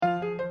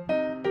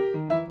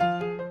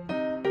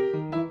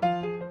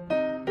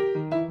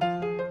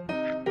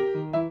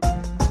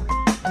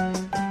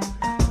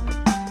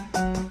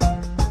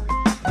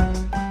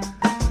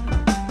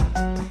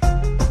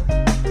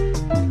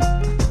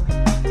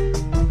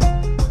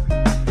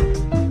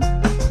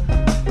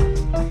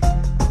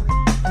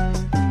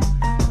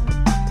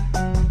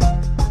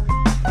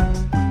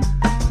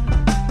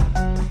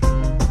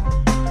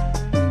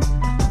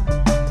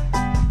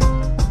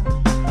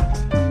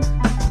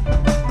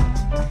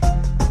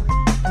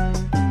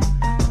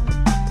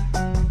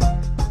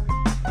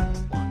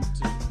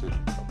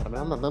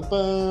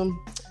All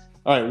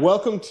right,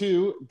 welcome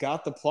to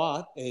Got the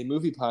Plot, a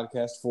movie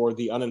podcast for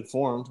the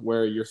uninformed,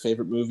 where your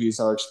favorite movies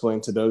are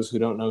explained to those who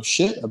don't know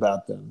shit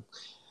about them.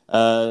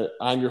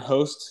 I'm your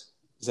host,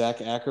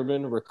 Zach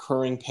Ackerman,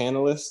 recurring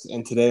panelist,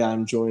 and today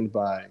I'm joined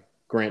by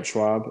Grant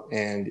Schwab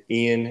and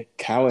Ian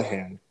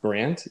Callahan.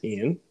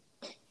 Ian.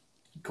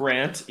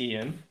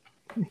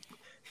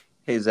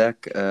 Hey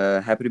Zach,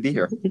 happy to be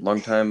here.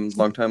 Long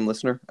time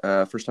listener,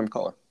 first time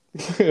caller.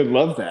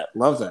 Love that.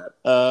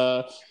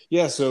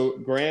 So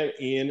Grant,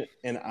 Ian,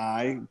 and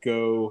I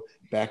go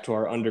back to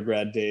our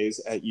undergrad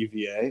days at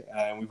UVA,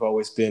 and we've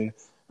always been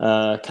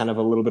kind of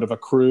a little bit of a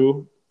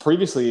crew.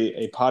 Previously,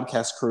 a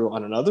podcast crew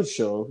on another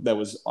show that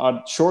was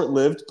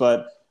short-lived,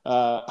 but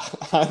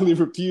highly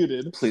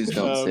reputed. Please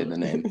don't say the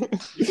name.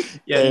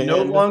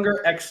 No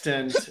longer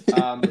extant.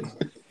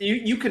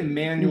 You can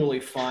manually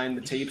find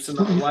the tapes in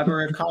the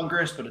Library of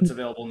Congress, but it's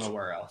available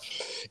nowhere else.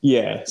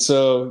 Yeah,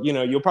 so,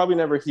 you'll probably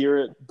never hear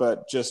it,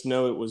 but just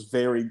know it was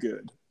very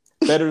good.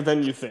 Better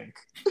than you think.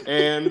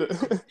 And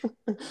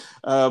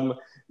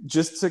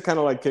just to kind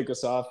of like kick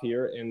us off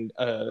here and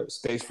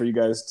space for you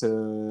guys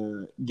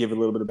to give a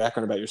little bit of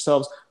background about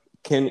yourselves,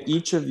 can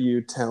each of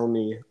you tell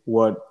me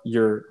what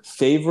your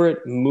favorite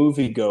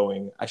movie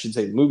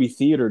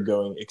theater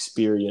going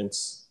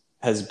experience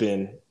has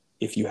been,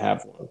 if you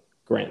have one?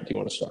 Grant, do you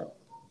want to start?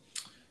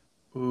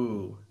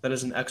 Ooh, that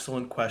is an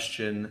excellent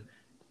question.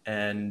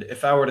 And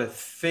if I were to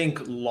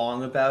think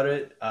long about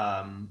it,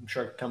 I'm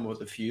sure I could come up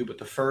with a few, but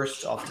the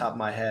first off the top of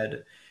my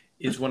head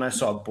is when I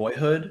saw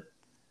Boyhood,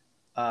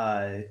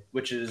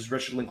 which is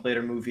Richard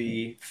Linklater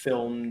movie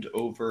filmed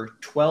over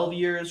 12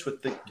 years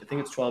with the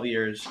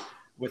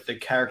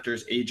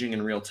characters aging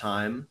in real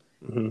time.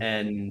 Mm-hmm.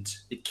 And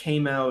it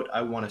came out,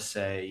 I want to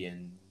say,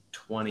 in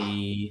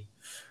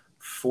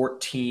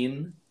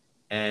 2014.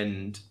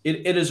 And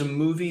it is a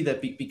movie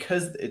that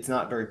because it's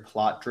not very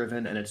plot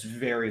driven and it's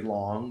very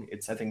long,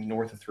 it's I think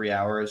north of 3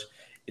 hours.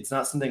 It's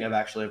not something I've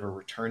actually ever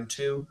returned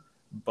to,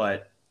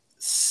 but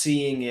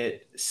seeing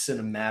it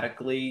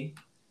cinematically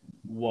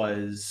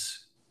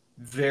was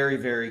very,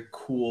 very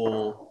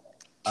cool.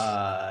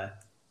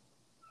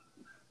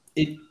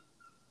 It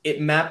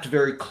mapped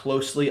very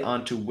closely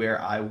onto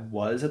where I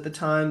was at the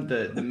time.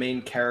 The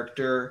main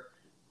character,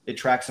 it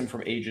tracks him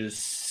from ages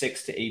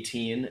 6 to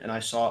 18, and I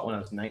saw it when I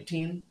was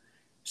 19.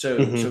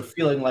 So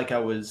feeling like I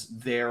was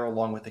there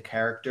along with the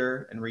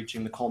character and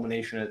reaching the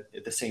culmination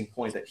at the same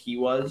point that he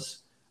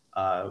was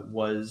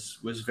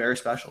very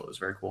special. It was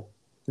very cool.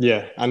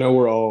 Yeah, I know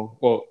we're all,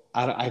 well,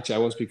 I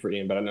won't speak for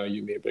Ian, but I know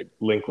you be a big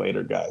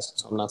Linklater guys,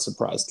 so I'm not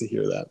surprised to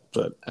hear that,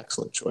 but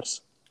excellent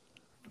choice.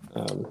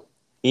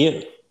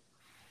 Ian?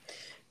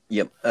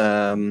 Yep.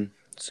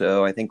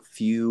 So I think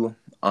few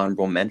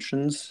honorable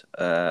mentions.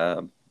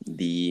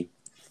 The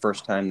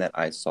first time that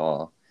I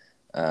saw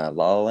La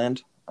La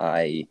Land,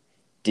 I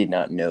did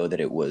not know that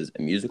it was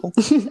a musical.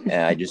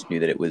 I just knew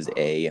that it was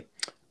a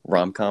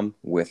rom-com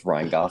with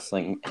Ryan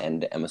Gosling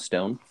and Emma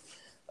Stone.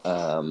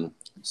 So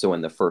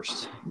when the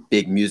first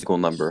big musical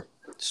number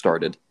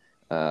started,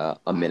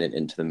 a minute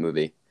into the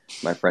movie,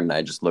 my friend and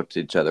I just looked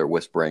at each other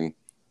whispering,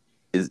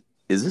 is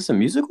this a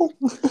musical?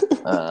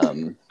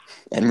 And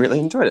really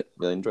enjoyed it.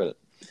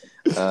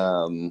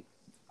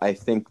 I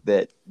think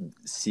that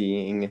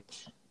seeing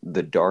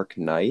The Dark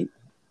Knight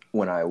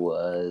when I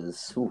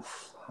was,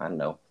 I don't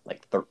know,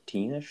 like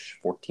 13-ish,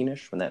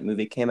 14-ish when that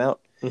movie came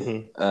out,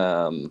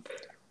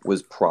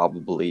 was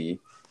probably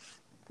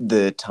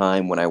the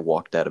time when I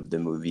walked out of the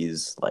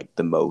movies like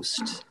the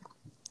most,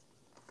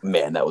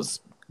 man, that was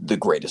the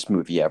greatest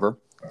movie ever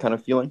kind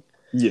of feeling.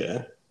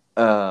 Yeah.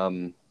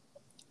 But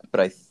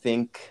I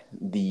think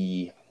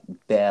the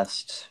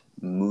best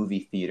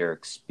movie theater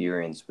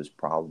experience was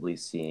probably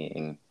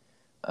seeing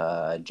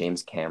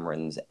James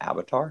Cameron's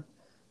Avatar.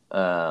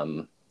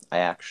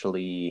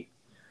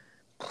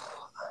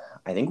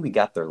 I think we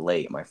got there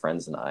late, my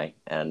friends and I,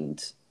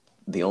 and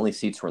the only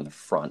seats were in the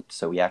front,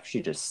 so we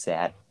actually just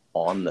sat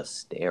on the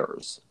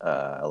stairs,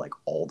 like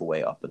all the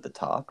way up at the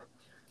top.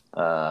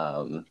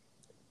 But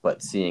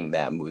seeing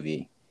that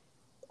movie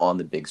on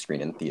the big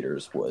screen in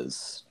theaters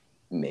was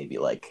maybe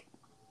like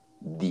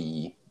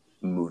the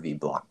movie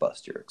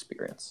blockbuster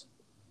experience.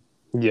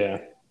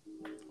 Yeah,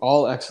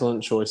 all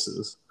excellent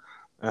choices.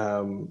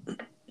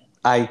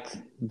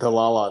 The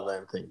La La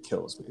Land thing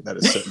kills me. That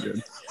is so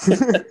good.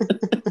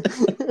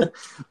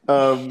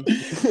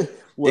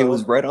 It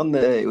was right on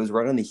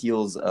the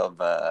heels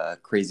of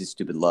Crazy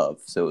Stupid Love.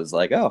 So it was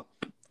like, oh,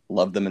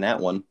 love them in that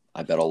one.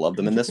 I bet I'll love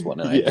them in this one.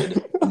 And I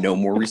did no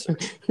more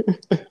research.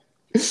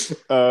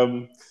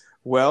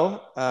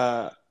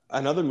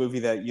 Another movie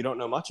that you don't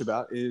know much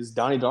about is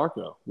Donnie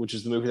Darko, which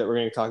is the movie that we're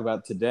going to talk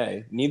about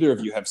today. Neither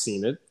of you have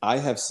seen it. I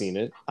have seen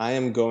it. I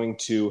am going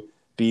to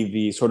be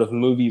the sort of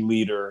movie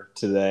leader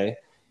today.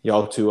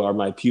 Y'all two are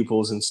my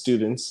pupils and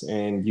students,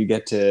 and you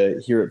get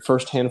to hear it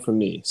firsthand from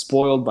me,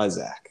 spoiled by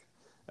Zach.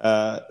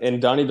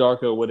 And Donnie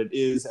Darko, what it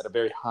is at a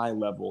very high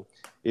level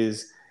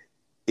is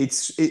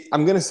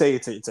I'm gonna say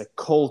it's a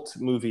cult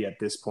movie at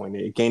this point.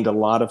 It gained a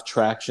lot of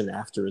traction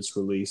after its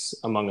release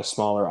among a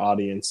smaller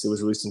audience. It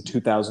was released in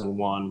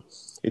 2001.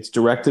 It's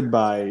directed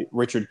by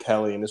Richard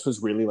Kelly, and this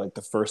was really like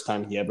the first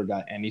time he ever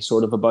got any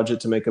sort of a budget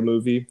to make a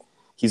movie.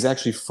 He's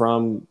actually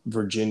from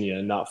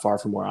Virginia, not far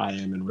from where I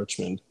am in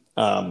Richmond.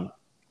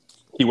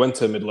 He went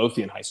to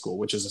Midlothian High School,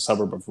 which is a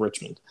suburb of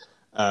Richmond,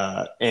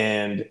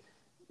 and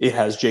it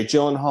has Jake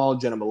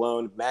Gyllenhaal, Jenna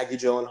Malone, Maggie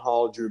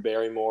Gyllenhaal, Drew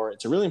Barrymore.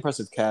 It's a really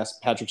impressive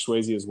cast, Patrick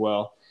Swayze as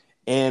well.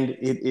 And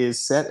it is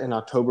set in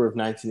October of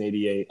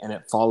 1988, and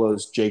it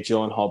follows Jake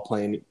Gyllenhaal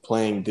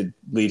playing the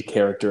lead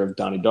character of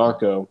Donnie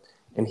Darko.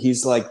 And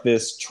he's like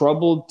this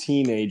troubled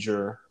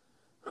teenager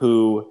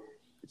who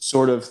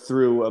sort of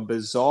through a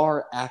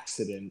bizarre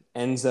accident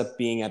ends up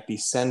being at the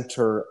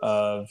center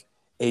of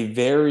a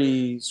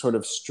very sort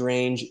of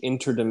strange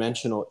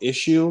interdimensional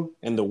issue,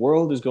 and the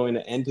world is going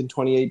to end in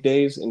 28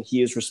 days, and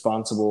he is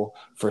responsible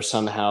for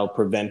somehow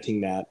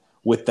preventing that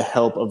with the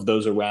help of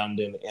those around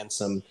him and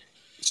some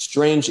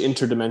strange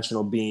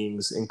interdimensional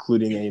beings,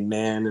 including a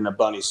man in a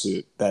bunny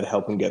suit that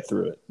help him get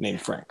through it, named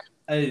Frank.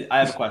 I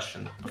have a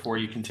question before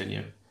you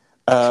continue.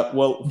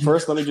 Well,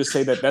 first, let me just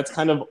say that that's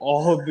kind of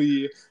all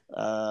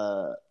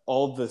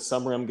the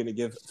summary I'm going to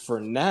give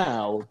for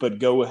now, but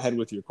go ahead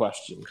with your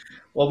question.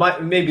 Well, I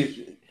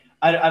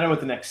don't know what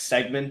the next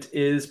segment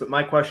is, but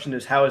my question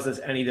is, how is this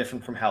any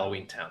different from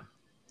Halloween Town?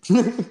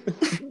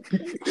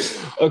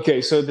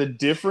 Okay, so the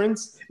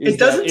difference is it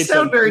doesn't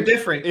sound very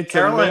different.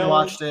 Caroline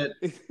watched it.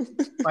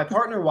 My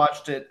partner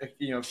watched it,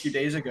 a few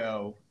days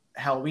ago,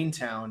 Halloween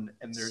Town,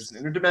 and there's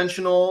an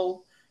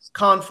interdimensional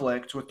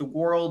conflict with the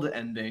world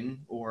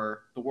ending,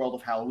 or the world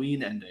of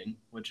Halloween ending,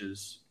 which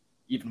is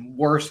even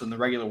worse than the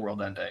regular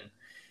world ending.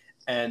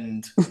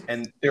 And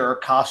there are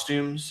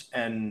costumes,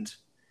 and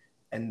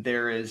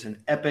there is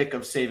an epic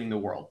of saving the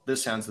world.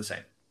 This sounds the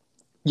same.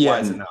 Yeah. Why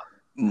is it not?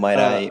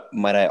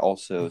 Might I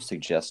also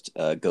suggest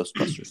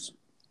Ghostbusters?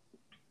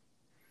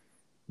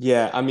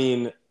 Yeah, I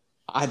mean,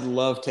 I'd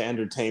love to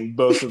entertain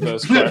both of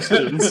those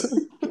questions,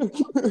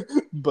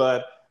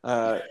 but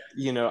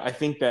I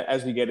think that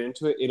as we get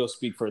into it, it'll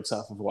speak for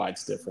itself of why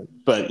it's different.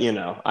 But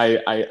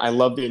I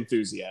love the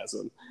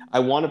enthusiasm. I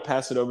want to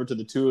pass it over to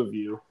the two of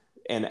you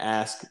and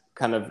ask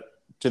kind of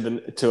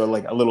to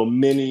a little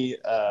mini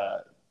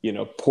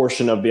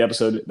portion of the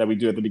episode that we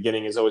do at the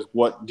beginning is always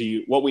what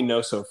we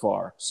know so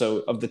far. So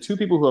of the two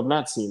people who have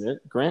not seen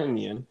it, Grant and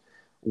Ian,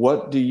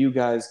 what do you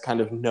guys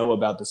kind of know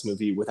about this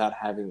movie without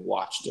having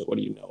watched it? What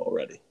do you know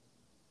already?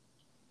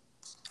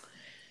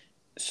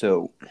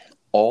 So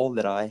all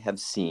that I have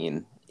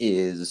seen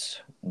is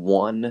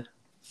one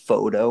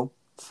photo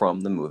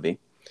from the movie,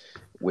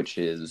 which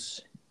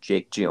is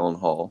Jake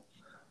Gyllenhaal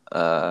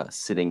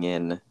sitting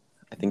in,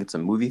 I think it's a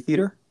movie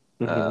theater,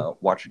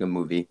 watching a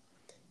movie,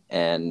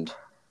 and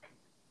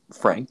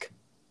Frank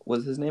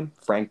was his name?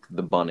 Frank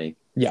the bunny.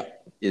 Yeah.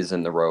 Is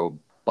in the row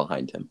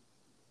behind him.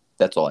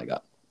 That's all I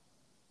got.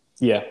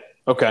 Yeah.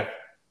 Okay.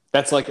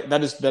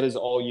 That is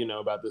all you know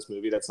about this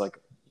movie. That's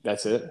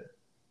it.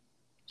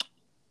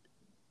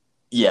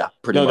 Yeah,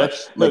 pretty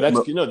much.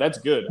 That's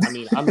good. I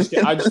mean,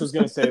 I just was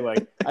gonna say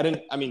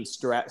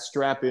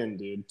strap in,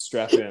 dude.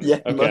 Strap in. Yeah.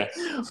 Okay.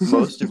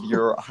 Most of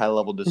your high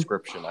level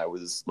description, I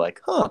was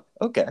like,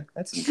 okay,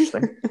 that's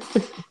interesting.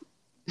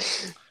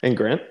 And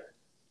Grant?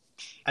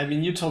 I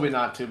mean, you told me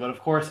not to, but of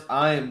course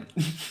I'm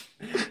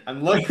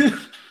looking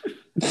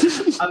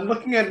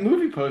at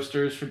movie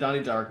posters for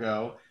Donnie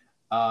Darko,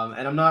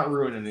 and I'm not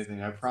ruining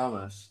anything, I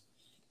promise.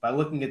 By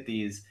looking at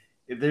these,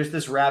 there's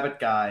this rabbit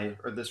guy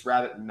or this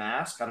rabbit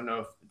mask. I don't know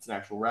if it's an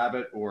actual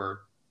rabbit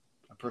or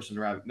a person in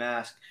a rabbit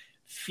mask,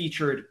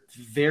 featured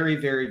very,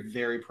 very,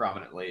 very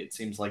prominently. It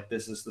seems like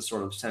this is the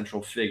sort of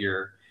central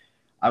figure.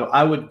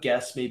 I would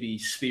guess maybe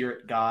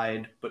spirit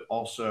guide, but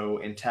also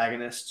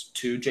antagonist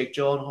to Jake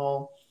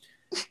Gyllenhaal.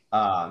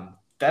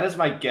 That is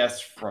my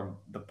guess from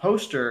the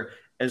poster.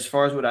 As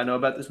far as what I know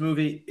about this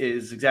movie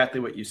is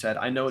exactly what you said.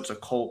 I know it's a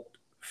cult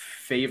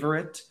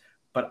favorite,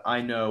 but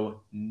I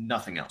know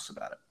nothing else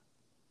about it.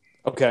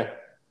 Okay.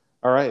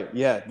 All right.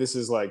 Yeah, this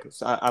is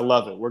I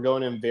love it. We're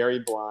going in very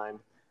blind.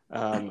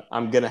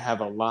 I'm going to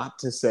have a lot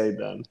to say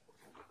then.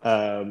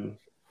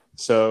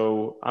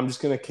 So I'm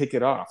just going to kick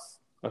it off.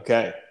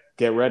 Okay.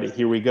 Get ready.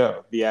 Here we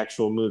go. The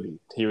actual movie.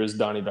 Here is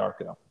Donnie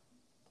Darko.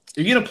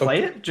 Are you going to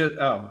play it?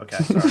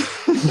 Okay. Sorry.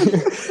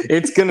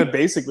 It's going to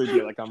basically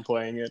be like I'm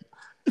playing it.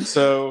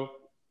 So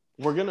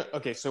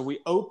so we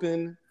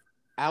open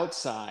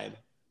outside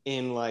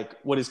in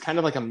what is kind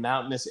of like a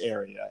mountainous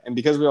area. And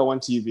because we all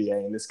went to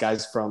UVA and this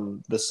guy's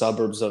from the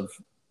suburbs of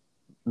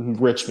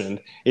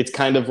Richmond, it's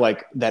kind of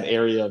like that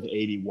area of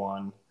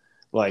 81.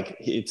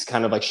 It's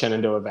kind of like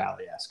Shenandoah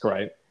Valley-esque,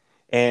 right?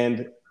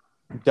 And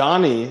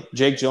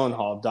Jake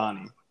Gyllenhaal,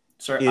 Donnie.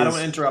 Sorry, I don't want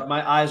to interrupt.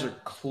 My eyes are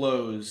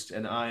closed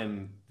and I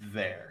am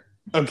there.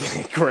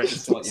 Okay, great.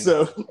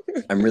 So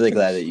I'm really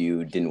glad that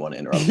you didn't want to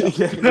interrupt.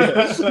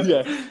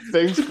 Yeah.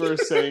 Thanks for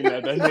saying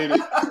that. That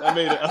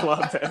made it a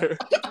lot better.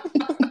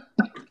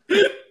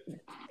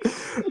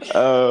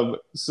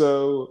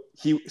 So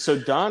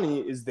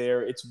Donnie is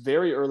there. It's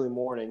very early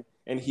morning,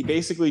 and he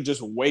basically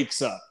just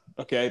wakes up.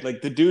 Okay,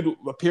 like the dude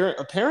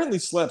apparently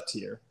slept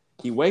here.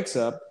 He wakes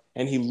up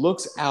and he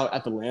looks out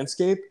at the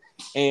landscape,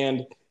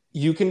 and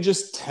you can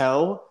just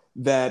tell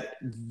that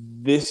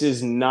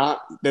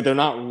they're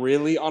not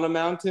really on a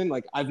mountain.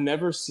 Like I've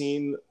never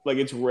seen like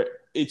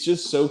it's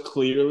just so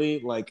clearly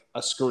like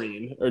a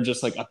screen or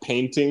just like a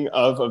painting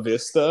of a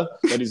vista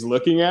that he's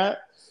looking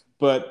at.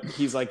 But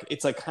he's like,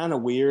 it's like kind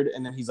of weird.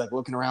 And then he's like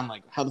looking around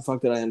like, how the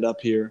fuck did I end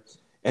up here?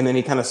 And then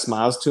he kind of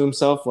smiles to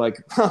himself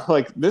like,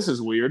 like this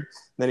is weird.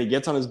 Then he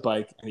gets on his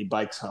bike and he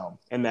bikes home.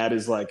 And that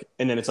is like,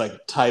 and then it's like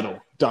title,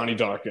 Donnie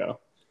Darko.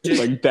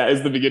 Like that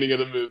is the beginning of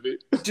the movie.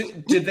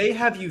 Did they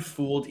have you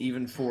fooled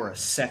even for a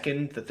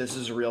second that this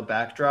is a real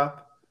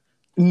backdrop?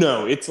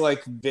 No, it's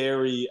like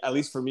very, at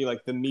least for me,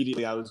 like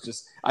immediately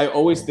I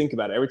always think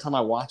about it. Every time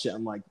I watch it,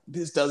 I'm like,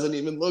 this doesn't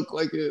even look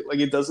like it. Like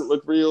it doesn't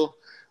look real.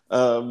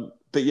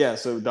 But yeah,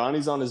 so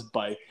Donnie's on his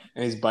bike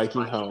and he's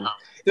biking home.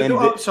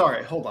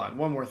 Sorry, hold on.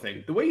 One more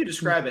thing. The way you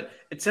describe it,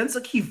 it sounds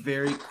like he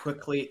very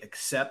quickly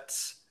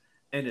accepts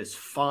and is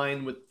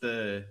fine with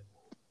the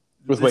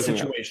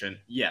situation. Up.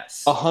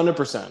 Yes.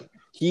 100%.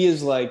 He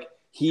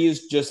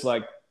is just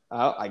like,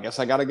 oh, I guess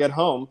I got to get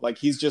home. Like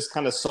he's just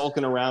kind of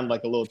sulking around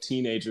like a little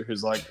teenager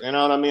who's like, you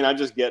know what I mean? I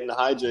just get into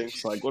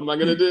hijinks. Like, what am I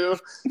going to do?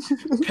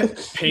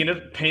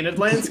 Painted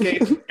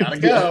landscape. Gotta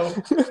go.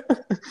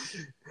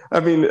 I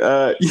mean,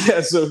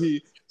 yeah.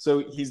 So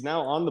he's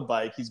now on the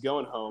bike. He's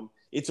going home.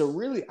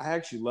 I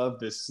actually love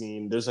this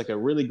scene. There's like a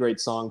really great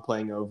song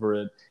playing over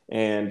it.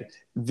 And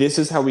this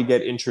is how we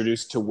get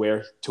introduced to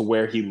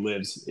where he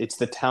lives. It's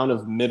the town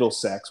of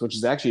Middlesex, which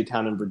is actually a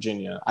town in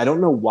Virginia. I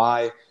don't know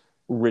why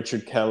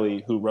Richard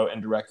Kelly, who wrote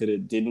and directed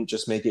it, didn't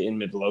just make it in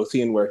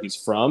Midlothian where he's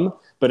from,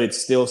 but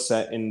it's still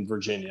set in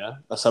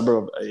Virginia, a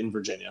suburb in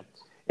Virginia.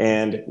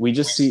 And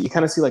you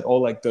kind of see like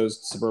all like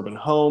those suburban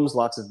homes,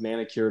 lots of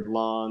manicured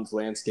lawns,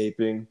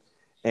 landscaping.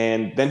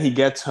 And then he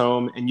gets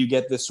home and you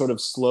get this sort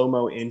of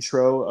slow-mo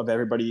intro of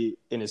everybody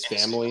in his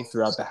family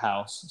throughout the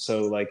house.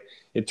 So like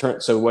it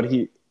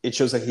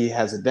shows that he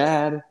has a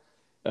dad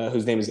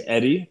whose name is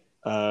Eddie.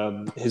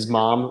 His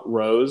mom,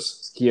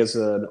 Rose. He has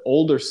an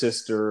older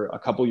sister, a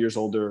couple years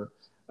older,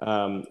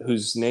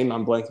 whose name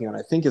I'm blanking on,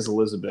 I think is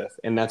Elizabeth.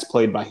 And that's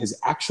played by his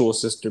actual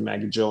sister,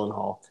 Maggie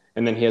Gyllenhaal.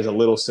 And then he has a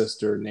little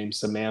sister named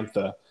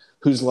Samantha,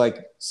 who's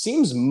like,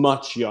 seems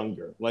much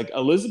younger. Like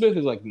Elizabeth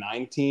is like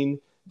 19.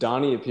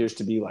 Donnie appears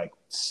to be like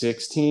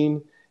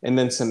 16. And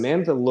then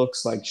Samantha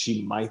looks like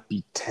she might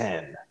be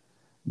 10.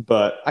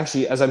 But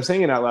actually, as I'm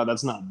saying it out loud,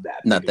 that's not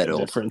that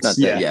old difference.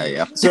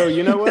 Yeah. So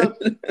you know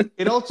what?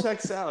 It all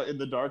checks out in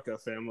the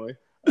Darko family.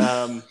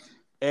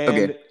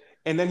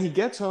 And then he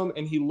gets home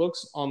and he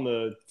looks on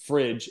the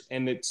fridge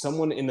and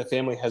someone in the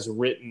family has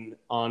written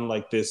on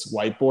like this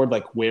whiteboard,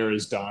 like, where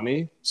is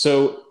Donnie?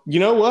 So you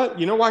know what?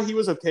 You know why he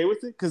was okay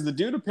with it? Because the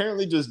dude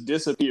apparently just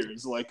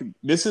disappears. Like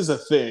this is a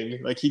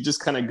thing. Like he just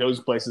kind of goes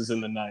places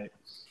in the night.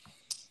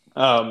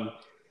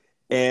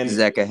 And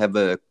Zach, I have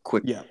a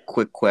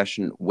quick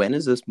question. When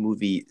is this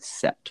movie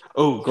set?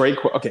 Oh, great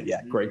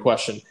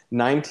question.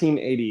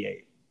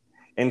 1988.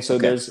 And so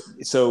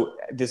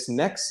this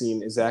next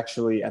scene is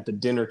actually at the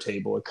dinner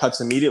table. It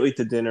cuts immediately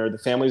to dinner. The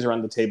family's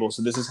around the table.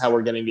 So this is how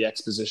we're getting the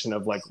exposition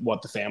of like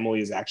what the family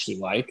is actually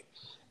like.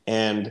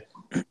 And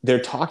they're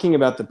talking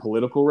about the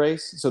political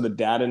race. So the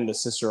dad and the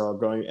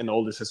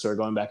older sister are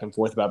going back and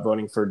forth about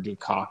voting for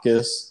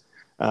Dukakis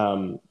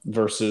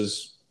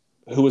versus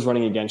who was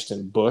running against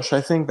him? Bush,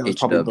 I think. That was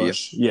probably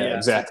Bush. Yeah,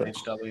 exactly.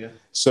 HW.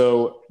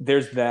 So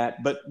there's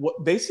that. But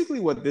what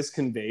this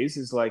conveys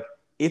is like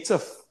it's a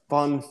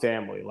fun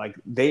family. Like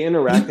they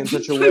interact in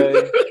such a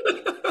way.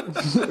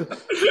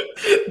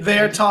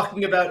 They're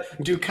talking about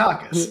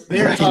Dukakis.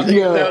 They're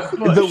talking about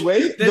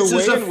Bush. This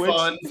is a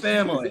fun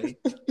family.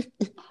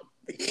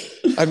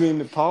 I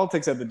mean,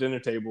 politics at the dinner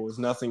table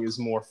is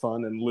more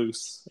fun and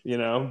loose, you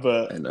know.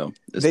 But I know,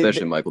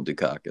 especially Michael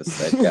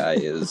Dukakis. That guy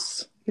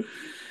is.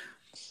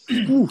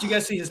 Did you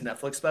guys see his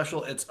Netflix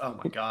special? It's oh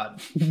my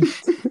god.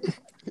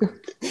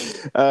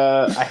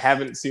 I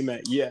haven't seen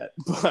that yet,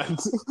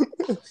 but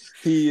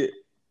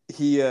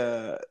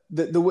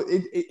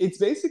it's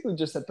basically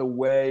just that the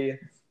way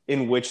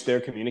in which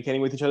they're communicating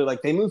with each other,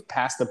 like they move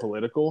past the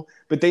political,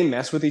 but they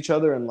mess with each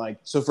other. And like,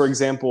 so for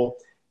example,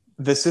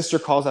 the sister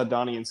calls out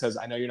Donnie and says,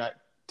 I know you're not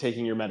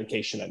taking your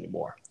medication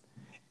anymore.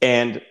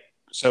 And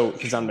so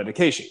he's on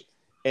medication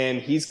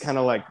and he's kind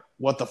of like,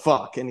 what the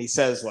fuck? And he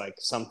says like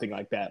something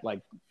like that,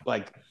 like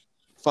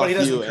fuck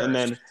you. And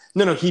then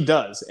no, he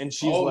does. And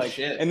she's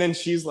shit. And then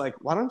she's like,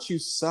 why don't you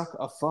suck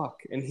a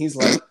fuck? And he's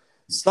like,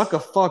 suck a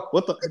fuck?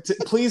 What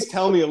please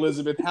tell me,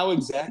 Elizabeth, how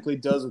exactly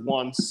does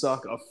one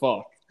suck a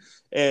fuck?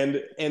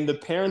 And the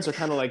parents are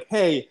kind of like,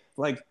 hey,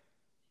 like,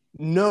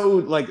 no,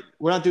 like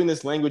we're not doing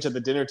this language at the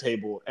dinner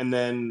table. And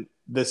then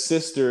the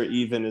sister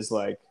even is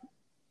like,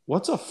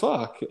 what's a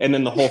fuck? And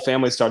then the whole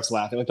family starts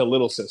laughing, like the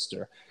little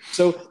sister.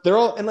 So they're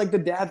all, and like the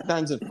dad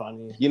finds it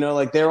funny, you know,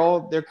 like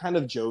they're kind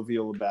of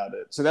jovial about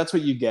it. So that's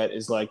what you get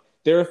is like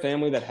they're a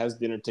family that has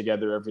dinner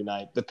together every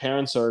night. The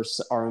parents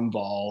are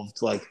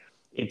involved. Like,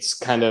 it's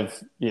kind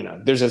of,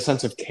 there's a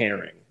sense of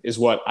caring is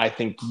what I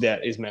think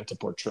that is meant to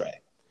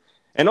portray.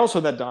 And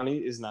also that Donnie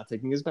is not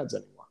taking his meds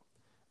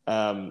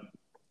anymore.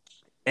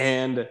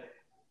 And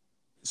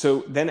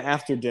so then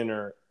after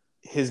dinner,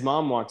 his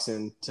mom walks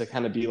in to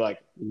kind of be like,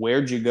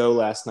 where'd you go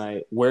last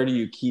night? Where do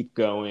you keep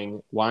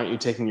going? Why aren't you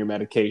taking your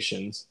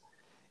medications?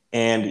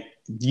 And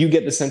you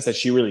get the sense that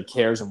she really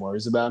cares and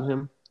worries about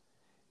him.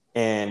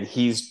 And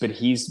he's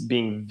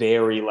being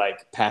very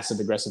like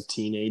passive aggressive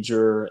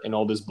teenager and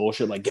all this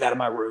bullshit, like, get out of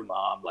my room,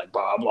 mom, like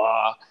blah,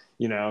 blah,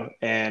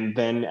 and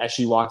then as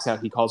she walks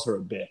out, he calls her a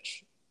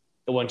bitch.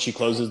 When she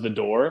closes the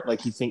door,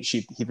 like he thinks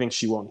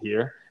she won't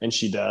hear, and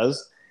she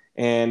does.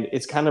 And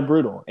it's kind of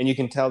brutal. And you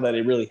can tell that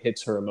it really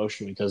hits her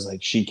emotionally because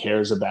like she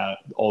cares about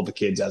all the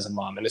kids as a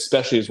mom and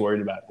especially is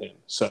worried about him.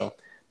 So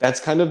that's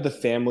kind of the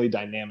family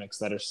dynamics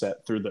that are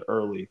set through the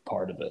early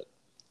part of it.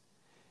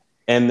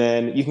 And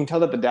then you can tell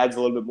that the dad's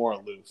a little bit more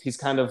aloof. He's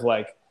kind of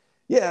like,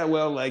 yeah,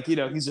 well, like,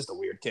 he's just a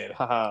weird kid.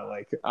 Haha,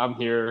 like, I'm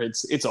here.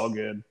 It's all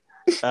good.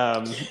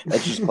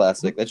 That's just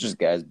classic. That's just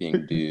guys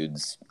being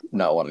dudes,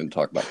 not wanting to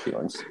talk about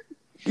feelings.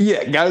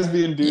 Yeah, guys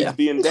being dudes,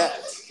 being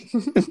dads.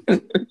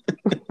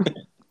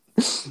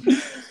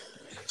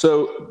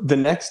 So the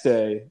next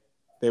day,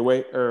 they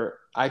wait, or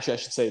actually I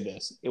should say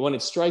this. When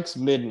it strikes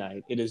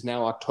midnight, it is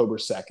now October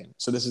 2nd.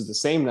 So this is the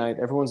same night.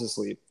 Everyone's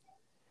asleep.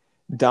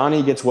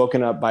 Donnie gets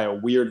woken up by a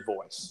weird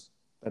voice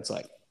that's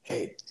like,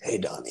 hey,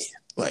 Donnie,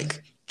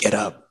 like, get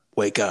up,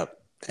 wake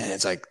up. And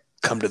it's like,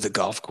 come to the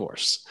golf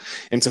course.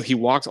 And so he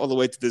walks all the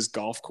way to this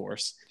golf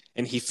course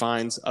and he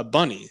finds a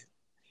bunny.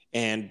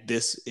 And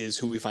this is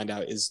who we find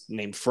out is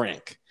named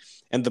Frank.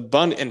 And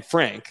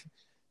Frank,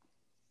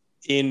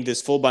 in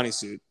this full bunny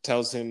suit,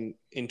 tells him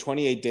in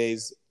 28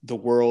 days, the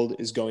world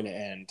is going to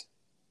end.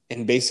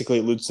 And basically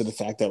alludes to the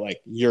fact that,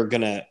 like, you're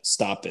going to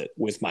stop it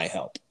with my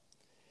help.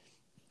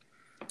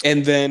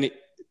 And then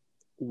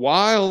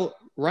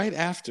right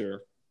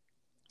after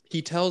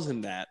he tells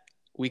him that,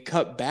 we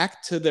cut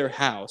back to their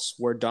house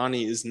where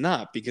Donnie is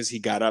not because he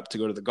got up to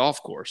go to the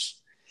golf course.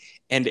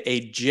 And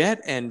a jet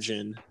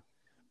engine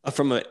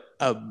from a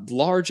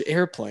large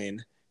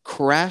airplane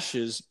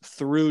crashes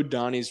through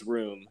Donnie's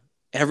room.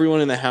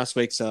 Everyone in the house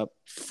wakes up,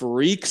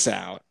 freaks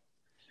out.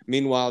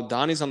 Meanwhile,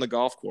 Donnie's on the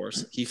golf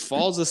course. He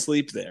falls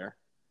asleep there.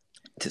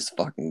 This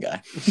fucking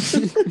guy.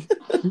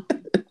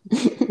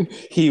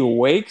 He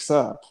wakes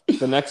up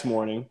the next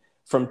morning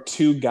from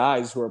two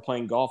guys who are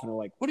playing golf and are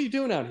like, what are you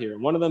doing out here?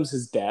 And one of them's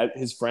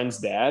his friend's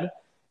dad,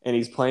 and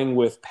he's playing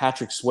with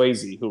Patrick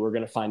Swayze, who we're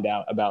going to find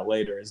out about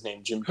later. His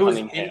name, Jim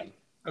Cunningham.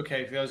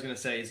 Okay, I was going to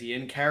say, is he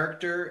in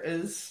character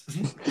as...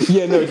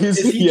 Yeah, no, is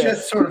he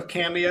just sort of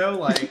cameo,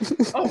 like,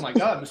 oh my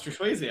God, Mr.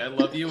 Swayze, I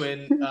love you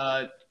in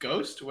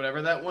Ghost,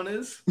 whatever that one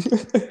is.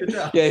 Good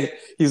job. Yeah,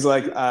 he's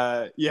like,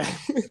 yeah.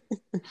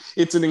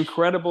 It's an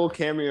incredible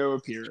cameo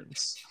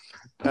appearance.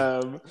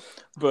 But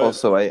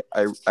also, I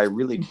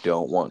really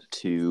don't want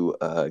to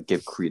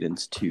give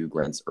credence to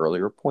Grant's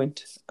earlier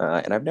point,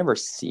 and I've never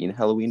seen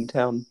Halloween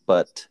Town,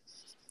 but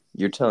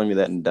you're telling me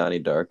that in Donnie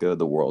Darko,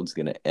 the world's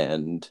going to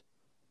end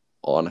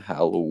on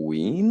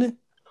Halloween?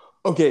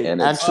 Okay,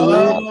 and actually,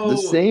 the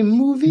same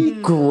movie.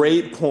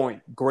 Great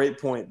point.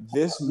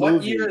 This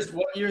movie.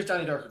 What year does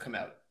Donnie Darko come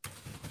out?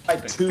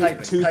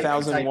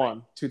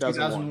 2001.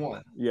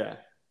 2001. Yeah.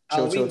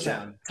 Halloween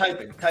Town.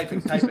 Typing.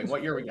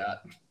 What year we got?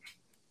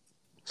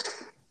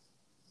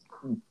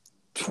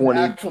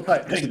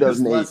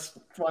 2008. Less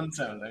fun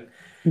sounding.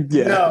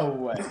 Yeah. No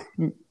way.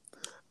 Really?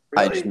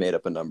 I just made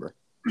up a number.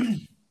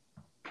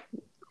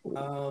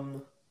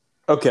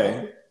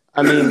 Okay.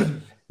 I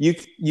mean,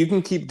 you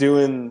can keep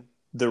doing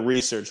the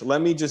research.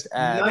 Let me just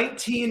add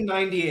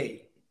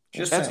 1998.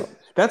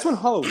 That's when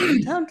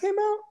Halloween Town came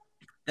out?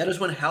 That is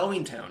when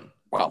Halloween Town,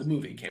 the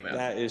movie, came out.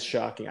 That is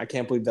shocking. I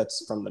can't believe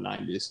that's from the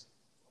 90s.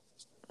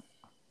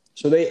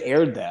 So they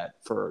aired that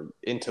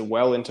into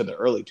the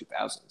early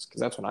 2000s,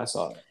 because that's when I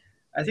saw it.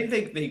 I think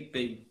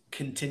they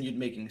continued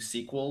making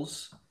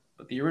sequels,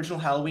 but the original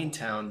Halloween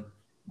Town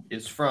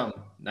is from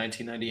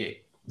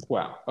 1998.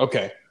 Wow.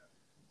 Okay.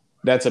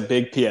 That's a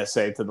big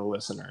PSA to the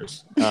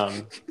listeners.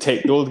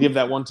 We'll give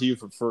that one to you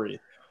for free.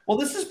 Well,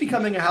 this is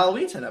becoming a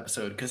Halloween Town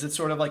episode because it's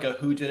sort of like a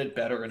who did it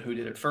better and who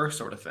did it first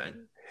sort of thing.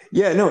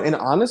 Yeah, no, and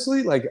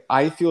honestly, like,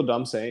 I feel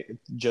dumb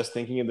just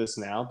thinking of this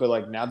now, but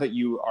like now that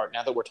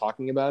we're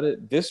talking about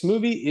it, this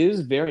movie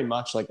is very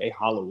much like a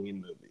Halloween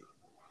movie.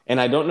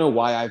 And I don't know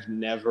why I've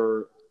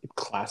never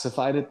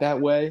classified it that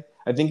way.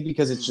 I think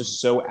because it's just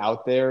so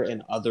out there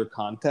in other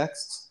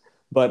contexts,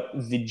 but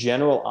the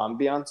general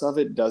ambiance of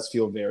it does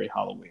feel very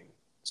Halloween.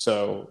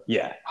 So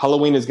yeah,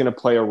 Halloween is going to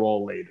play a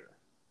role later.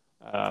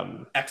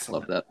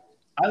 Excellent. Love that.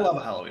 I love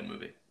a Halloween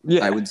movie.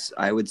 Yeah,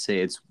 I would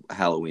say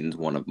Halloween's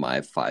one of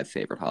my 5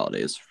 favorite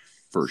holidays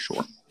for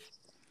sure.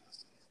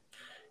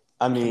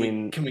 I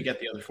mean, can we get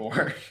the other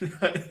 4?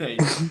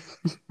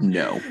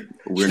 No,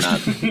 we're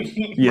not.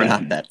 We're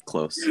not that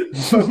close.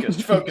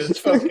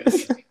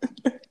 Focus.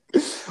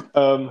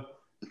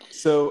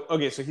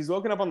 So he's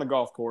woken up on the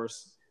golf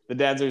course. The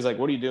dad's always like,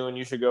 what are you doing?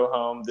 You should go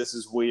home. This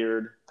is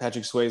weird.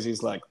 Patrick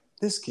Swayze's like,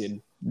 this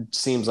kid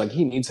seems like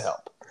he needs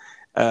help.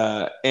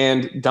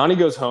 And Donnie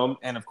goes home,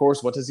 and of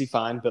course, what does he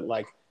find? But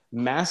like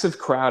massive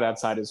crowd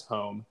outside his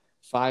home,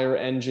 fire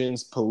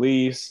engines,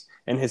 police,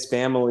 and his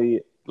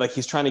family. Like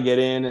he's trying to get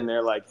in, and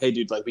they're like, "Hey,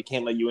 dude, like we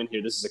can't let you in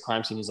here. This is a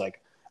crime scene." He's like,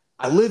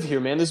 "I live here,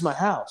 man. This is my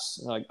house."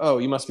 And they're like, "Oh,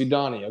 you must be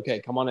Donnie. Okay,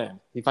 come on in."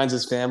 He finds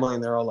his family,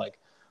 and they're all like,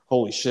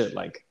 "Holy shit!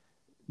 Like,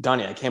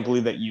 Donnie, I can't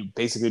believe that you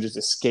basically just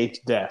escaped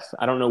death.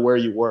 I don't know where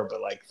you were,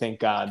 but like, thank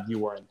God you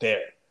weren't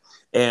there."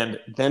 And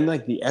then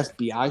like the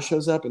FBI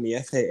shows up and the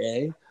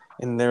FAA,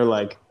 and they're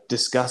like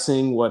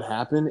discussing what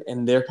happened,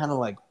 and they're kind of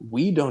like,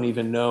 we don't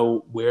even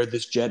know where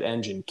this jet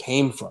engine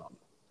came from.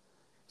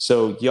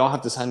 So y'all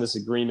have to sign this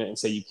agreement and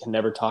say you can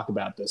never talk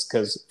about this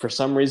because for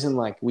some reason,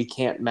 like we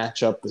can't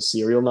match up the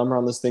serial number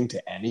on this thing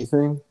to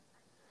anything.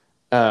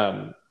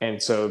 And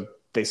so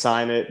they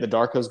sign it. The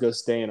Darkos go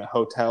stay in a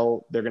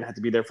hotel. They're going to have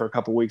to be there for a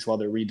couple weeks while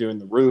they're redoing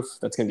the roof.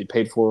 That's going to be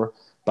paid for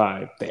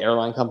by the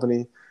airline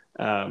company.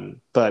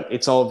 But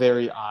it's all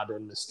very odd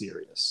and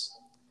mysterious.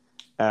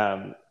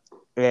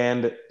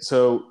 And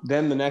so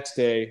then the next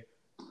day,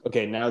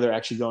 okay, now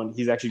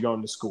he's actually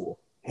going to school.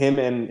 Him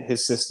and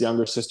his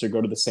younger sister go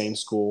to the same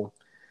school.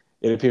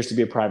 It appears to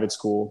be a private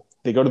school.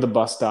 They go to the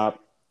bus stop.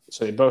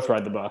 So they both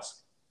ride the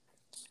bus.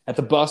 At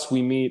the bus,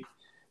 we meet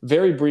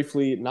very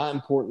briefly, that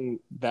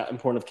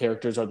important of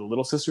characters are the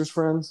little sister's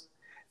friends.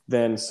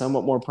 Then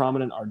somewhat more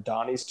prominent are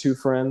Donnie's two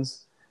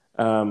friends,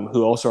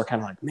 who also are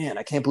kind of like, man,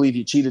 I can't believe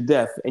you cheated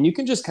death. And you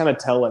can just kind of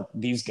tell like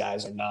these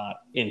guys are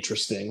not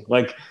interesting.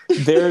 Like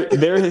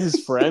they're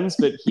his friends,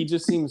 but he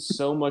just seems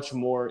so much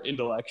more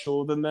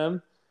intellectual than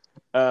them.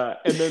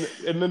 And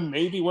then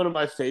maybe one of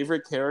my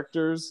favorite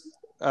characters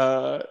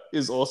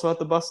is also at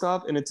the bus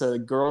stop, and it's a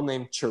girl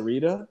named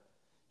Charita.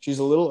 She's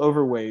a little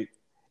overweight,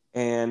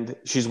 and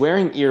she's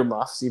wearing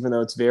earmuffs, even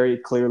though it's very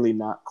clearly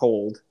not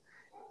cold.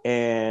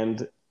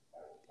 And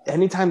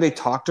anytime they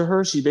talk to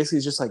her, she basically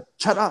is just like,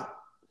 shut up.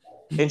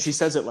 And she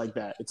says it like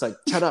that. It's like,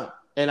 shut up.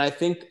 And I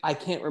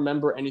can't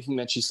remember anything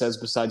that she says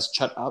besides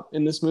shut up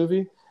in this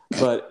movie,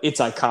 but it's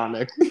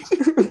iconic.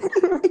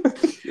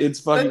 It's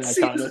fucking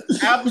iconic.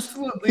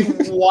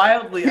 Absolutely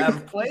wildly out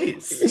of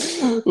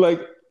place.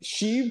 Like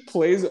she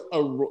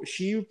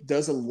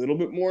does a little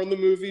bit more in the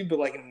movie, but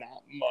like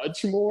not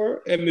much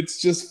more. And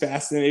it's just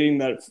fascinating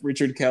that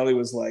Richard Kelly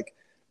was like,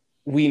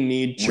 we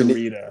need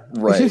Charita.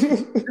 Right.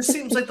 This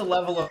seems like the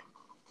level of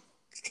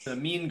the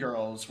Mean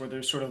Girls where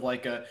there's sort of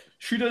like a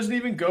she doesn't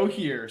even go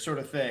here sort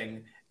of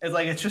thing.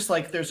 It's just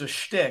like there's a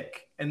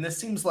shtick, and this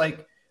seems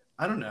like,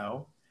 I don't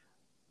know,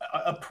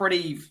 a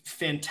pretty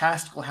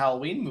fantastical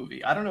Halloween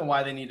movie. I don't know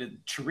why they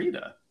needed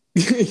Charita.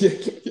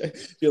 Yeah.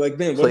 You're like,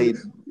 man,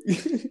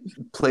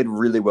 played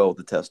really well with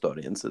the test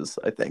audiences,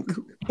 I think.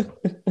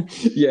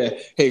 Yeah.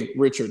 Hey,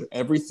 Richard,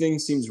 everything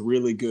seems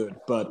really good,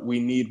 but we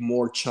need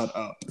more chut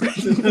up.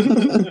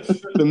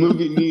 The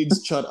movie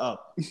needs chut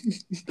up.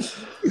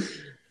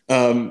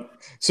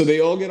 So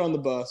they all get on the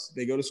bus,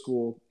 they go to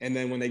school, and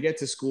then when they get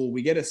to school,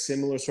 we get a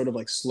similar sort of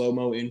like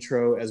slow-mo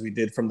intro as we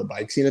did from the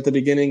bike scene at the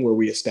beginning, where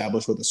we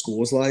establish what the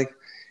school is like.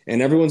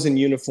 And everyone's in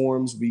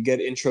uniforms. We get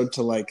intro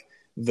to like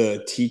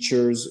the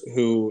teachers,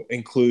 who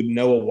include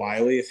Noah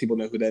Wiley, if people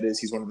know who that is.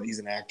 He's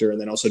an actor.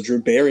 And then also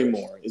Drew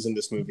Barrymore is in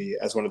this movie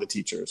as one of the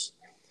teachers.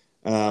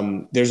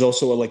 There's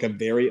also a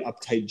very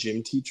uptight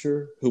gym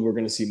teacher who we're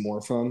going to see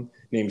more from,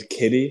 named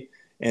Kitty.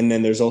 And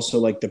then there's also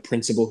like the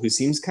principal, who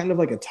seems kind of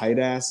like a tight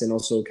ass and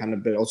also kind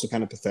of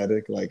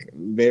pathetic, like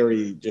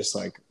very just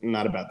like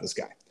not about this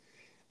guy.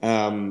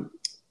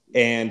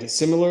 And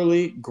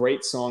similarly,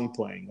 great song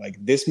playing.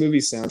 Like this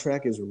movie's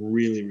soundtrack is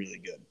really, really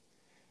good.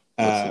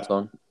 What's the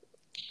song?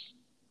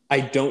 I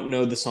don't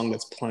know the song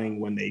that's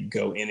playing when they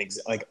go in.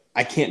 Like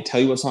I can't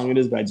tell you what song it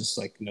is, but I just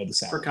like know the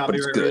sound. For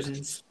copyright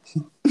reasons.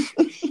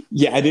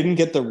 Yeah, I didn't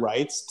get the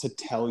rights to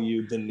tell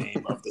you the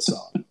name of the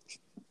song.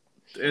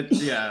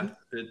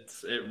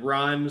 It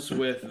rhymes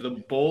with the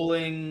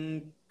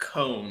bowling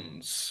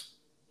cones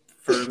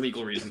for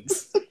legal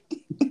reasons.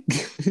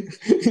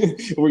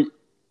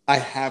 I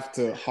have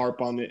to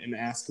harp on it and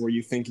ask, were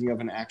you thinking of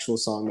an actual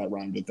song that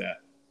rhymed with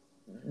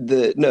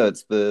that? No,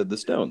 it's the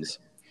Stones.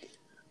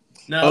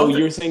 No,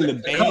 you were saying the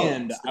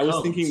band. I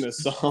was thinking the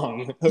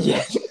song.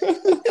 Yeah.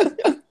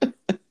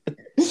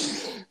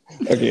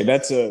 Okay,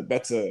 that's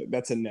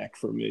a neck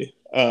for me.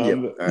 Yep.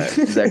 All right.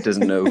 Zach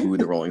doesn't know who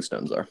the Rolling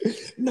Stones are.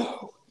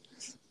 No.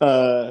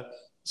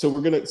 So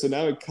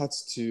now it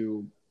cuts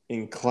to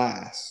in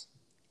class,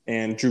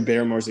 and Drew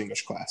Barrymore's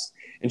English class,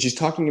 and she's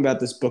talking about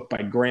this book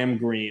by Graham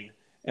Greene,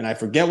 and I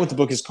forget what the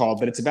book is called,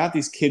 but it's about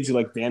these kids who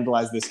like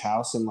vandalize this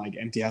house and like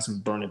empty house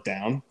and burn it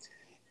down.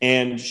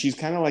 And she's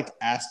kind of like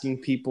asking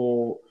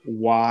people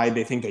why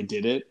they think they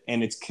did it.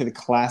 And it's kind of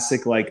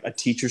classic, like a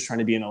teacher's trying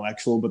to be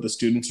intellectual, but the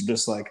students are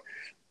just like,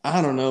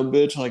 I don't know,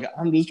 bitch. Like,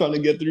 I'm just trying to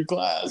get through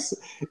class.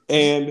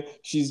 And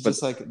she's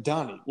just like,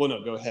 Donnie. Well,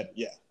 no, go ahead.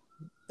 Yeah.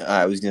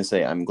 I was going to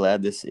say, I'm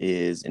glad this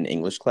is an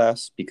English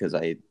class because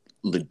I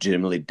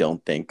legitimately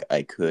don't think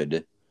I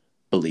could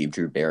believe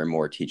Drew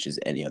Barrymore teaches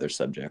any other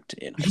subject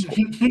in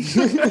high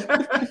school.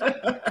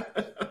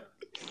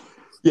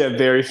 Yeah,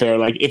 very fair.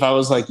 Like if I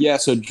was like, yeah,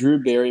 so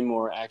Drew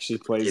Barrymore actually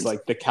plays It's-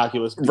 like the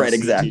calculus BC right,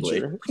 exactly.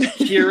 teacher.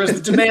 Here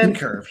is the demand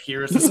curve.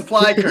 Here is the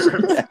supply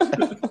curve.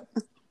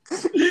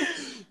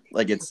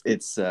 Like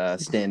it's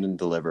stand and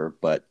deliver,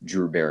 but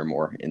Drew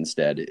Barrymore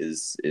instead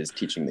is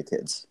teaching the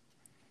kids.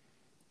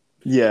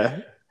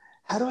 Yeah.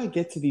 How do I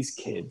get to these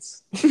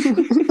kids?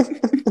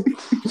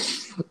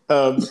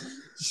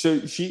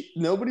 So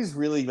nobody's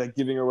really like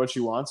giving her what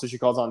she wants, so she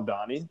calls on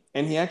Donnie,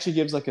 and he actually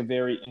gives like a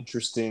very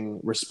interesting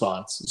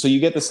response. So you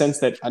get the sense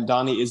that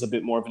Donnie is a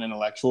bit more of an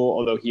intellectual,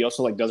 although he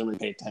also like doesn't really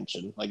pay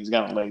attention, like he's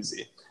kind of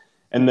lazy.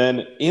 And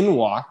then in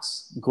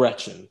walks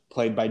Gretchen,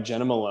 played by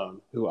Jenna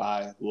Malone, who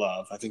I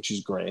love. I think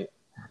she's great.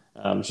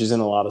 She's in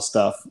a lot of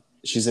stuff.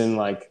 She's in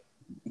like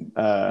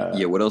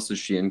what else is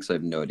she in? Because I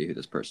have no idea who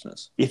this person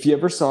is. if you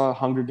ever saw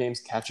Hunger Games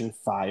Catching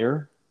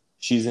Fire,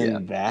 she's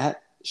in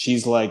that.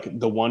 She's like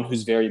the one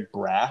who's very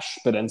brash,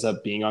 but ends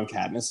up being on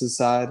Katniss's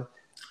side.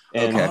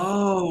 And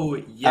oh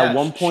yeah, at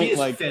one point, she is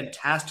like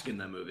fantastic in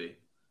that movie.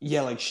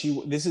 Yeah, like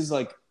this is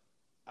like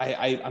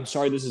I'm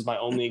sorry, this is my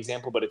only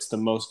example, but it's the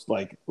most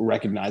like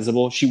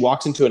recognizable. She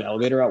walks into an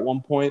elevator at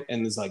one point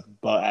and is like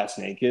butt ass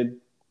naked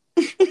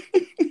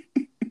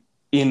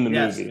in the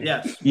movie.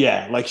 Yes.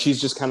 Yeah, like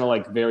she's just kind of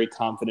like very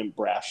confident,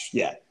 brash.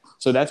 Yeah.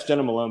 So that's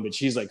Jenna Malone, but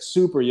she's like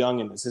super young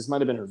in this. This might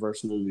have been her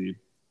first movie,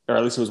 or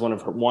at least it was one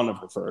of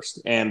her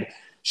first. And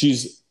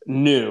she's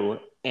new,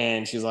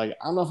 and she's like,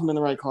 I don't know if I'm in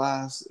the right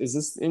class. Is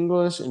this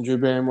English? And Drew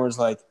Barrymore's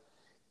like,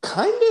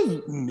 kind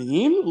of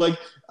mean, like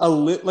a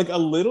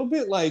little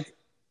bit, like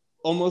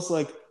almost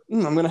like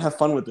I'm gonna have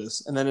fun with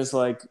this. And then it's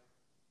like,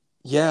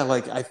 yeah,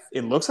 like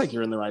it looks like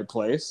you're in the right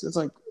place. It's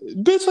like,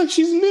 bitch, like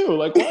she's new.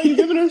 Like, why are you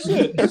giving her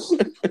shit?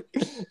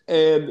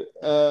 And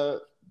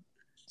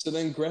so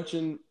then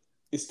Gretchen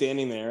is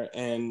standing there,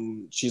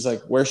 and she's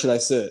like, where should I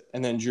sit?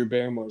 And then Drew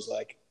Barrymore's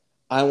like,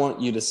 I want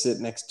you to sit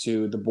next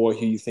to the boy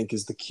who you think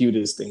is the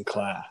cutest in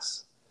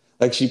class.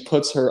 Like she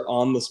puts her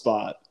on the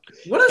spot.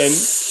 What a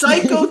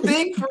psycho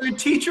thing for a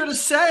teacher to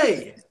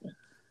say.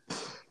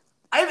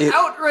 I'm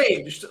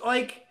outraged.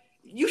 Like,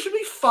 you should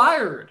be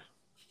fired.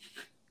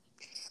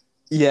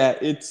 Yeah,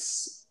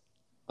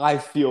 I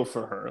feel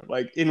for her.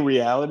 Like, in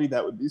reality,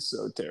 that would be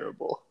so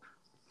terrible.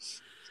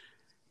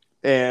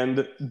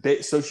 And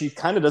so she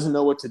kind of doesn't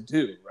know what to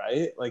do,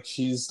 right? Like,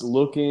 she's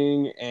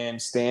looking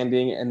and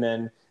standing, and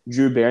then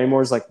Drew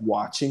Barrymore's like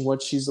watching where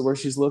she's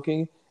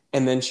looking,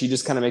 and then she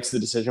just kind of makes the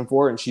decision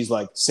for her, and she's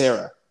like,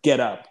 Sarah, get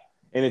up.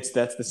 And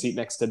that's the seat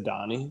next to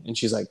Donnie, and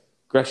she's like,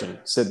 Gretchen,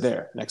 sit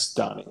there next to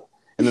Donnie.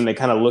 And then they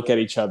kind of look at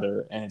each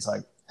other, and it's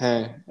like,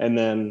 hey. And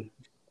then,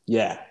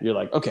 yeah, you're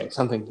like, okay,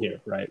 something here,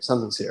 right?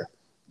 Something's here.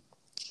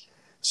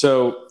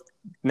 So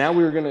now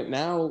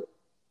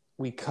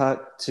we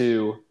cut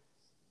to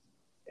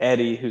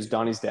Eddie, who's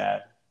Donnie's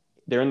dad.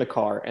 They're in the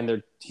car,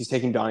 and he's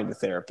taking Donnie to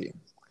therapy.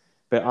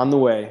 But on the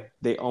way,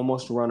 they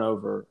almost run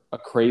over a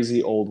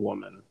crazy old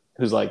woman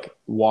who's like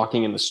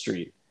walking in the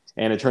street.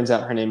 And it turns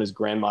out her name is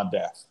Grandma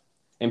Death.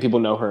 And people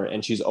know her,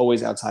 and she's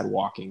always outside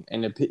walking.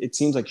 And it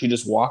seems like she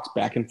just walks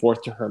back and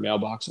forth to her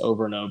mailbox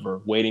over and over,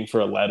 waiting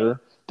for a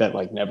letter that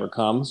like never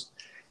comes.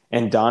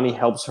 And Donnie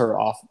helps her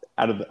off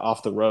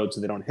the road so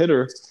they don't hit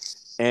her.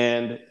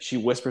 And she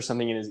whispers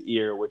something in his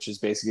ear, which is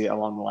basically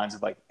along the lines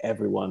of like,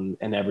 everyone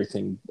and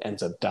everything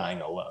ends up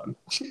dying alone.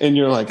 And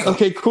you're like,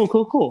 okay,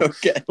 cool.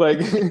 Okay. Like,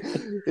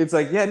 it's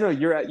like, yeah, no,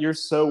 you're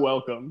so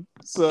welcome.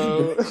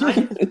 So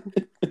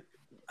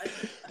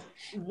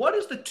what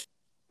is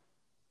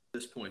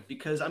this point?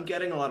 Because I'm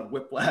getting a lot of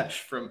whiplash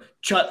from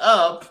shut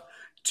up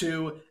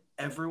to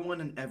everyone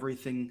and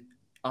everything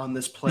on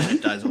this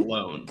planet dies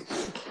alone.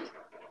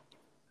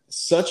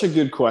 Such a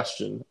good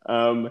question.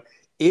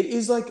 It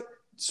is like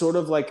sort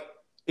of like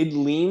it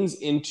leans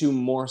into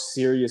more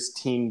serious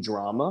teen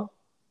drama,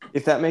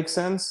 if that makes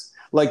sense.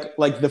 Like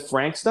the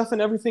Frank stuff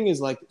and everything is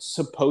like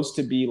supposed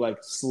to be like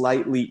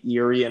slightly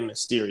eerie and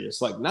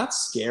mysterious, like not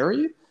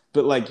scary,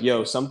 but like,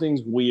 yo,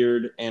 something's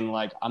weird, and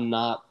like I'm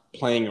not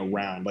playing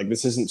around. Like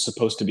this isn't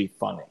supposed to be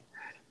funny.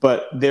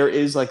 But there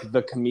is like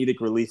the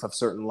comedic relief of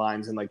certain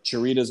lines, and like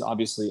Charita's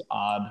obviously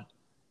odd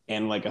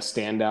and like a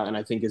standout, and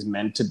I think is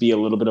meant to be a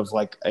little bit of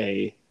like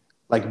a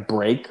like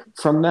break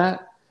from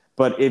that.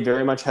 But it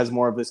very much has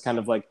more of this kind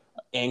of like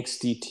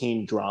angsty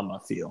teen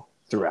drama feel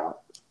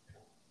throughout.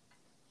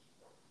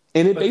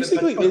 And it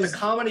basically is. The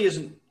comedy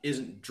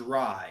isn't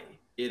dry.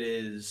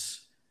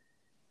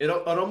 It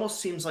almost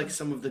seems like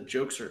some of the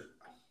jokes are,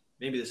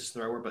 maybe this isn't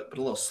the right word, but a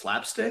little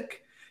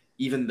slapstick,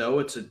 even though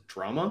it's a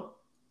drama.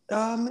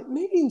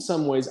 Maybe in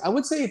some ways. I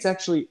would say it's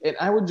actually, and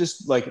I would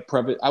just like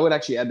I would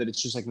actually add that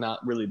it's just like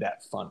not really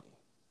that funny.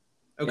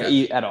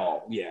 Okay. At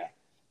all. Yeah.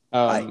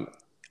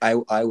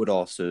 I would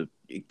also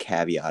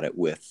caveat it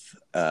with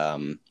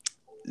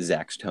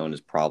Zach's tone is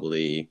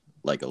probably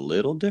like a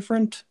little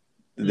different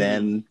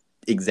than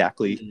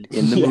exactly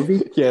in the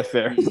movie. Yeah,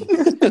 fair.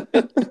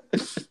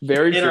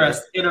 Very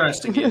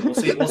interesting. Yeah.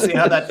 We'll see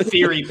how that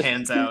theory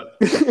pans out.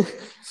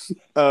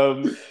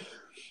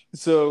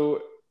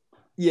 So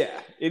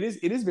Yeah, it is.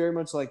 It is very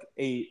much like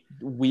a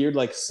weird,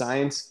 like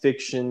science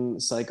fiction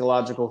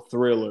psychological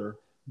thriller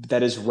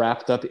that is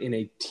wrapped up in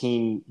a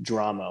teen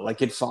drama.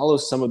 Like it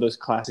follows some of those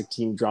classic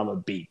teen drama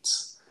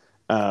beats,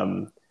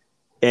 um,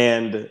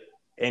 and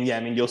and yeah,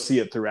 I mean you'll see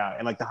it throughout,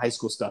 and like the high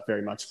school stuff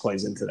very much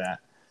plays into that.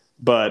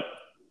 But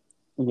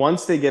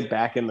once they get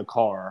back in the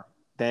car,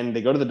 then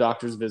they go to the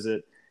doctor's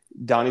visit.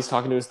 Donnie's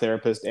talking to his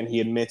therapist, and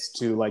he admits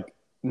to like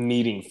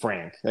meeting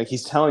Frank. Like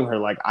he's telling her,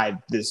 like I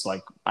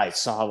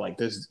saw like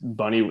this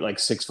bunny, like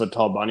 6 foot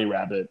tall bunny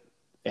rabbit,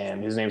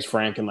 and his name's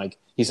Frank, and like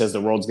he says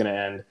the world's gonna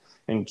end,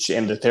 and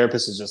the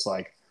therapist is just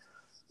like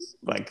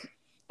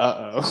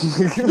uh oh.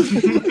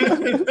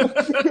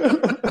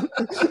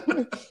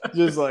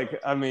 Just like,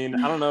 I mean,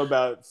 I don't know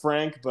about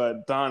Frank,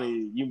 but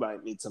Donnie, you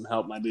might need some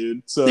help, my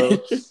dude.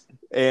 So,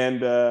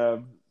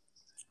 and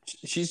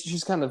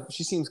she's kind of,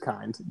 she seems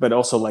kind, but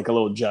also like a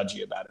little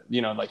judgy about it.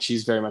 You know, like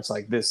she's very much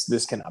like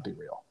this cannot be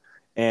real.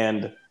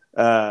 And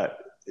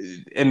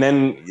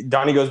then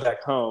Donnie goes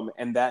back home,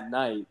 and that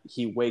night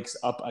he wakes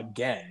up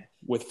again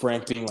with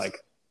Frank being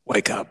like,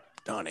 "Wake up,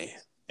 Donnie."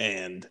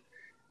 And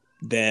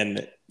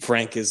then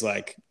Frank is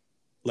like,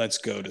 "Let's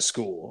go to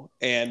school."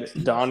 And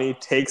Donnie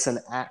picks up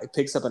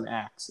an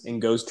axe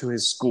and goes to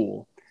his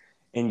school,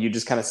 and you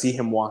just kind of see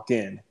him walk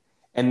in.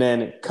 And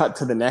then cut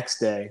to the next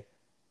day,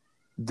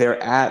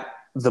 they're at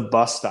the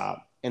bus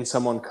stop, and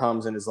someone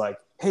comes and is like,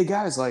 "Hey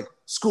guys, like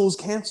school's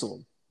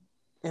canceled."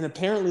 And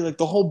apparently like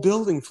the whole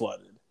building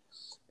flooded.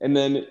 And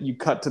then you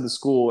cut to the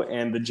school,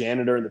 and the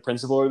janitor and the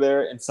principal are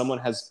there, and someone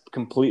has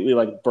completely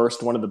like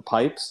burst one of the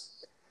pipes.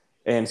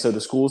 And so the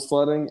school's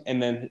flooding,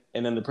 and then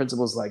the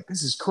principal's like,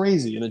 "This is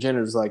crazy." And the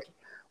janitor's like,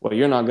 "Well,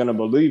 you're not gonna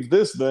believe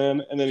this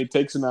then." And then he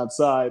takes him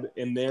outside,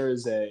 and there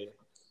is the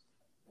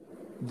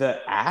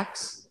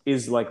axe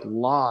is like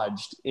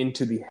lodged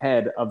into the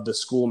head of the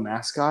school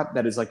mascot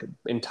that is like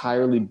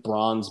entirely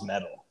bronze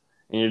metal.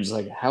 And you're just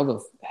like, how the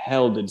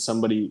hell was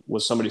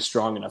somebody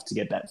strong enough to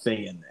get that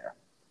thing in there?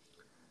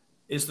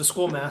 Is the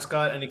school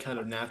mascot any kind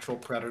of natural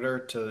predator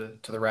to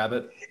the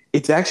rabbit?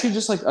 It's actually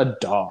just like a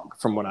dog,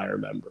 from what I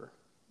remember.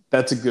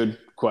 That's a good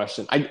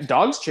question.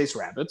 Dogs chase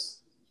rabbits.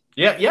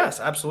 Yeah. Yes,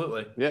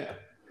 absolutely. Yeah.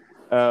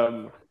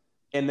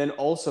 And then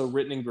also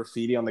written in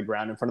graffiti on the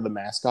ground in front of the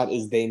mascot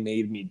is "They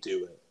made me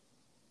do it."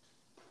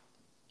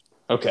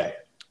 Okay.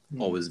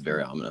 Always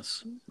very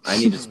ominous. I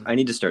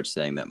need to start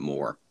saying that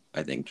more.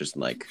 I think just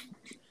like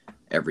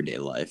everyday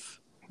life,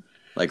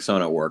 like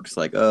someone at work's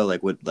like, "Oh,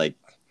 like what, like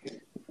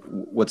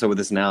what's up with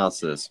this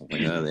analysis?" I'm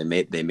like, "Oh, they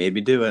made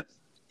me do it."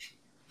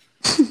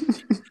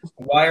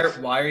 Why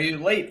are you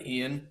late,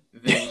 Ian?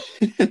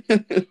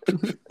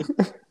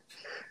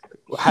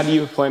 How do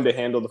you plan to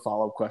handle the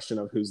follow-up question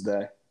of who's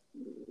they?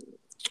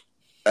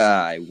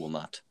 I will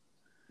not.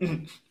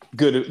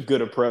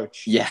 Good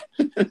approach. Yeah.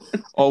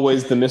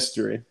 Always the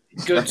mystery.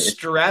 Good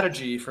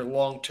strategy for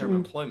long-term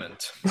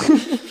employment.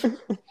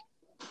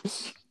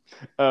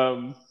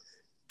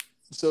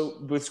 So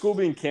with school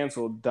being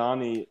canceled,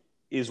 Donnie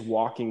is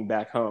walking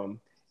back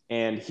home,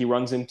 and he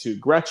runs into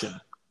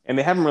Gretchen, and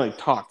they haven't really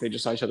talked. They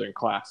just saw each other in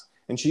class,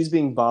 and she's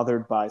being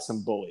bothered by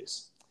some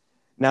bullies.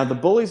 Now the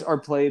bullies are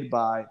played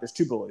by, there's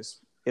 2 bullies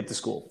at the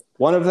school.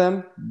 One of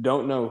them,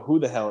 don't know who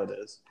the hell it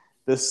is.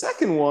 The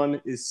second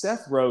one is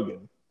Seth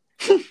Rogen.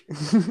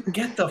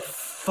 Get the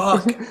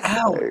fuck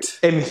out.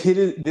 And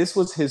this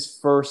was his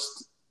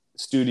first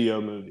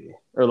studio movie,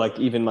 or like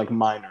even like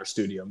minor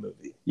studio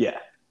movie. Yeah.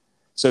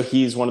 So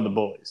he's one of the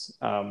bullies.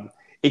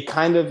 It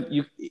kind of,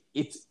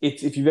 it's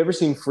if you've ever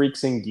seen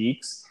Freaks and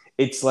Geeks,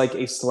 it's like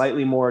a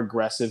slightly more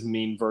aggressive,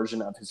 mean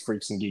version of his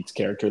Freaks and Geeks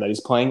character that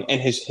he's playing,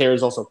 and his hair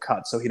is also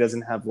cut, so he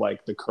doesn't have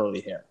like the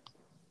curly hair.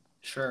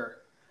 Sure.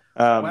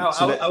 Wow.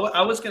 So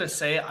I was gonna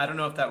say, I don't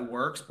know if that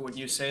works, but when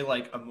you say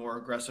like a more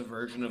aggressive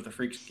version of the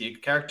Freaks and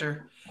Geeks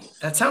character,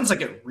 that sounds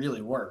like it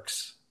really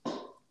works.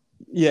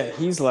 Yeah,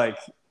 he's like,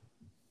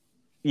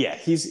 yeah,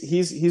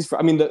 he's.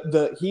 I mean,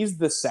 he's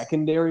the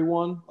secondary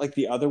one. Like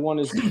the other one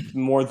is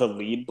more the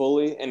lead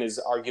bully and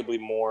is arguably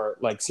more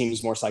like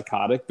seems more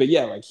psychotic. But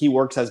yeah, like he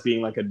works as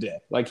being like a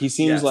dick. Like he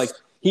seems like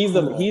he's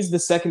the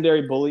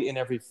secondary bully in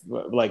every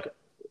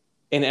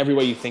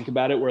way you think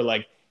about it. Where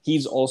like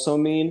he's also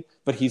mean,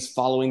 but he's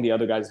following the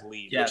other guy's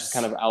lead, which is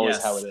kind of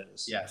always how it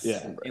is. Yes.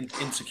 Yeah.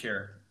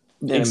 Insecure.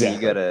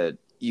 Exactly. I mean,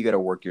 you gotta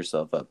work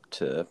yourself up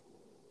to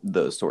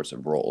those sorts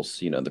of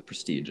roles. You know, the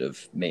prestige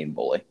of main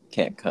bully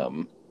can't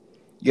come.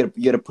 You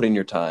gotta put in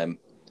your time,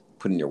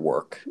 put in your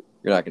work.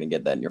 You're not gonna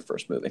get that in your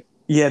first movie.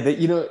 Yeah,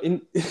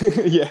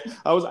 yeah.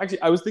 I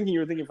was thinking you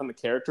were thinking from the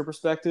character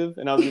perspective,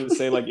 and I was going to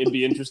say like it'd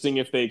be interesting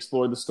if they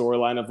explored the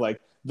storyline of like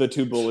the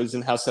 2 bullies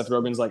and how Seth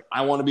Rogen's like,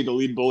 "I want to be the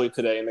lead bully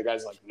today," and the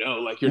guy's like, "No,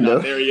 like you're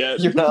not there yet.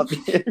 You're not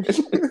there.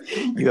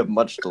 You have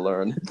much to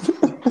learn."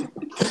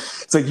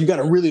 It's like you got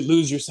to really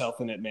lose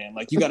yourself in it, man.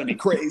 Like you got to be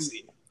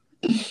crazy.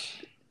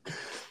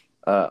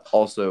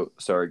 Also,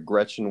 sorry,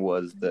 Gretchen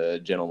was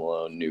the Jenna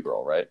Malone new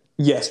girl, right?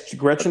 Yes,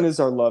 Gretchen is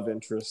our love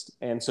interest,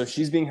 and so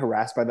she's being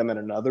harassed by them at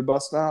another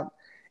bus stop,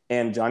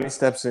 and Johnny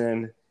steps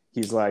in,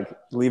 he's like,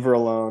 leave her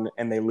alone,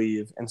 and they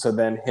leave. And so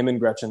then him and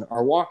Gretchen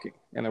are walking,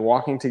 and they're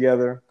walking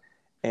together.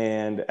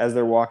 And as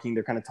they're walking,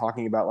 they're kind of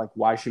talking about like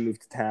why she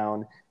moved to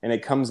town. And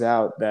it comes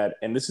out that,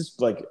 and this is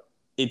like,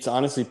 it's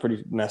honestly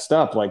pretty messed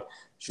up. Like,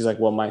 she's like,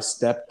 well, my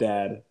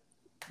stepdad,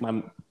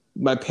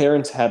 my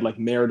parents had like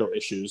marital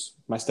issues,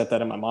 my stepdad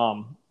and my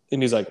mom.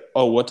 And he's like,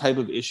 oh, what type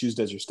of issues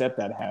does your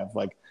stepdad have?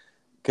 Like,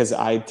 because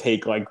I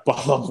take like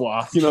blah, blah,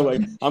 blah,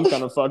 like I'm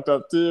kind of fucked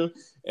up too.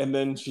 And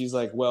then she's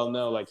like, well,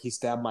 no, like he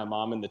stabbed my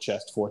mom in the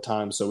chest 4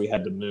 times. So we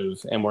had to move,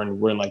 and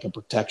we're in like a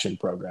protection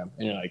program.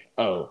 And you're like,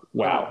 oh,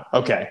 wow.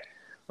 Okay.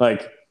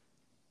 Like,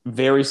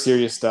 very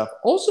serious stuff.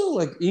 Also,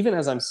 like, even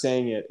as I'm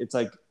saying it, it's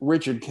like,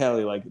 Richard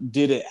Kelly, like,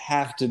 did it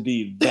have to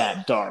be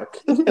that dark?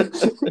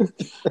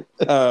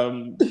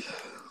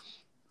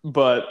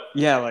 But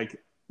yeah, like,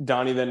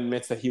 Donnie then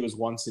admits that he was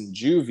once in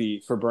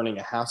juvie for burning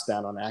a house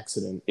down on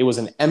accident. It was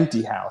an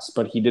empty house,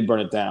 but he did burn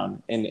it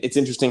down. And it's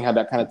interesting how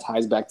that kind of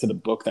ties back to the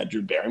book that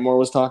Drew Barrymore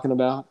was talking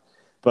about,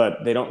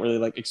 but they don't really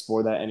like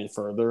explore that any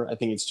further. I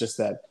think it's just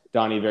that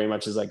Donnie very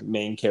much is like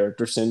main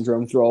character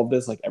syndrome through all of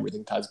this. Like,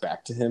 everything ties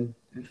back to him.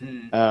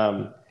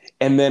 Mm-hmm.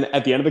 And then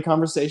at the end of the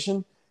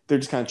conversation, they're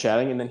just kind of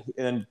chatting. And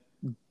then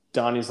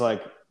Donnie's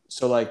like,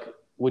 so like,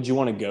 would you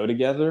want to go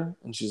together?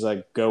 And she's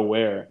like, go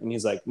where? And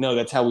he's like, no,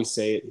 that's how we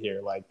say it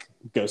here. Like,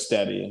 go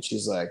steady. And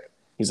he's like,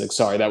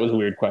 sorry, that was a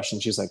weird question.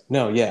 She's like,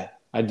 no, yeah,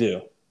 I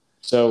do.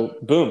 So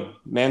boom,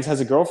 Mans has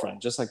a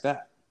girlfriend just like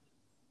that.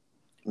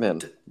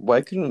 Man,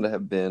 why couldn't it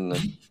have been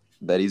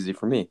that easy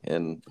for me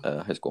in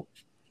high school?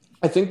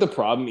 I think the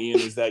problem, Ian,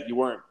 is that you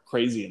weren't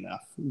crazy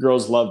enough.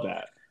 Girls love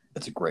that.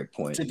 That's a great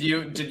point. Did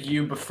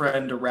you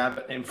befriend a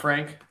rabbit named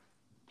Frank?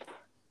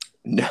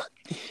 No.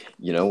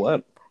 You know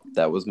what?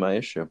 That was my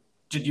issue.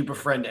 Did you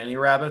befriend any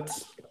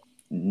rabbits?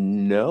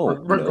 No.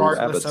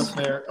 Regardless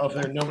no of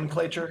their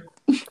nomenclature?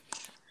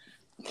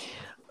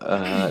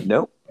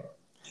 No.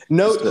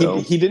 No, so,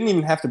 he didn't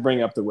even have to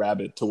bring up the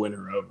rabbit to win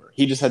her over.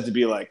 He just had to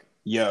be like,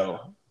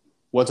 yo,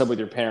 what's up with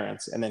your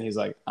parents? And then he's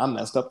like, I'm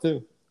messed up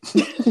too.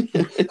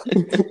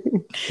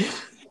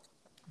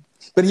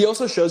 But he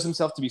also shows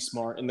himself to be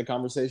smart in the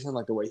conversation,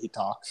 like the way he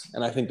talks.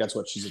 And I think that's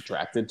what she's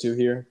attracted to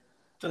here.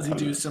 Does he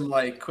do some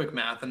like quick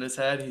math in his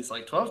head? He's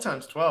like, 12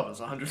 times 12 is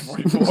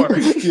 144.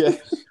 Yeah.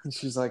 And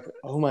she's like,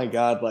 oh my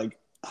God, like,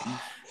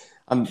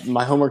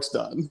 my homework's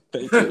done.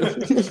 Thank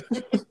you.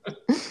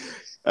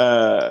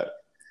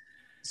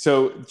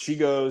 So she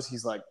goes,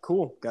 he's like,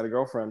 cool, got a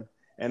girlfriend.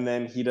 And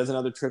then he does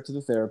another trip to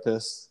the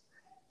therapist.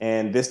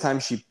 And this time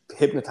she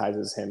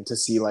hypnotizes him to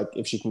see like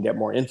if she can get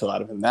more info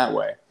out of him that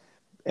way.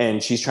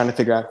 And she's trying to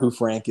figure out who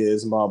Frank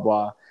is and blah,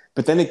 blah.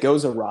 But then it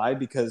goes awry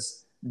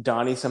because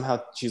Donnie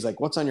somehow, she's like,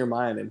 what's on your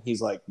mind? And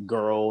he's like,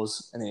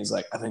 girls. And then he's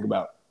like, I think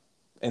about,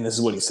 and this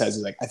is what he says.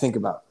 He's like, I think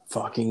about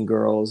fucking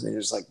girls. And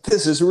you're just like,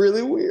 this is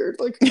really weird.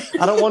 Like,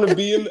 I don't want to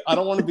be in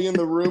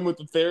the room with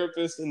the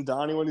therapist and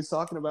Donnie when he's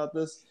talking about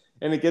this.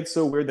 And it gets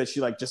so weird that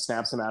she like just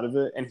snaps him out of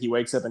it. And he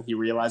wakes up and he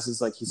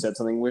realizes like he said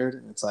something weird.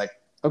 And it's like,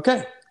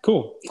 okay,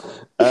 cool.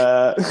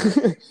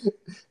 And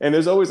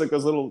there's always like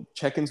those little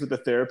check-ins with the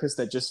therapist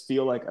that just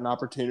feel like an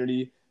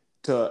opportunity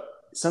to,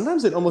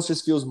 sometimes it almost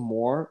just feels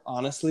more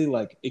honestly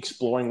like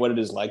exploring what it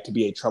is like to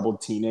be a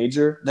troubled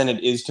teenager than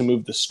it is to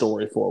move the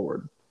story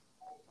forward.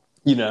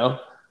 You know,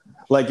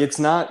 like it's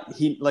not,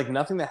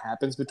 nothing that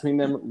happens between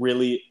them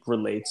really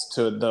relates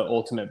to the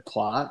ultimate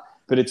plot,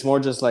 but it's more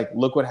just like,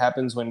 look what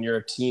happens when you're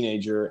a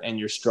teenager and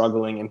you're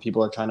struggling and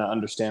people are trying to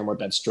understand what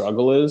that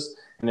struggle is.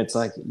 And it's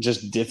like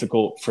just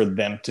difficult for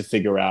her to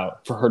figure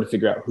out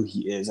who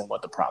he is and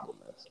what the problem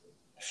is.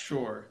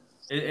 Sure.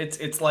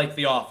 It's like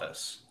The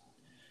Office,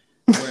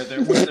 where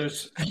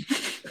there's.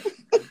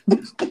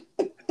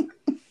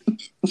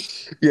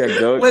 Yeah,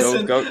 go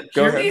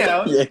hear me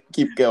out. Yeah,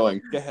 keep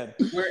going. Go ahead.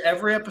 Where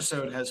every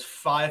episode has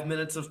 5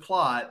 minutes of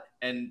plot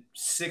and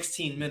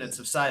 16 minutes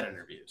of side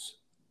interviews.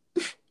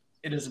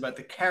 It is about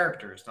the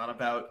characters, not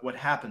about what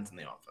happens in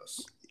The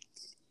Office.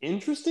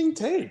 Interesting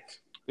take.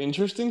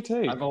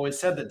 I've always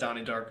said that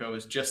Donnie Darko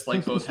is just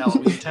like both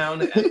Halloween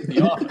Town and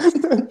The Office.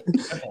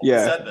 I've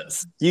always said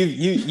this.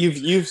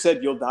 You've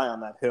said you'll die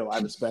on that hill. I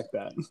respect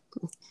that.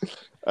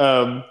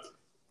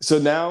 So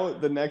now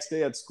the next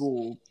day at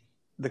school,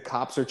 the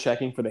cops are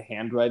checking for the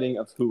handwriting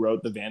of who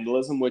wrote the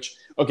vandalism, which,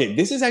 okay,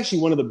 this is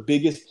actually one of the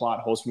biggest plot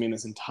holes for me in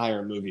this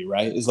entire movie,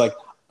 right? Is like,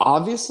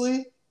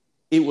 obviously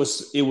it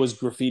was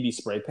graffiti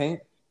spray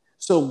paint.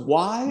 So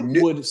why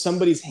would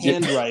somebody's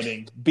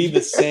handwriting be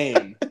the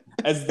same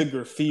as the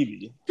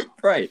graffiti?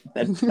 Right.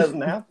 That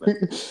doesn't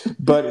happen.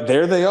 But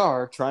there they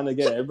are trying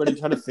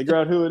to figure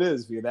out who it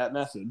is via that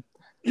method.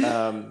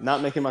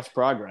 Not making much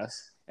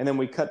progress. And then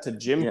we cut to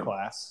gym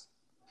class.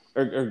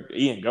 Or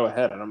Ian, go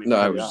ahead. I don't mean No,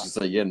 I was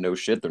just like, no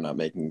shit, they're not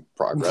making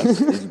progress.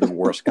 These are the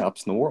worst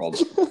cops in the world.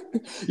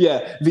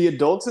 Yeah, the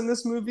adults in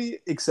this movie,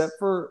 except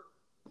for,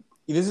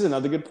 this is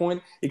another good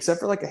point,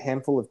 except for like a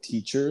handful of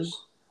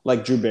teachers,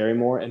 like Drew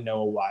Barrymore and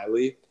Noah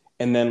Wiley,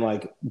 and then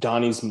like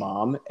Donnie's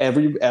mom,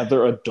 every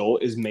other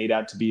adult is made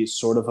out to be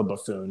sort of a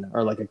buffoon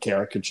or like a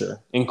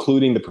caricature,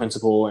 including the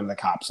principal and the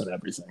cops and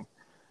everything.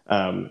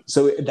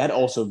 So that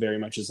also very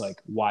much is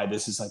like why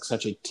this is like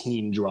such a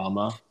teen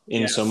drama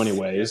in so many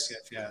ways.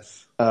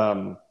 Yes.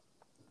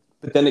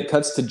 But then it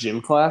cuts to gym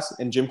class,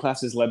 and gym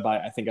class is led by,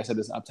 I think I said,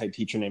 this uptight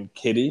teacher named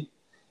Kitty.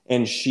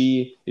 And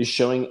she is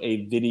showing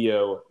a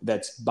video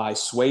that's by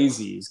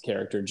Swayze's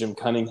character, Jim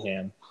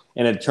Cunningham.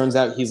 And it turns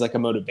out he's like a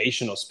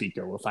motivational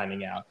speaker, we're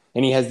finding out.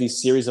 And he has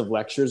these series of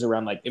lectures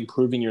around like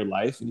improving your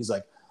life. And he's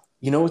like,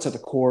 you know what's at the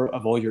core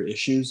of all your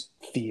issues?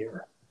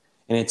 Fear.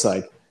 And it's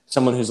like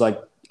someone who's like,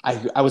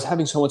 I was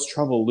having so much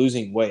trouble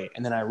losing weight.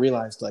 And then I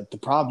realized like the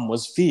problem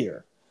was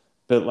fear.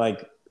 But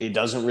like, it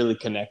doesn't really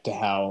connect to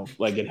how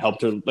like it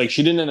helped her. Like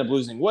she didn't end up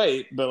losing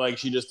weight, but like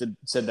she just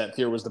said that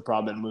fear was the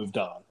problem and moved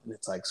on. And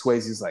it's like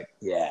Swayze's like,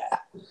 yeah.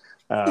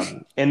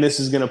 And this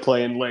is going to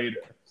play in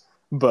later,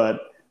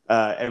 but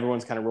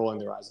everyone's kind of rolling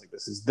their eyes like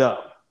this is dumb.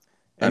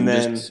 And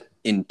I'm just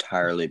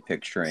entirely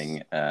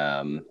picturing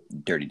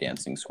Dirty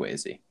Dancing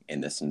Swayze in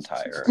this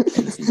entire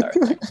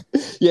thing.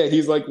 Yeah,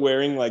 he's like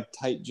wearing like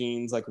tight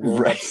jeans, like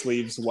rolled up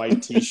sleeves,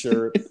 white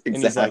t-shirt. Exactly.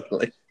 And he's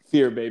like,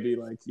 fear, baby,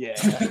 like, yeah.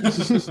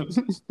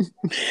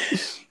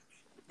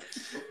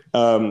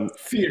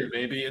 Fear,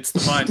 baby, it's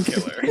the mind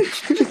killer.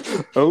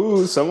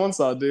 Oh, someone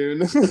saw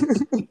Dune.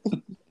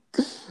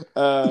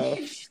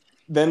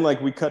 Then,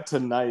 like, we cut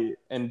to night,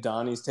 and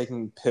Donnie's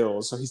taking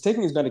pills. So he's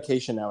taking his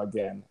medication now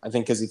again, I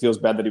think because he feels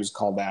bad that he was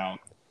called out.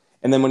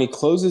 And then when he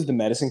closes the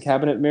medicine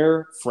cabinet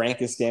mirror,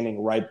 Frank is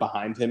standing right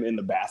behind him in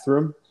the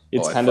bathroom.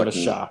 It's kind of a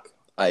shock.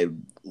 I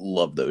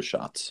love those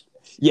shots.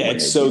 Yeah,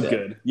 it's so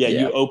good. Yeah,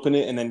 you open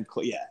it and then,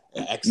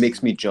 excellent.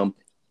 Makes me jump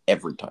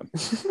every time.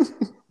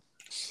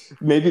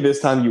 Maybe this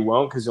time you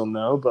won't because you'll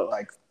know, but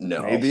like,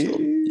 no,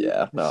 maybe.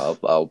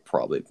 I'll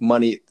probably.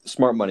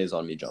 Smart money is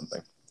on me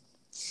jumping.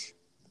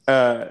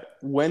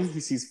 When he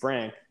sees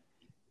Frank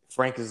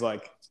is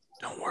like,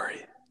 don't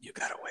worry, you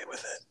got away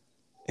with it.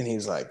 And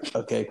he's like,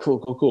 okay,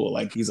 cool.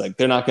 Like, he's like,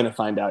 they're not going to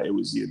find out it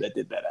was you that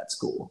did that at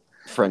school.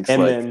 Frank's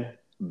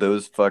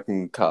those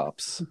fucking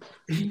cops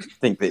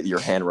think that your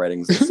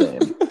handwriting's the same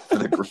for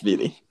the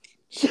graffiti.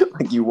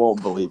 Like, you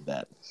won't believe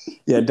that.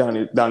 Yeah,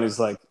 Donnie's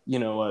like, you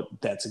know what?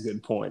 That's a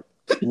good point.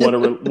 What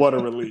a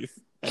relief.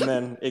 And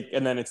then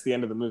it's the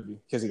end of the movie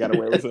because he got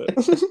away with it.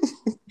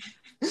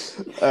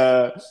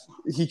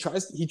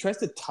 He tries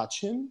to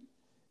touch him.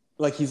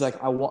 Like, he's like,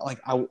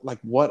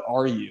 what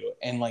are you?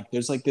 And like,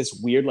 there's like this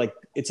weird, like,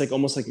 it's like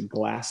almost like a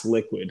glass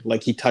liquid.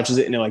 Like, he touches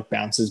it and it like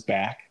bounces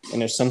back.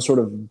 And there's some sort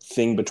of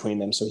thing between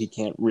them, so he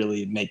can't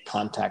really make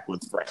contact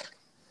with Frank.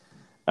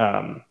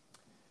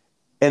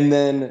 And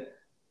then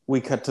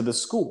we cut to the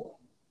school.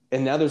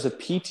 And now there's a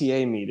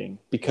PTA meeting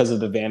because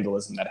of the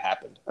vandalism that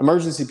happened.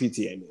 Emergency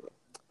PTA meeting.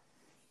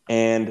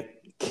 And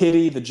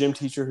Kitty, the gym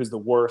teacher who's the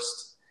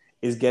worst,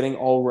 is getting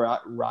all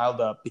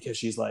riled up because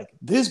she's like,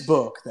 this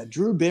book that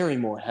Drew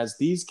Barrymore has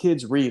these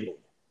kids reading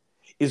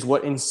is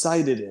what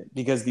incited it,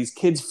 because these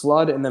kids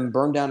flood and then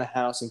burn down a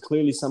house, and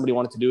clearly somebody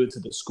wanted to do it to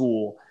the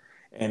school,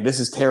 and this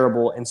is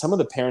terrible. And some of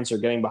the parents are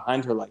getting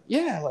behind her like,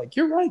 yeah, like,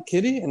 you're right,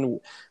 Kitty. And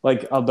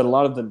like, but a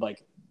lot of them,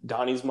 like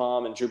Donnie's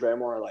mom and Drew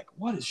Barrymore, are like,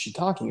 what is she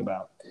talking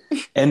about?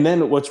 And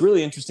then what's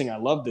really interesting, I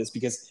love this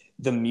because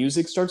the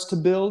music starts to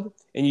build,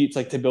 and it's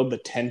like to build the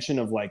tension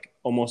of like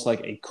almost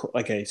like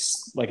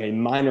a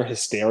minor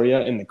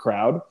hysteria in the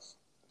crowd.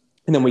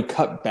 And then we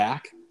cut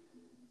back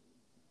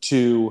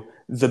to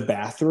the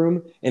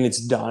bathroom, and it's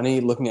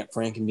Donnie looking at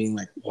Frank and being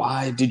like,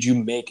 why did you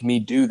make me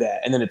do that?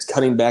 And then it's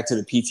cutting back to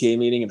the PTA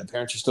meeting, and the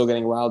parents are still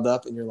getting riled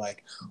up, and you're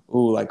like,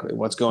 ooh, like,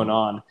 what's going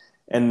on?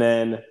 And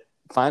then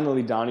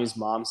finally Donnie's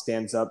mom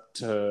stands up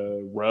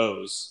to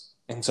Rose.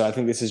 And so I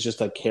think this is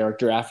just a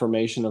character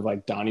affirmation of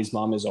like Donnie's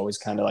mom is always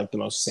kind of like the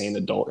most sane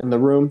adult in the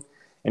room.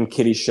 And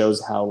Kitty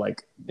shows how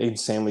like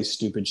insanely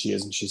stupid she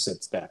is, and she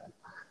sits down.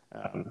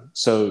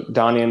 So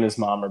Donnie and his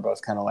mom are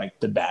both kind of like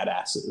the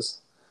badasses.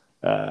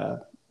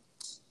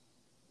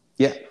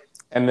 Yeah.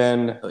 And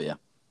then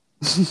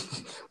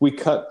we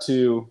cut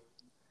to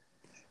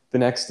the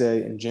next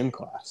day in gym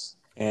class,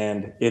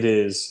 and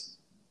there's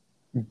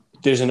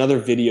another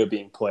video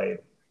being played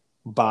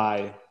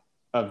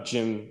of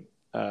Jim,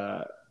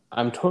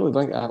 I'm totally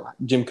blank,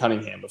 Jim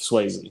Cunningham of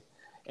Swayze.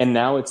 And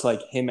now it's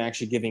like him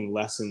actually giving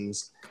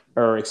lessons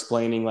or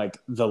explaining like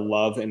the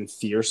love and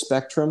fear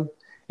spectrum.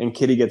 And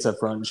Kitty gets up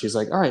front and she's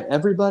like, all right,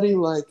 everybody,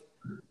 like,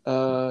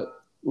 I'm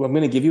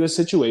going to give you a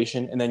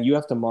situation, and then you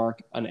have to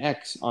mark an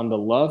X on the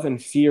love and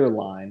fear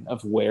line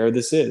of where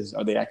this is.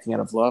 Are they acting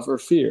out of love or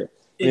fear?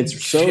 And in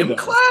it's so gym dumb.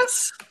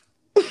 class?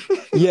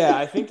 Yeah,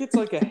 I think it's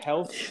like a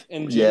health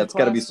and gym Yeah, it's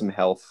got to be class. some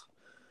health.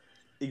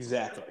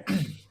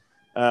 Exactly.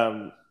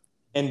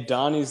 And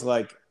Donnie's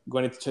like,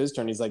 when it's his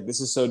turn, he's like,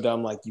 this is so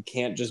dumb. Like, you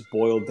can't just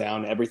boil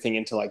down everything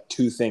into like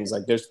two things.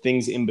 Like, there's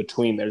things in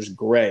between. There's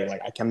gray.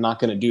 Like, I'm not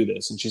going to do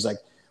this. And she's like,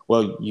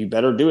 well, you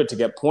better do it to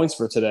get points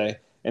for today.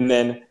 And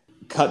then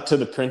cut to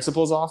the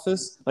principal's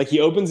office. Like, he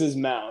opens his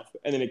mouth,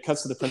 and then it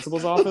cuts to the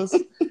principal's office.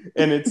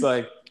 And it's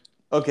like,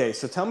 okay,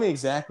 so tell me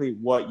exactly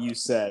what you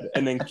said.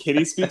 And then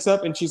Kitty speaks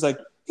up, and she's like,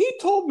 he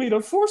told me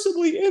to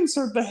forcibly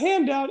insert the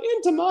handout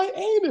into my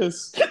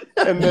anus.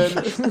 And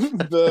then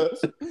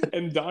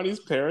and Donnie's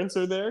parents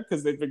are there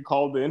because they've been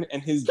called in,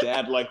 and his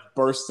dad like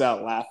bursts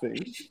out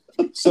laughing.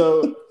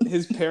 So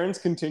his parents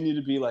continue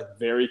to be like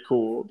very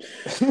cool,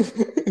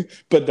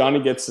 but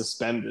Donnie gets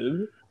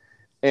suspended.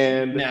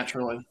 And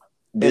naturally,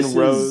 this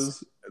Rose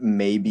is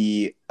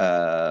maybe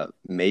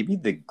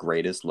the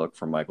greatest look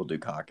from Michael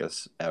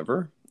Dukakis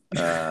ever.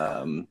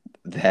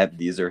 That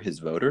these are his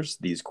voters,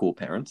 these cool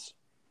parents.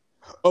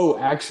 Oh,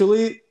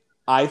 actually,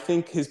 I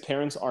think his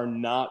parents are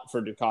not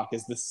for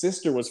Dukakis. The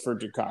sister was for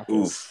Dukakis.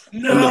 Oof.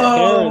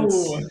 No! And the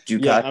parents,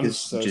 Dukakis I'm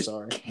so just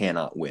sorry.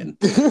 cannot win.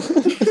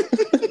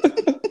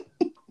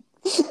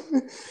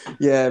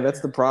 Yeah, that's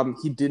the problem.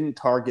 He didn't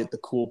target the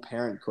cool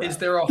parent crowd. Is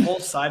there a whole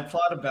side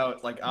plot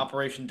about like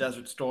Operation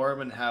Desert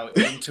Storm and how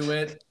into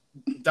it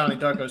Donnie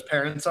Darko's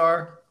parents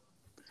are?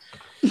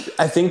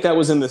 I think that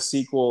was in the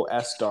sequel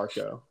S.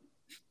 Darko.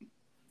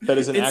 That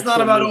is an It's actual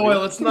not about movie.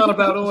 oil. It's not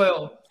about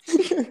oil.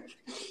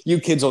 You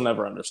kids will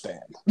never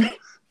understand.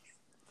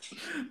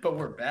 But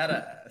we're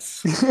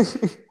badass.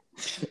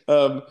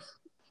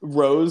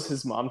 Rose,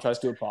 his mom, tries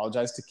to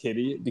apologize to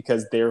Kitty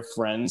because they're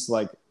friends,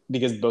 like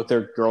because both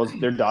their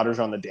daughters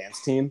are on the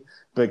dance team,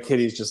 but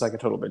Kitty's just like a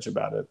total bitch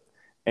about it.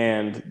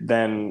 And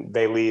then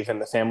they leave, and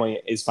the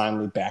family is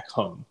finally back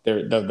home.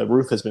 The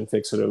roof has been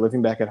fixed, so they're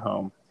living back at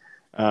home,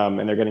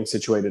 and they're getting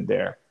situated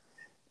there.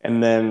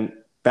 And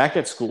then back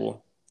at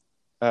school,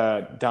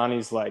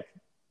 Donnie's like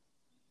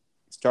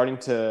starting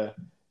to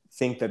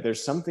think that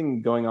there's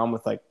something going on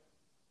with like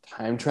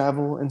time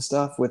travel and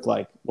stuff with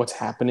like what's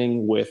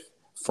happening with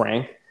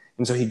Frank.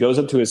 And so he goes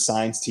up to his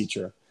science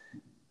teacher,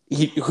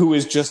 who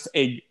is just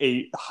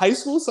a high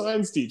school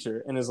science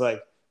teacher, and is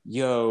like,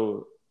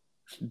 yo,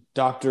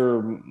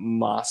 Dr.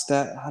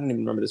 Mostat, I don't even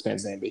remember this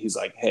man's name, but he's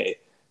like, hey,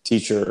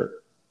 teacher,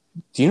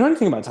 do you know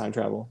anything about time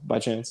travel by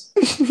chance?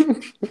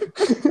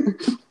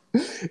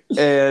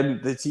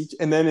 And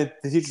the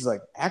teacher's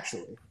like,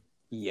 actually,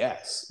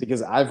 yes,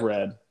 because I've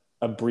read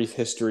A Brief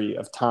History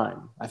of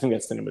Time. I think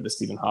that's the name of the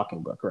Stephen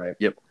Hawking book, right?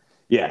 Yep.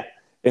 Yeah.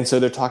 And so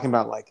they're talking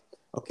about like,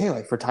 okay,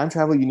 like for time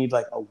travel, you need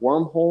like a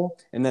wormhole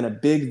and then a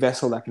big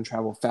vessel that can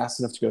travel fast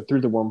enough to go through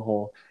the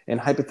wormhole.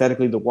 And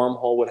hypothetically, the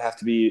wormhole would have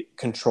to be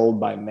controlled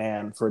by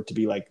man for it to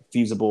be like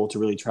feasible to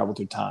really travel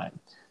through time.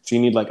 So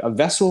you need like a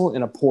vessel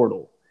and a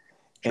portal.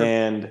 Sure.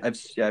 And I've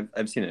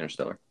seen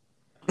Interstellar.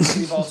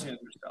 We've all seen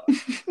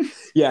Interstellar.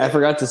 Yeah, I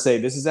forgot to say,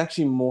 this is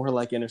actually more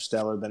like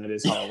Interstellar than it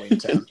is Halloween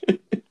Town.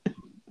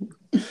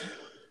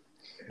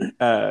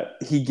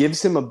 He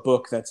gives him a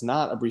book that's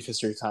not A Brief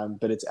History of Time,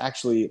 but it's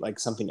actually like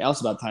something else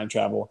about time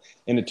travel.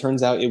 And it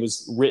turns out it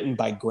was written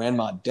by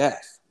Grandma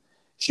Death.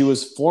 She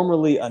was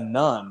formerly a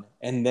nun,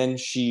 and then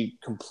she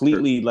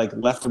completely like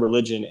left the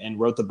religion and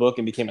wrote the book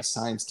and became a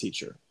science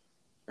teacher.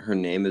 Her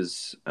name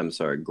is, I'm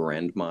sorry,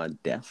 Grandma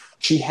Death.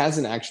 She has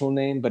an actual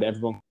name, but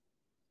everyone calls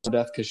her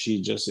Death because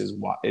she just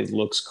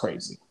looks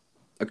crazy.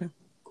 Okay,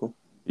 cool.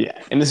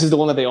 Yeah, and this is the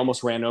one that they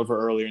almost ran over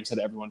earlier and said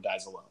everyone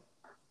dies alone.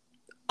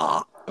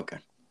 Ah, okay.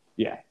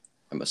 Yeah.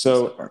 I must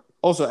So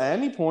also at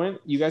any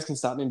point, you guys can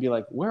stop me and be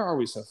like, "Where are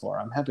we so far?"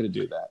 I'm happy to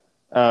do that.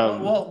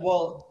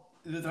 Well,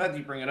 the fact that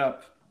you bring it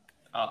up,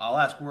 I'll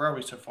ask, where are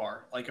we so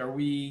far? Like, are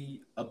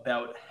we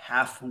about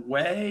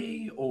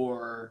halfway,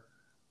 or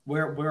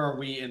where are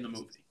we in the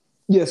movie?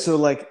 Yeah, so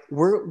like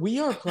we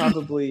are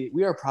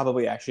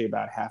probably actually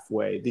about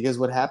halfway, because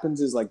what happens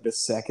is like the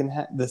second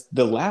half,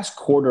 the last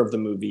quarter of the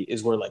movie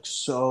is where like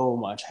so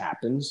much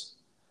happens,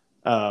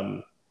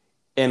 and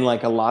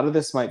like a lot of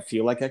this might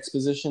feel like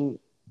exposition,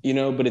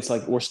 but it's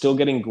like we're still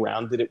getting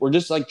grounded. We're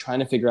just like trying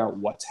to figure out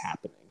what's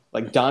happening.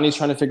 Like Donnie's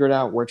trying to figure it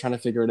out, we're trying to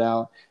figure it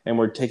out, and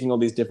we're taking all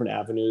these different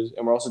avenues,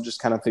 and we're also just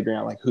kind of figuring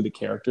out like who the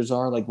characters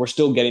are. Like we're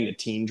still getting the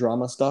teen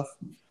drama stuff.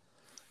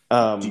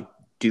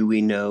 Do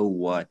we know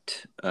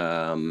what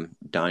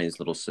Donnie's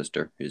little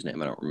sister, whose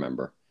name I don't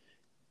remember,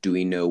 do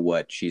we know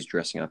what she's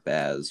dressing up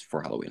as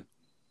for Halloween?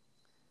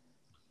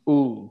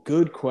 Ooh,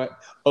 good question.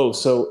 Oh,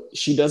 so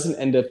she doesn't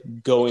end up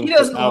going. He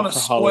doesn't want out to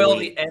for spoil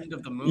Halloween. the end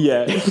of the movie.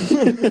 Yeah.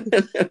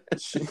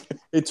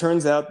 It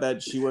turns out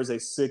that she wears a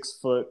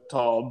 6-foot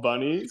tall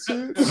bunny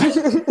suit.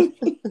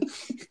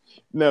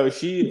 No,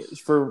 she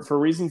for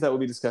reasons that will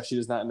be discussed, she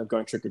does not end up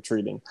going trick or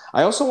treating.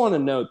 I also want to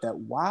note that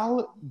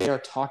while they are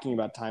talking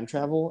about time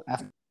travel,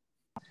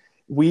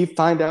 we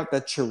find out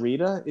that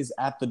Charita is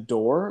at the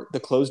door, the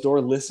closed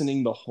door,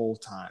 listening the whole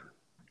time.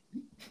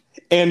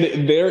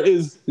 And there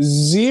is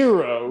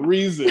zero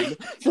reason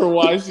for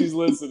why she's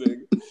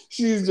listening.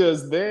 She's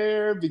just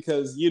there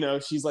because,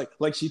 she's like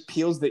she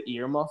peels the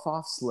earmuff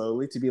off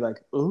slowly to be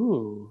like,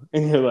 ooh.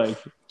 And you're like,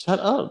 shut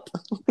up.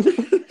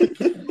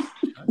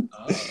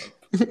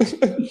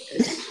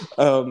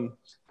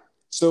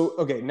 So,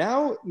 okay,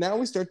 now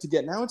it's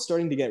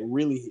starting to get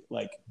really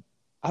like,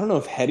 I don't know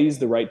if heady is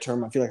the right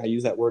term. I feel like I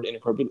use that word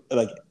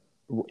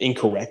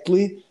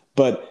incorrectly.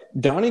 But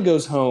Donnie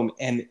goes home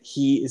and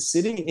he is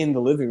sitting in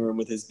the living room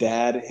with his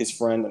dad, his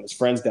friend, and his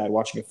friend's dad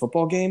watching a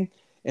football game.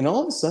 And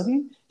all of a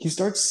sudden, he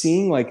starts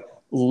seeing like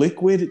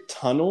liquid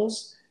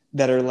tunnels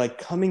that are like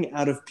coming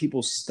out of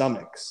people's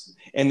stomachs,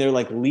 and they're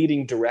like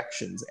leading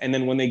directions. And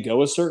then when they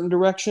go a certain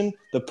direction,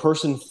 the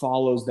person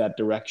follows that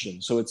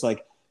direction. So it's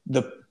like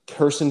the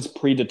person's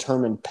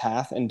predetermined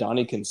path, and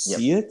Donnie can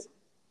see it.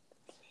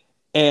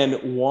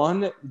 And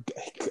one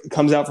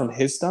comes out from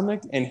his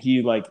stomach, and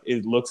he like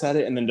it looks at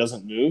it and then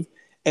doesn't move.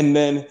 And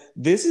then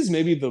this is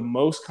maybe the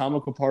most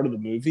comical part of the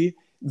movie.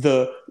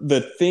 The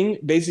thing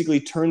basically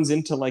turns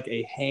into like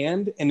a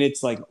hand, and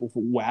it's like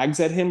wags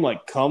at him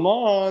like, come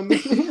on.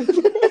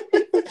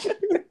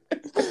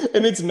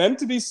 And it's meant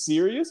to be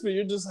serious, but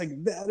you're just like,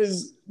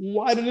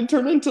 why did it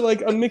turn into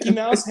like a Mickey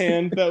Mouse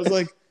hand that was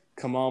like,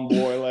 come on,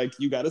 boy, like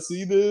you got to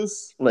see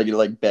this. Like it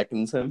like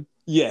beckons him.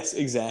 Yes,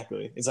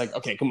 exactly. It's like,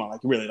 okay, come on,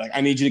 like really, like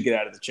I need you to get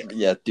out of the chair.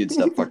 Yeah, dude,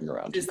 stop fucking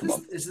around. Is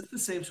it the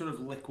same sort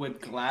of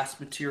liquid glass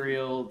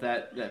material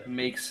that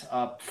makes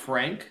up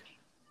Frank?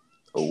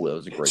 Oh, that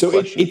was a great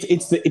question.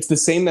 So it's the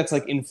same that's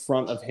like in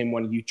front of him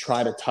when you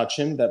try to touch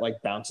him that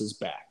like bounces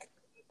back.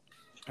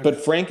 Okay.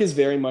 But Frank is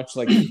very much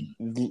like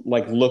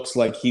looks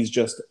like he's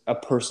just a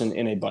person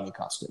in a bunny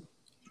costume.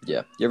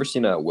 Yeah. You ever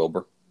seen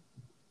Wilbur?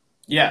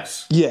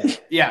 Yes. Yeah.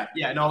 Yeah.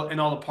 And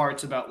all the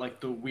parts about like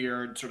the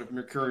weird sort of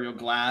mercurial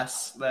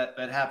glass that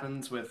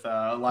happens with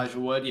Elijah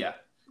Wood. Yeah.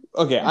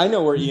 Okay, I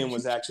know where Ian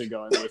was actually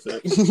going with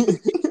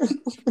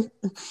it.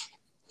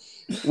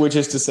 Which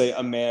is to say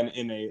a man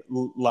in a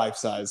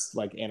life-size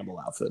like animal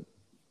outfit.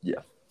 Yeah.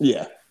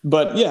 Yeah.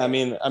 But yeah, I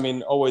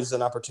mean, always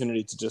an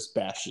opportunity to just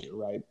bash you,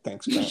 right?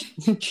 Thanks,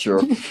 Grant.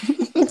 Sure.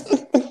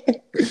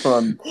 That's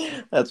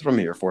what I'm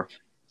here for.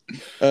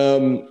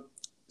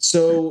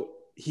 So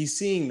he's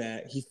seeing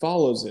that. He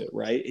follows it,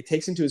 right? It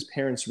takes him to his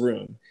parents'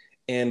 room.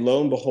 And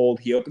lo and behold,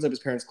 he opens up his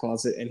parents'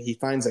 closet and he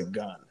finds a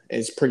gun. And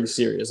it's pretty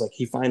serious. Like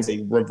he finds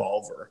a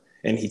revolver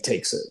and he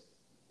takes it.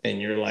 And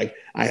you're like,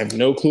 I have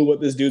no clue what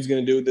this dude's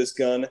going to do with this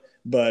gun,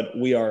 but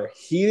we are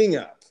heating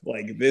up.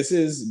 Like this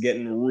is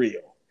getting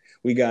real.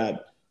 We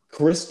got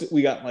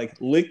like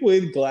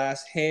liquid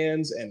glass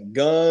hands and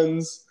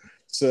guns.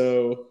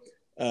 So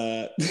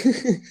Donnie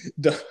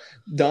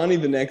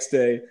the next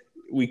day,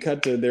 we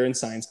cut to they're in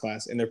science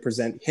class and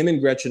him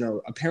and Gretchen are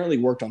apparently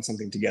worked on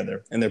something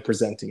together and they're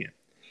presenting it.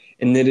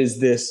 And it is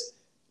this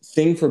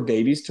thing for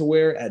babies to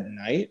wear at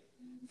night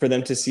for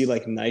them to see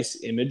like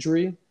nice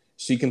imagery.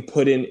 So you can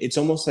put in, it's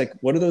almost like,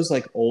 what are those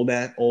like old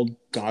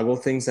goggle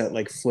things that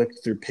like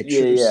flick through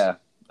pictures? Yeah.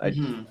 I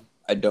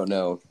don't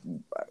know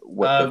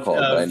what they're called,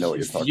 but I know what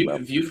you're talking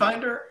about.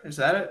 Viewfinder? Is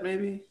that it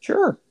maybe?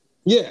 Sure.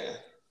 Yeah.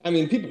 I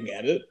mean, people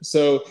get it.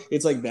 So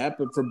it's like that,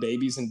 but for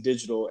babies and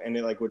digital, and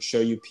it like would show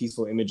you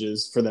peaceful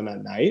images for them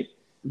at night.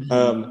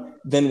 Mm-hmm.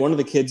 Then one of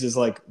the kids is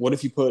like, what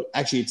if you put,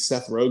 actually it's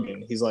Seth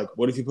Rogen. He's like,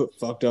 what if you put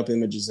fucked up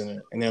images in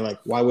it? And they're like,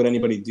 why would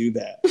anybody do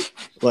that?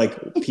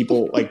 Like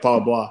people like blah,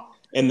 blah, blah.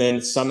 And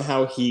then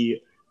somehow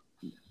it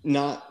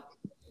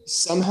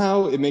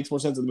makes more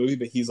sense in the movie,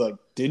 but he's like,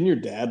 didn't your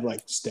dad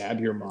like stab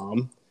your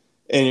mom?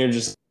 And you're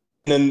just,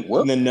 and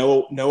then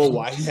Noah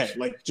Wiley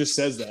like just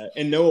says that.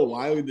 And Noah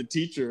Wiley, the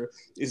teacher,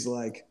 is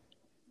like,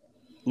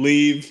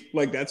 leave.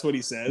 Like that's what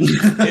he says.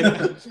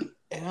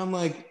 And I'm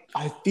like,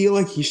 I feel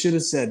like he should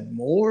have said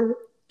more.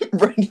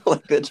 Right?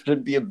 Like that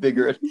should be a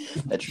bigger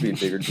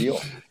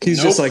deal.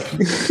 He's just like,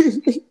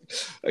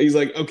 he's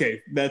like,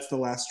 okay, that's the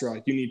last straw.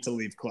 You need to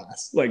leave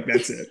class. Like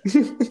that's it.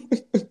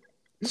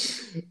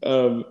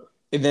 And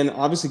then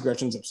obviously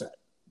Gretchen's upset.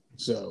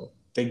 So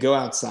they go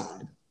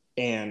outside.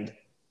 And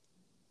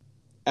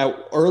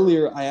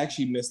earlier, I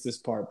actually missed this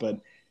part, but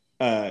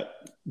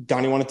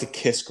Donnie wanted to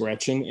kiss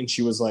Gretchen, and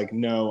she was like,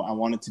 no, I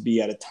want it to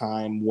be at a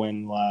time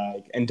when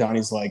like, and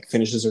Donnie's like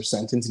finishes her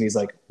sentence, and he's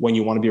like, when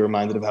you want to be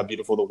reminded of how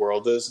beautiful the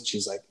world is. And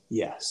she's like,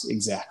 yes,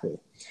 exactly.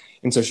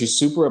 And so she's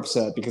super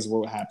upset because of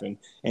what happened.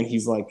 And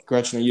he's like,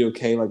 Gretchen, are you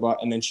okay? Like,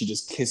 what? And then she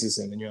just kisses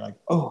him, and you're like,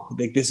 oh,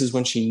 like this is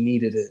when she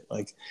needed it.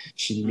 Like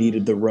she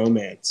needed the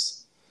romance.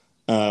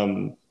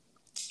 And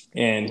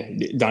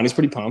Donnie's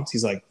pretty pumped.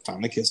 He's like,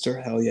 finally kissed her.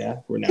 Hell yeah.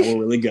 We're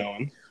really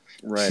going.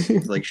 Right.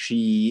 Like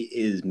she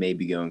is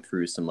maybe going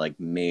through some like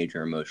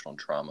major emotional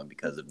trauma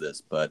because of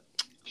this, but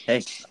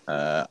hey,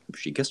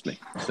 she kissed me.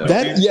 So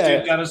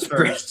Dude got us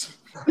first.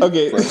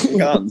 Okay.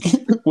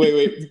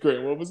 Wait,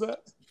 Grant, what was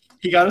that?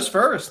 He got us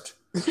first.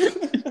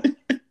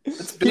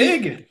 That's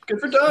big. Good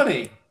for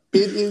Donnie.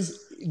 It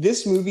is.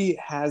 This movie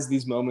has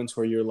these moments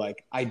where you're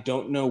like, I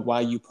don't know why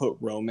you put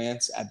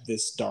romance at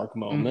this dark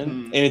moment,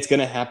 and it's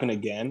going to happen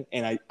again.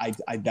 And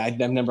I've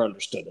never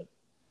understood it.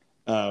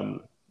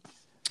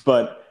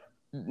 But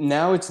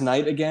now it's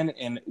night again,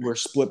 and we're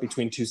split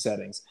between two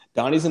settings.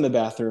 Donnie's in the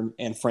bathroom,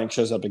 and Frank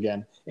shows up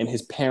again, and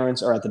his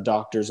parents are at the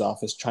doctor's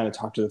office trying to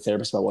talk to the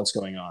therapist about what's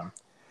going on.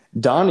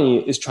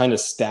 Donnie is trying to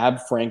stab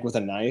Frank with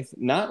a knife,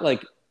 not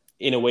like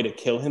in a way to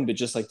kill him, but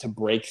just like to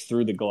break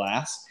through the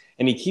glass.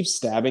 And he keeps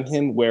stabbing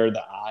him where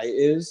the eye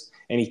is,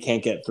 and he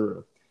can't get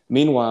through.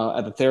 Meanwhile,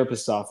 at the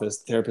therapist's office,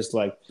 the therapist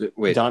like,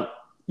 wait,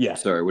 yeah.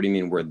 Sorry, what do you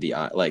mean where the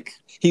eye? Like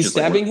he's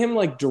stabbing him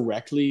like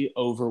directly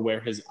over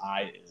where his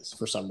eye is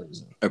for some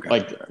reason.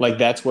 Okay, like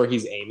that's where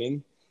he's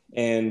aiming.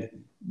 And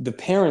the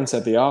parents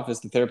at the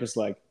office, the therapist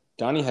like,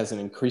 Donnie has an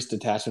increased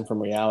detachment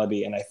from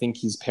reality, and I think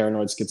he's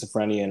paranoid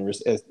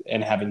schizophrenia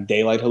and having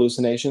daylight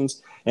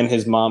hallucinations. And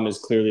his mom is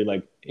clearly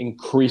like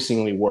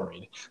increasingly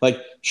worried.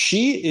 Like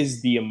she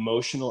is the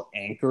emotional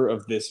anchor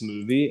of this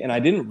movie, and I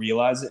didn't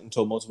realize it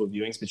until multiple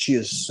viewings, but she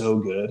is so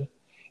good,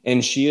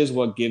 and she is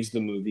what gives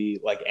the movie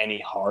like any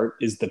heart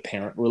is the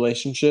parent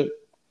relationship,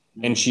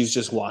 and she's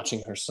just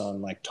watching her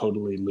son like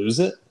totally lose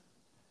it.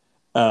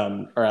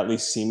 Or at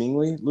least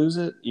seemingly lose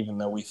it, even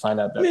though we find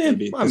out that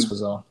maybe this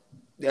was all.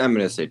 I'm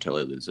gonna say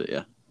totally lose it,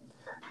 yeah.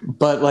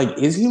 But like,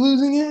 is he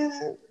losing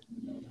it,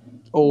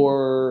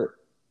 or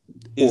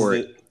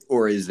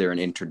is there an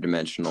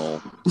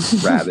interdimensional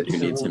rabbit who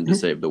needs him to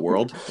save the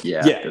world?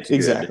 Yeah, that's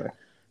exactly.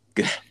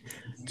 Good.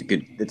 It's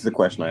good. It's the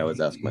question I always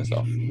ask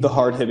myself. The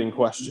hard-hitting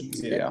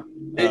questions. Yeah.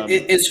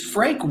 Is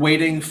Frank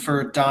waiting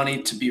for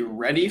Donnie to be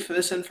ready for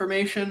this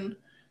information?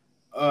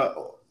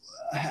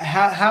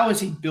 How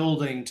is he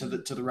building to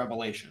the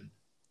revelation?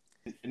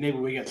 Maybe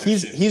we get there.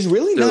 He's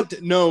really not.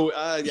 No,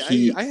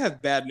 I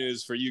have bad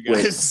news for you guys.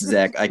 Wait,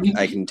 Zach, I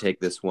can take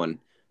this one.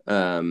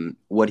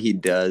 What he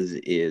does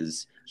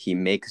is he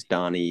makes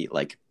Donnie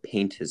like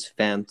paint his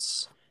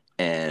fence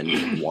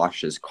and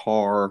wash his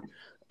car.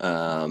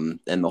 And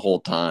the whole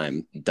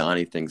time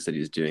Donnie thinks that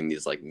he's doing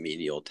these like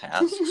menial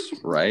tasks,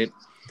 right?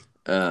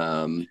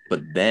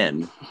 But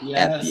then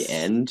at the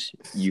end,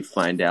 you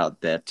find out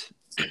that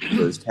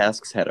those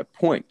tasks had a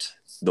point.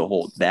 The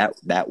whole that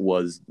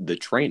was the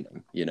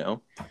training, you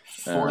know,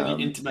 for the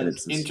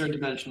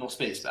interdimensional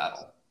space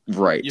battle,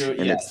 right? You've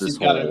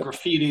got to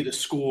graffiti the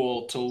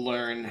school to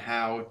learn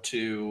how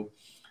to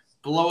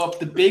blow up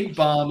the big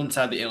bomb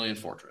inside the alien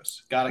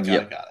fortress. Got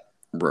it.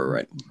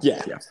 Right.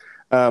 Yeah.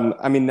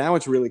 I mean, now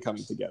it's really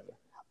coming together.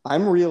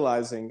 I'm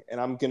realizing, and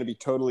I'm going to be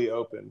totally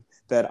open,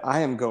 that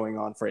I am going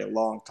on for a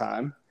long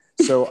time.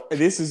 So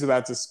this is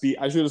about to speed.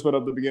 I should have sped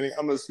up the beginning.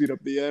 I'm going to speed up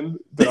the end,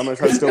 but I'm going to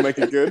try to still make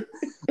it good.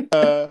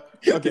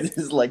 Okay. This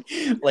is like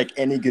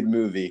any good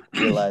movie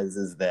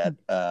realizes that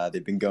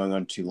they've been going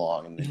on too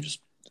long and they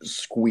just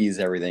squeeze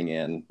everything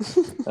in.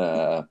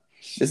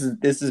 This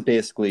is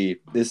basically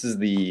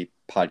the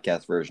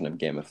podcast version of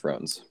Game of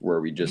Thrones,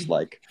 where we just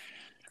like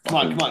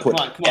come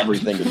on.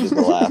 everything into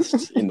the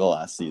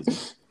last season.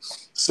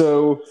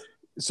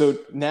 So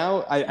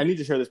now I need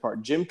to share this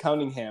part. Jim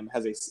Cunningham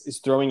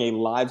is throwing a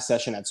live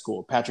session at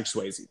school, Patrick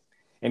Swayze,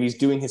 and he's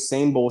doing his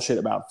same bullshit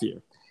about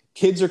fear.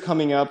 Kids are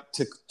coming up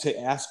to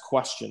ask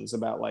questions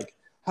about like,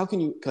 how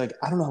can you, like,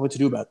 I don't know what to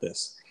do about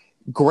this.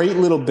 Great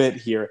little bit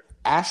here.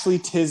 Ashley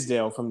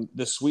Tisdale from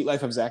The Sweet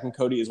Life of Zach and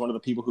Cody is one of the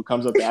people who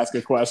comes up to ask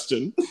a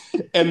question.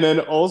 And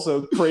then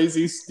also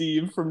Crazy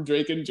Steve from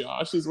Drake and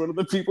Josh is one of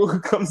the people who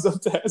comes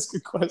up to ask a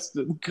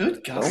question.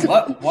 Good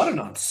God, what an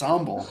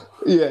ensemble.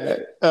 Yeah,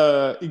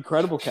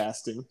 incredible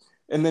casting.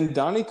 And then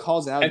Donnie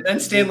calls out. And then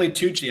Stanley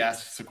Tucci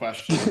asks a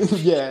question.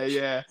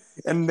 Yeah.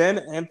 And then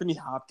Anthony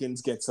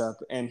Hopkins gets up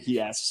and he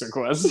asks a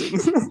question.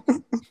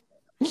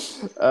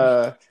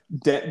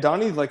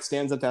 Donnie like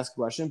stands up to ask a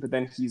question, but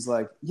then he's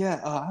like,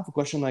 I have a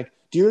question. Like,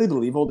 do you really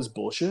believe all this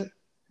bullshit?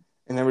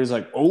 And everybody's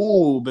like,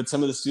 oh, but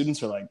some of the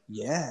students are like,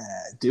 yeah,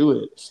 do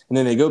it. And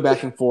then they go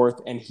back and forth,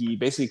 and he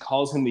basically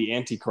calls him the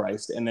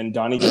Antichrist. And then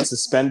Donnie gets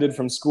suspended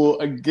from school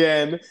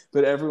again,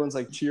 but everyone's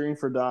like cheering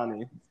for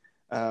Donnie.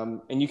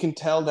 And you can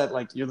tell that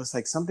like you're just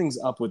like something's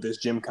up with this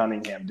Jim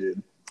Cunningham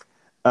dude.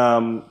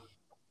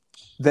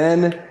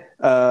 Then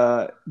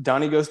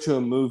Donnie goes to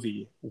a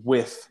movie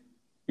with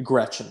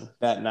Gretchen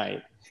that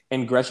night,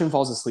 and Gretchen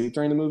falls asleep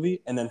during the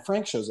movie, and then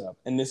Frank shows up,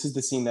 and this is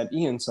the scene that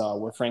Ian saw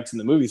where Frank's in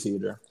the movie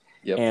theater.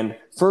 Yep. And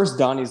first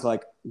Donnie's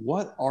like,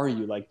 what are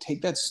you, like,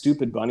 take that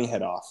stupid bunny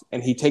head off.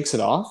 And he takes it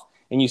off,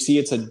 and you see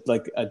it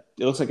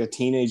looks like a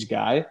teenage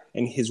guy,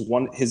 and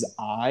one of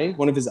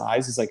his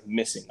eyes is like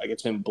missing, like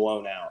it's been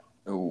blown out.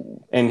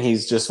 Ooh. And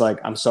he's just like,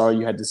 I'm sorry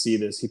you had to see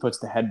this. He puts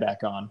the head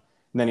back on,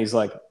 and then he's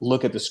like,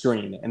 look at the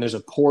screen, and there's a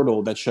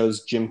portal that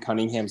shows Jim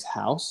Cunningham's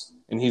house,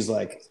 and he's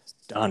like,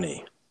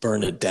 Donnie,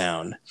 burn it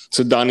down.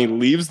 So Donnie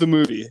leaves the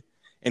movie,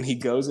 and he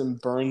goes and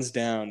burns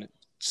down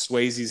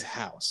Swayze's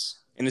house.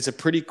 And it's a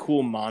pretty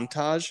cool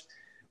montage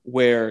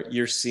where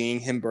you're seeing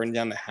him burn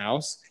down the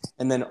house.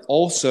 And then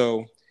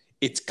also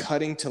it's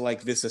cutting to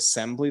like this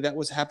assembly that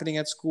was happening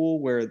at school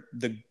where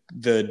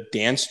the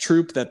dance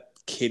troupe that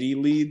Kitty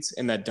leads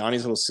and that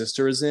Donnie's little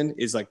sister is in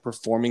is like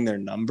performing their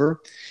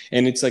number.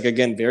 And it's like,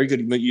 again, very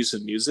good use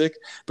of music.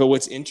 But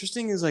what's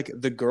interesting is like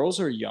the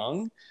girls are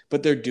young,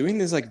 but they're doing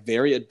this like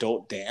very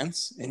adult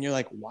dance. And you're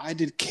like, why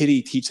did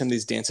Kitty teach them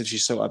these dances if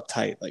she's so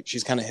uptight? Like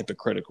she's kind of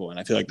hypocritical. And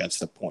I feel like that's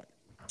the point.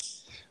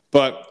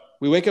 But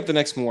we wake up the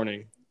next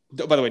morning.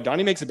 By the way,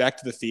 Donnie makes it back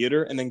to the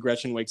theater, and then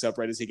Gretchen wakes up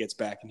right as he gets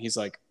back, and he's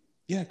like,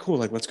 yeah, cool,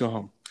 like, let's go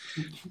home.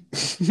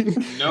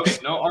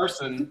 No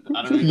arson.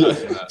 I don't know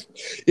if that.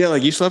 Yeah,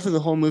 like, you slept for the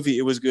whole movie.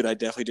 It was good. I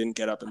definitely didn't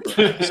get up and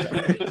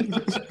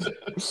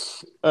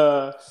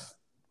burn.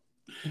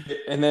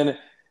 And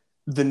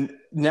then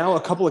now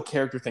a couple of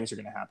character things are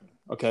going to happen,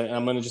 okay? And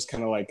I'm going to just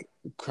kind of, like,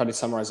 try to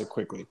summarize it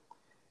quickly.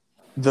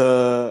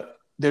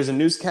 there's a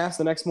newscast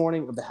the next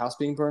morning of the house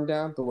being burned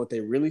down, but what they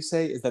really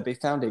say is that they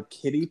found a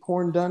kiddie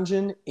porn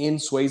dungeon in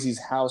Swayze's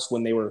house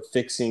when they were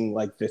fixing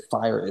like the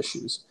fire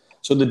issues.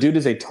 So the dude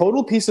is a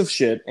total piece of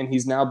shit, and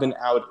he's now been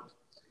outed.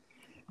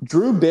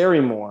 Drew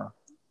Barrymore,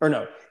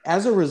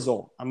 as a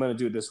result, I'm going to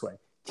do it this way.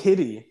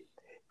 Kitty,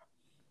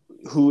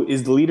 who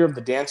is the leader of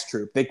the dance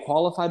troupe, they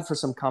qualified for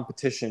some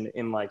competition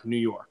in like New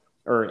York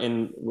or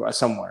in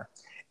somewhere.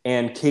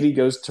 And Kitty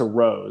goes to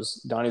Rose,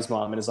 Donnie's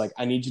mom, and is like,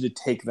 I need you to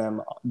take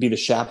them, be the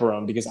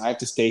chaperone, because I have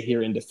to stay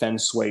here and defend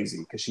Swayze,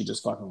 because she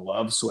just fucking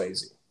loves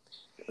Swayze.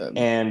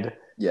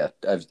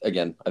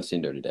 I've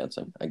seen Dirty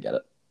Dancing. I get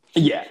it.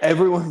 Yeah,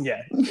 everyone,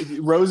 yeah.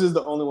 Rose is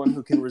the only one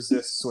who can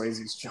resist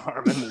Swayze's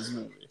charm in this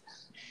movie.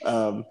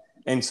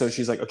 And so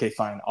she's like, okay,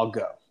 fine, I'll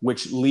go,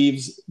 which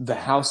leaves the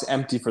house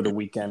empty for the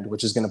weekend,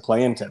 which is going to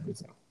play into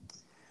everything.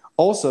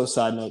 Also,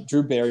 side note,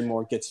 Drew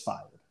Barrymore gets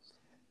fired.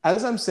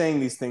 As I'm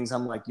saying these things,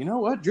 I'm like, you know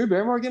what? Drew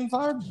Barrymore getting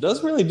fired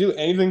doesn't really do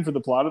anything for the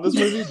plot of this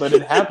movie, but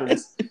it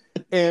happens.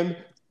 And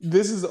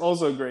this is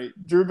also great.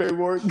 Drew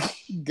Barrymore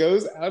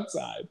goes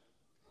outside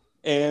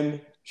and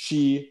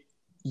she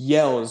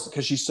yells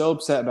because she's so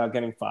upset about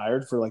getting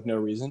fired for like no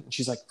reason.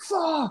 She's like,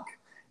 fuck.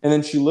 And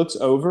then she looks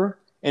over,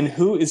 and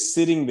who is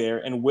sitting there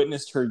and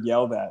witnessed her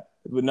yell that?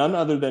 None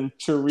other than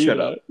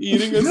Charita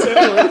eating a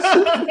sandwich.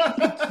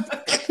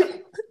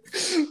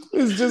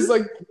 It's just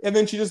like, and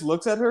then she just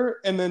looks at her,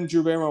 and then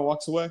Drew Barrymore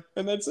walks away,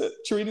 and that's it.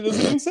 Charita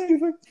doesn't even say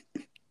anything.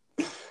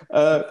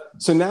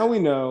 So now we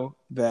know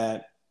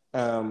that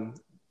that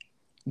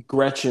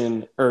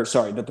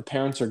the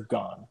parents are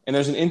gone. And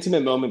there's an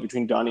intimate moment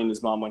between Donnie and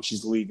his mom when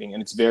she's leaving,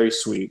 and it's very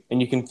sweet.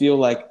 And you can feel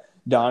like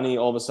Donnie,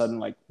 all of a sudden,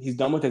 like, he's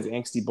done with his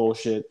angsty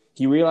bullshit.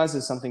 He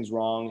realizes something's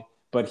wrong,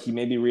 but he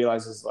maybe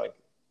realizes, like,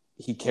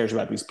 he cares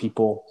about these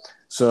people.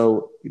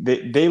 So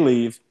they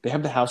leave. They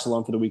have the house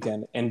alone for the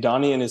weekend, and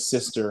Donnie and his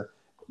sister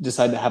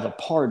decide to have a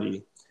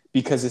party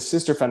because his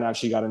sister found out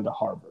she got into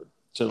Harvard.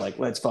 So, like,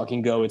 let's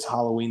fucking go. It's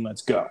Halloween.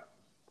 Let's go.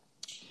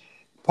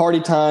 Party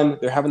time.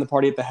 They're having the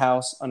party at the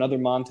house. Another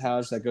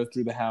montage that goes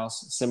through the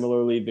house.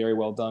 Similarly, very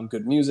well done.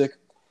 Good music.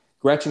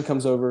 Gretchen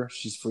comes over.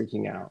 She's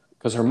freaking out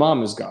because her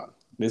mom is gone.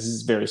 This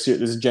is very serious.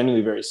 This is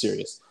genuinely very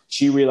serious.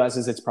 She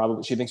realizes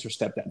she thinks her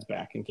stepdad's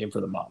back and came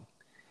for the mom.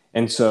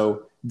 And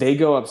so they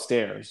go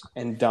upstairs,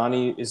 and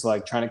Donnie is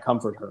like trying to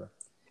comfort her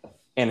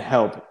and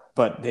help,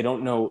 but they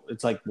don't know.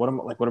 It's like, what are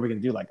we going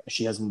to do? Like,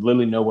 she has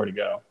literally nowhere to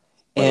go.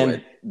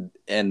 And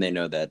they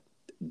know that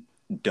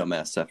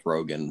dumbass Seth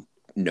Rogen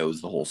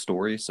knows the whole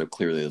story. So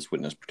clearly this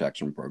witness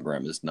protection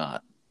program is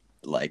not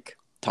like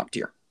top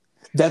tier.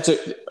 That's an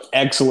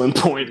excellent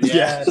point.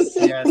 Yes.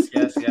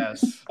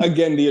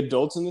 Again, the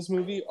adults in this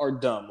movie are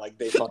dumb. Like,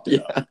 they fucked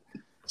it up.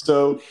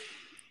 So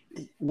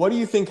what do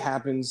you think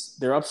happens?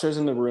 They're upstairs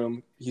in the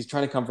room. He's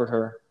trying to comfort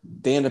her.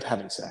 They end up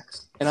having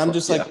sex. And I'm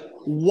just like,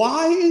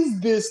 why is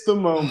this the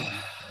moment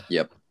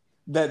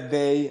that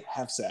they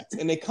have sex?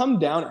 And they come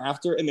down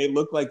after, and they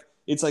look like,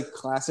 it's like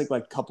classic,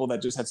 like, couple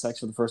that just had sex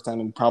for the first time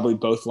and probably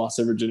both lost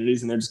their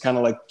virginities, and they're just kind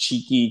of like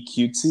cheeky,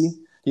 cutesy,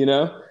 you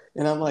know?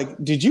 And I'm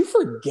like, did you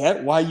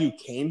forget why you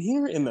came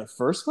here in the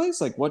first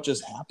place? Like, what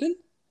just happened?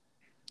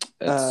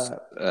 That's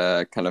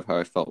kind of how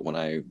I felt when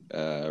I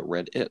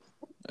read it.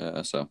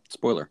 So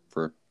spoiler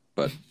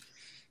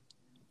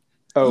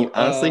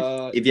honestly,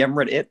 if you haven't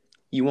read it,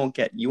 you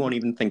won't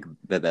even think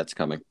that that's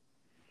coming.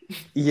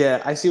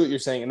 Yeah, I see what you're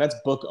saying, and that's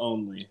book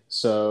only.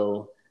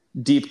 So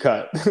deep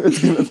cut.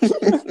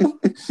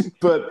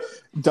 But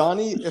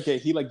Donnie,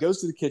 he like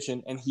goes to the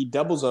kitchen and he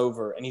doubles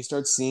over and he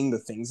starts seeing the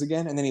things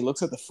again, and then he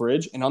looks at the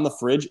fridge, and on the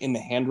fridge in the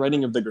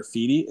handwriting of the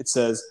graffiti it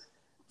says,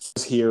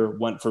 "Here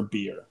went for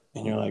beer."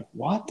 And you're like,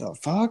 what the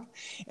fuck?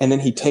 And then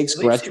he takes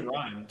Gretchen.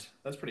 Rhymed.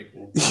 That's pretty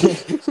cool.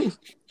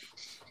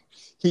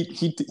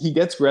 He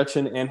gets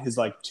Gretchen and his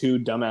like two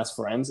dumbass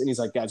friends, and he's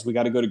like, guys, we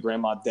got to go to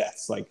Grandma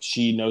Death's. Like,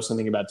 she knows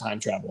something about time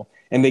travel.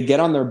 And they get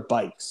on their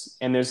bikes,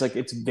 and there's like,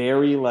 it's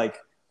very like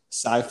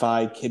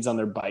sci-fi kids on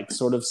their bikes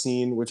sort of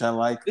scene, which I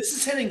like. This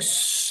is hitting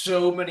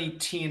so many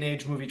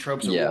teenage movie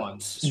tropes at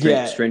once.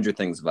 Stranger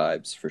Things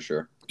vibes for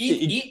sure.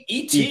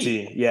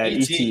 E.T. Yeah,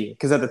 E.T.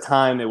 Because at the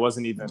time it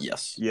wasn't even.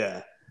 Yes.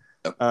 Yeah.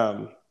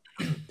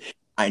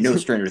 I know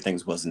Stranger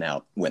Things wasn't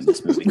out when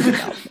this movie came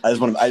out. I just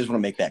want to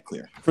make that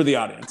clear for the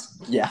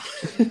audience. Yeah.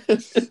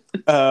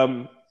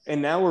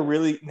 And now we're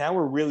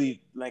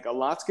really like, a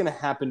lot's going to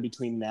happen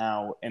between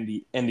now and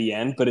the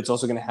end, but it's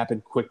also going to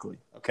happen quickly.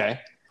 Okay.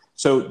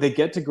 So they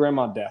get to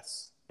Grandma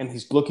Death's, and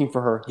he's looking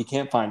for her. He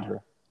can't find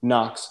her.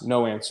 Knocks,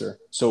 no answer.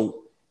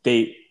 So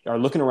they are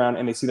looking around,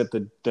 and they see that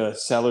the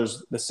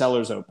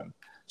cellar's open.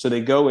 So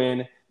they go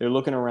in. They're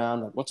looking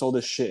around like, what's all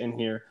this shit in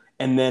here?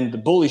 And then the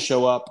bullies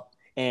show up,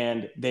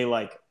 and they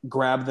like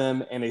grab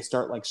them, and they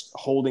start like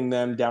holding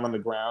them down on the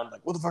ground.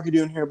 Like, what the fuck are you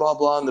doing here? Blah,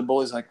 blah. And the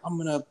bully's like, I'm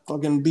going to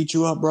fucking beat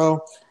you up,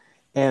 bro.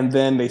 And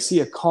then they see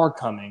a car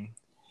coming,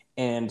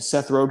 and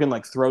Seth Rogen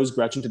like throws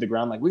Gretchen to the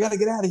ground. Like, we got to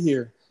get out of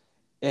here.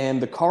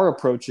 And the car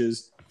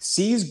approaches,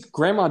 sees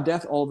Grandma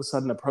Death all of a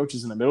sudden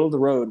approaches in the middle of the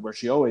road where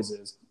she always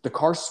is. The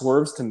car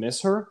swerves to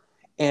miss her.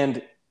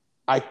 And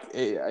I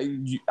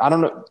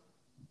don't know.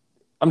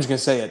 I'm just going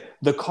to say it.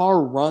 The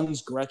car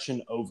runs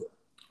Gretchen over.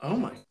 Oh,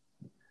 my.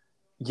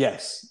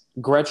 Yes.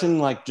 Gretchen,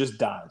 like, just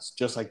dies,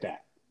 just like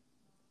that.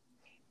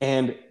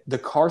 And the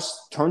car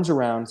turns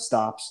around,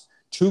 stops.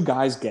 Two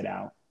guys get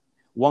out.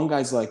 One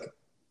guy's like,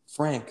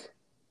 Frank,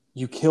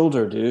 you killed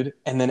her, dude.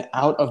 And then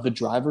out of the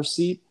driver's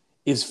seat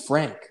is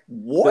Frank.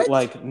 What? But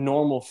like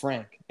normal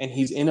Frank. And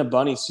he's in a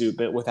bunny suit,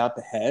 but without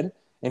the head.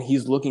 And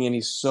he's looking and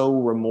he's so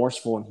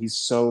remorseful. And he's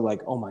so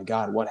like, oh my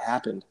God, what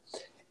happened?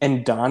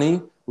 And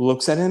Donnie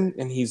looks at him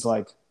and he's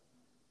like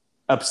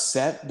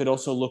upset, but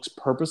also looks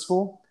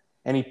purposeful.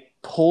 And he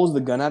pulls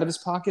the gun out of his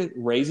pocket,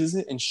 raises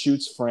it, and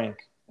shoots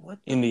Frank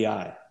in the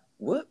eye.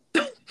 What?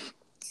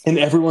 And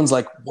everyone's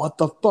like, what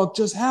the fuck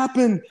just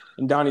happened?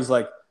 And Donnie's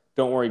like,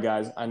 don't worry,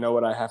 guys. I know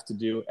what I have to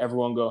do.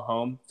 Everyone go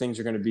home. Things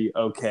are going to be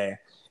okay.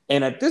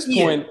 And at this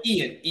point...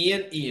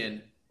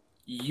 Ian,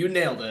 you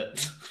nailed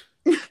it.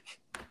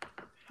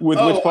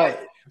 Which part?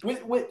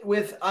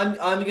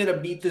 I'm going to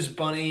beat this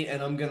bunny,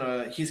 and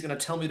he's going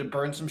to tell me to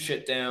burn some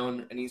shit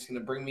down, and he's going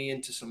to bring me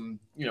into some,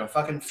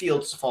 fucking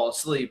fields to fall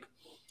asleep.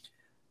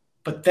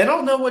 But then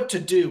I'll know what to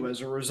do as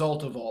a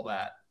result of all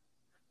that.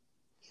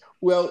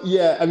 Well,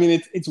 yeah, I mean,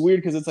 it's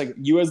weird because it's like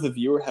you as the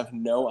viewer have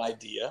no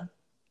idea.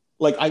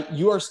 Like,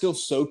 you are still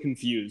so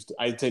confused.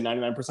 I'd say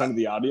 99% of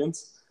the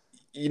audience.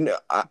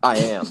 I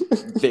am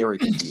very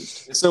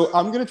confused. So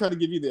I'm going to try to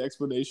give you the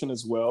explanation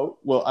as well.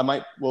 Well,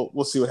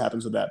 we'll see what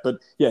happens with that. But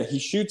yeah, he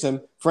shoots him.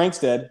 Frank's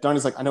dead.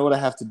 Donnie's like, I know what I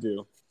have to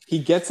do. He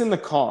gets in the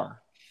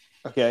car.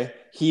 Okay.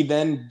 He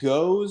then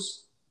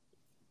goes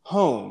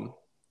home,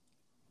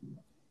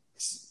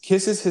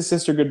 kisses his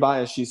sister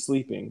goodbye as she's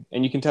sleeping.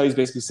 And you can tell he's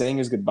basically saying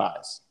his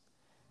goodbyes.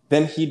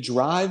 Then he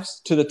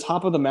drives to the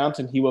top of the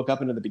mountain he woke up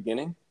into the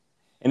beginning.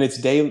 And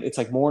it's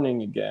like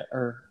morning again.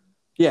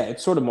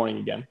 It's sort of morning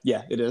again.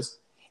 Yeah, it is.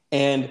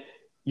 And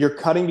you're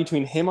cutting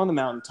between him on the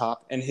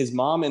mountaintop and his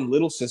mom and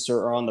little sister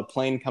are on the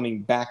plane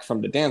coming back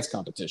from the dance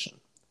competition.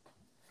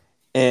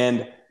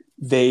 And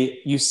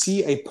you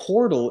see a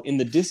portal in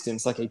the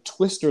distance, like a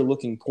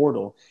twister-looking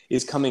portal,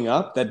 is coming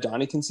up that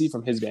Donnie can see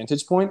from his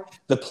vantage point.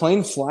 The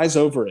plane flies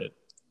over it.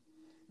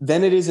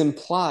 Then it is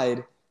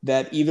implied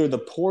that either the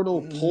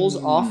portal pulls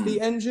off the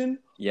engine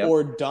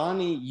or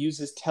Donnie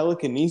uses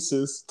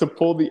telekinesis to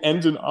pull the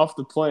engine off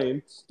the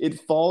plane. It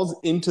falls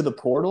into the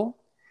portal.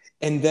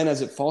 And then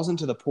as it falls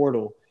into the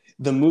portal,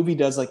 the movie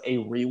does like a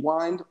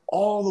rewind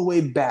all the way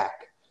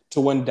back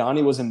to when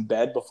Donnie was in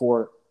bed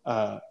before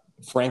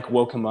Frank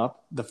woke him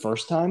up the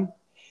first time.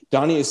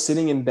 Donnie is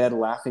sitting in bed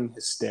laughing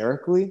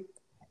hysterically.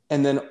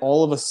 And then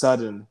all of a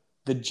sudden,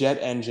 the jet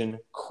engine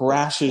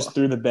crashes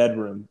through the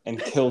bedroom and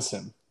kills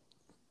him.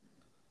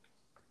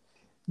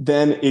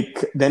 Then it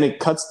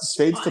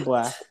fades to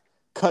black.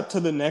 Cut to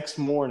the next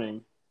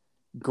morning.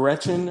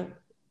 Gretchen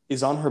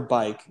is on her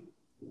bike,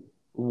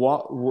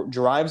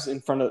 rides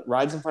in front of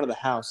the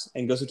house,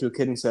 and goes up to a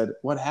kid and said,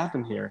 "What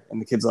happened here?"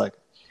 And the kid's like,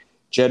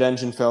 "Jet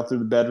engine fell through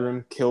the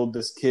bedroom, killed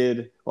this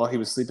kid while he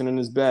was sleeping in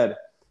his bed."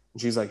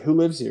 And she's like, "Who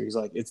lives here?" He's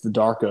like, "It's the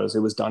Darkos.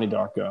 It was Donnie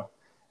Darko."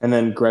 And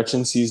then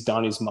Gretchen sees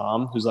Donnie's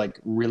mom, who's like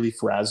really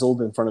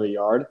frazzled in front of the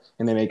yard,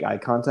 and they make eye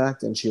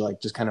contact, and she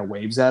like just kind of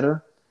waves at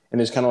her. And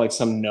there's kind of like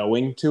some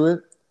knowing to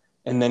it.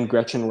 And then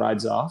Gretchen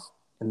rides off.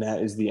 And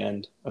that is the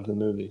end of the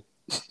movie.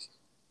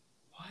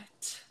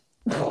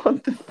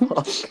 What the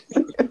fuck?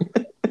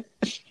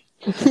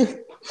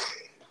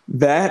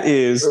 That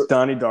is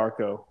Donnie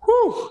Darko.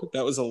 Whew,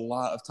 that was a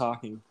lot of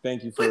talking.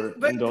 Thank you for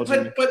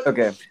indulging me.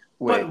 Okay,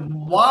 wait. But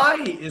why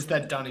is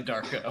that Donnie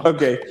Darko?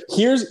 Okay,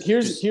 here's.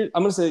 I'm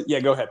gonna say, yeah.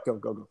 Go ahead.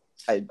 Go.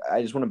 I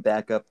just want to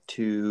back up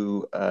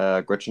to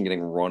Gretchen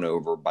getting run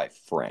over by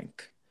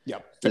Frank.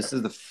 Yep. This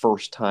is the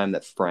first time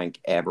that Frank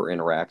ever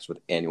interacts with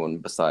anyone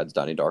besides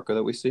Donnie Darko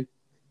that we see.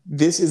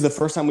 This is the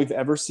first time we've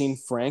ever seen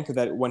Frank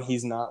when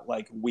he's not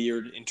like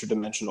weird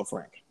interdimensional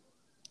Frank.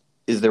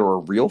 Is there a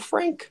real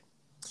Frank?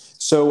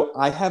 So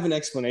I have an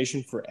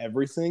explanation for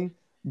everything,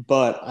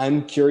 but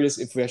I'm curious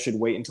if I should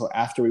wait until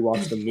after we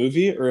watch the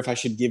movie or if I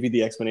should give you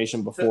the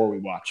explanation before we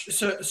watch.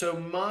 So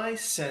my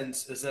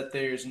sense is that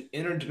there's an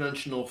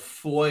interdimensional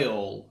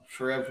foil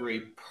for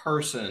every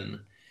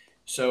person.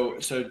 So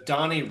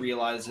Donnie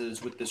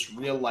realizes with this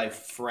real life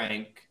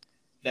Frank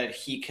that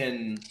he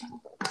can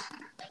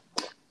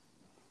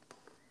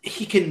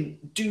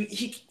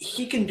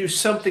do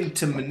something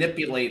to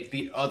manipulate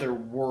the other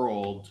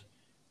world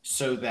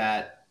so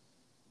that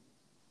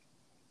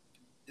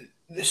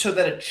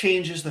it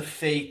changes the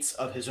fates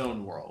of his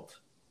own world.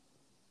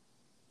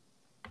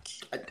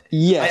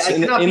 Yes, I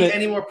cannot be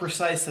any more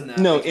precise than that.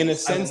 No, in a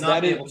sense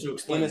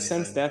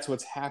that's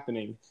what's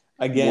happening.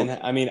 Again,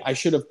 I mean, I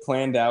should have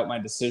planned out my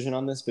decision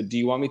on this, but do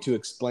you want me to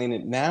explain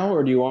it now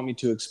or do you want me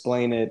to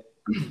explain it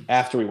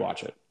after we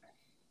watch it?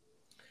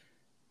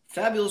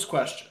 Fabulous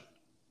question.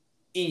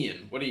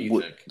 Ian, what do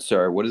you think?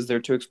 Sorry, what is there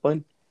to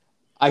explain?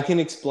 I can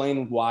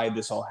explain why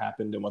this all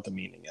happened and what the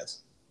meaning is.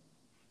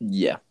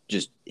 Yeah,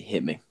 just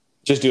hit me.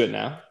 Just do it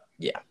now?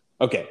 Yeah.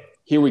 Okay,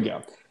 here we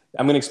go.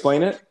 I'm going to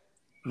explain it.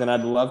 Then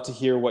I'd love to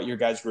hear what your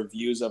guys'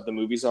 reviews of the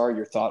movies are,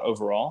 your thought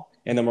overall,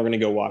 and then we're going to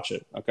go watch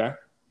it, okay?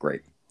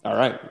 Great. All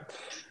right.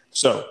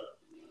 So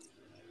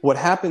what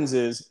happens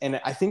is, and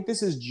I think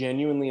this is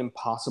genuinely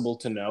impossible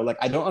to know. Like,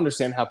 I don't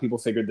understand how people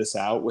figured this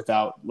out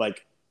without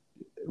like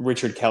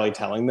Richard Kelly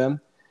telling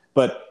them,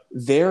 but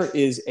there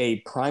is a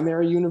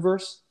primary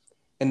universe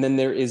and then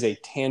there is a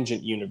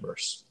tangent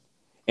universe.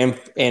 And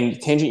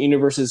tangent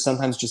universes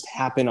sometimes just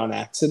happen on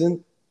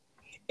accident.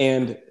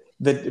 And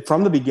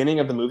from the beginning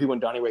of the movie, when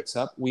Donnie wakes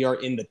up, we are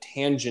in the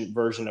tangent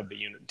version of the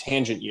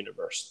tangent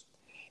universe.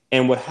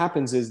 And what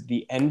happens is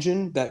the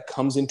engine that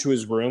comes into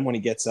his room when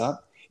he gets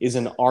up is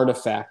an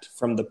artifact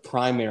from the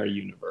primary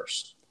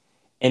universe.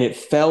 And it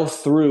fell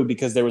through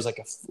because there was like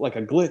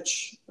a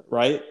glitch,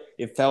 right?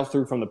 It fell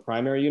through from the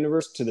primary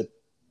universe to the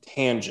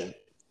tangent.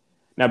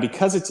 Now,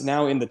 because it's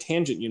now in the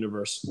tangent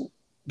universe,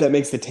 that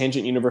makes the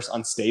tangent universe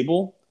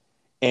unstable.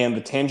 And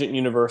the tangent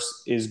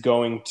universe is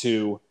going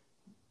to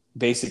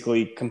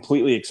basically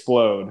completely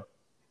explode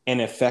and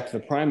affect the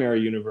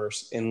primary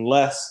universe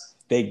unless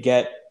they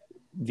get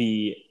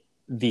the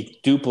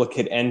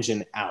duplicate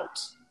engine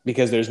out,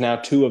 because there's now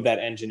 2 of that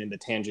engine in the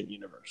tangent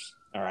universe.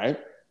 All right.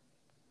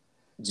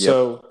 Yep.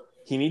 So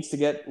he needs to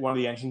get one of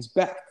the engines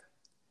back.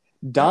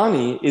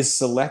 Donnie is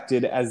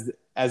selected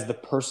as the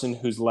person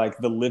who's like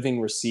the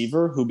living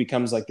receiver who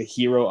becomes like the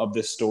hero of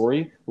this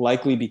story,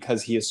 likely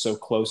because he is so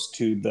close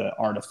to the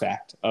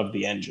artifact of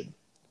the engine.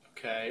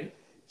 Okay.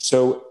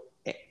 So,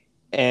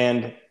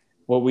 and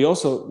what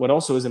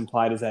also is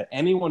implied is that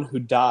anyone who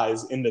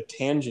dies in the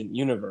tangent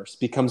universe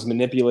becomes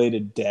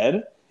manipulated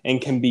dead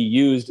and can be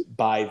used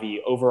by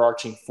the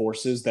overarching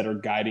forces that are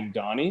guiding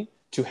Donnie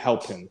to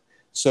help him.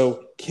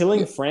 So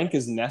killing Frank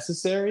is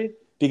necessary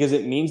because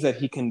it means that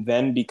he can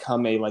then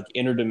become a like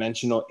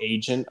interdimensional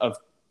agent of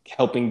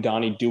helping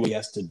Donnie do what he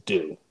has to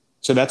do.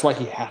 So that's why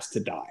he has to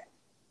die.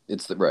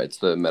 It's the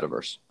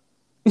metaverse.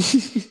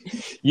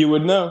 You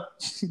would know.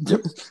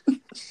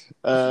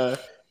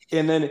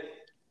 And then,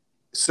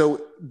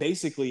 so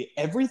basically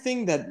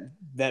everything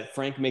that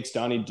Frank makes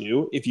Donnie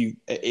do, if you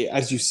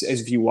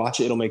watch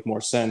it, it'll make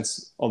more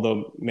sense.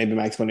 Although maybe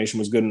my explanation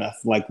was good enough,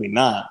 likely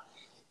not.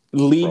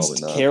 Leads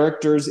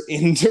characters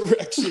in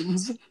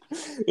directions.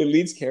 It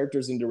leads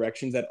characters in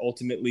directions that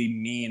ultimately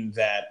mean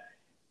that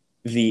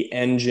the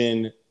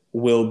engine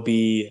will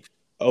be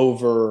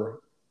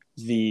over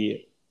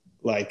the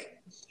like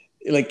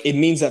it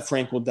means that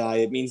Frank will die.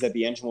 It means that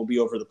the engine will be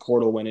over the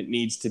portal when it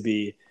needs to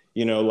be.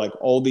 You know, like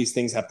all these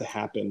things have to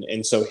happen.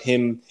 And so he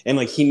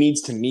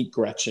needs to meet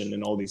Gretchen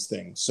and all these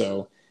things.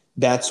 So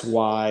that's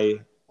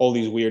why all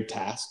these weird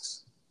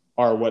tasks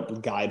are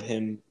what guide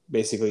him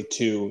basically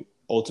to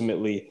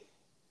ultimately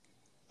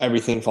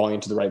everything falling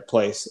into the right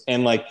place.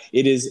 And like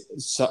it is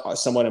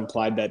somewhat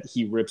implied that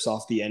he rips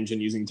off the engine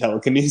using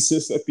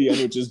telekinesis at the end,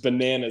 which is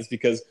bananas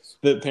because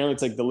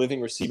apparently like the living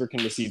receiver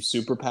can receive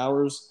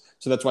superpowers.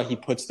 So that's why he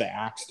puts the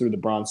axe through the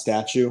bronze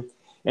statue.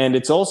 And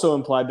it's also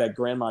implied that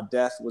Grandma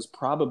Death was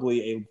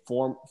probably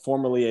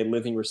formerly a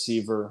living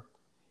receiver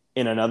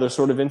in another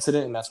sort of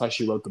incident, and that's why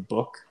she wrote the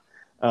book.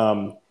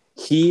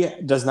 He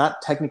does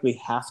not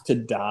technically have to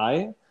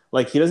die.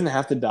 Like, he doesn't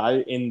have to die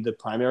in the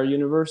primary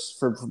universe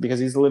because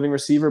he's the living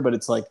receiver, but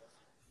it's like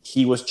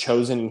he was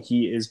chosen, and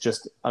he is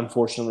just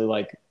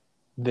unfortunately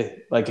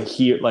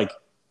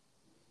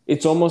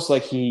it's almost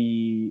like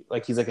he's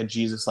like a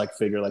Jesus-like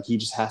figure. Like, he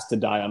just has to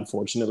die,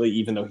 unfortunately,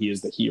 even though he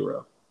is the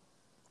hero.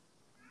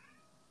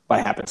 By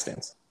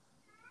happenstance.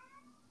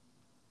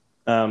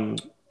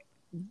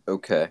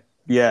 Okay.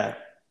 Yeah.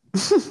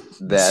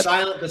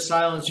 The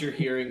silence you're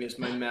hearing is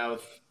my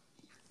mouth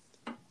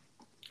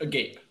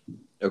agape.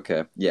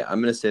 Okay. Yeah, I'm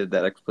gonna say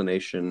that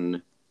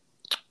explanation.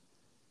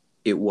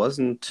 It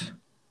wasn't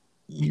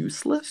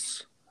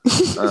useless.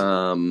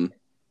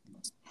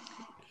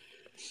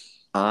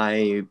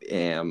 I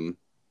am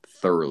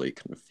thoroughly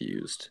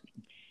confused,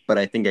 but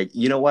I think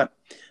you know what?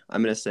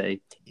 I'm gonna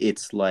say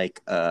it's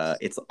like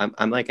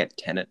I'm like at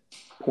Tenet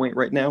point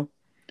right now,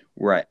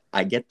 where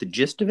I get the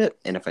gist of it,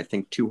 and if I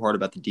think too hard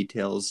about the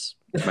details,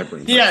 my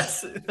brain.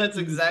 Yes, that's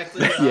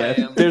exactly what I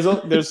am.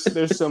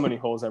 There's so many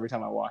holes every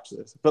time I watch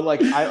this, but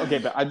but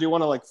I do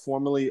want to like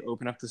formally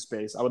open up the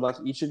space. I would like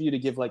each of you to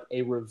give like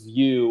a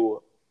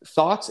review,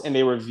 thoughts, and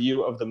a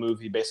review of the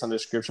movie based on the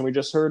description we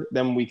just heard.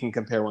 Then we can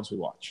compare once we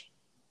watch.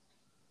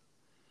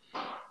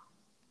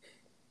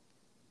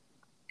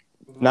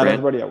 Not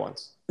everybody at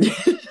once.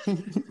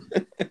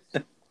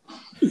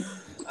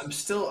 I'm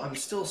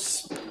still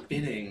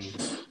spinning.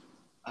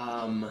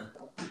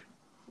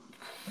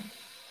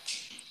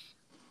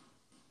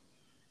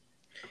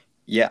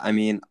 Yeah, I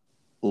mean,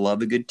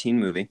 love a good teen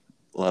movie.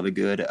 Love a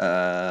good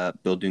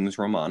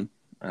Bildungsroman,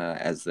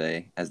 as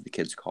the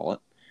kids call it.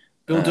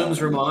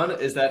 Bildungsroman,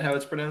 is that how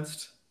it's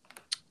pronounced?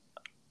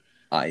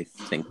 I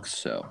think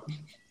so.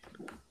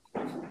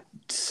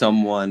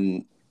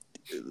 Someone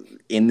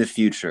in the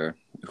future,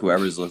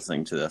 whoever's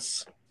listening to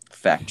this,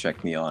 fact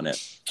check me on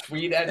it.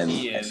 Tweet at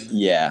Ian.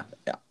 Yeah.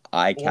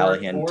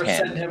 Callahan or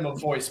 10. Send him a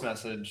voice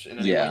message in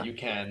any way you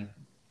can.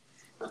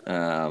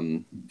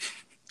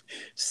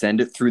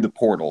 Send it through the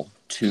portal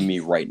to me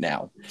right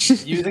now.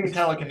 Using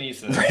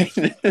telekinesis.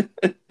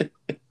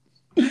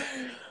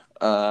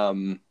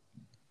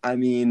 I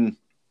mean,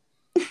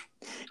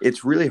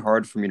 it's really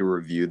hard for me to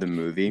review the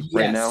movie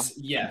right now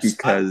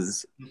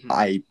because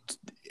I'm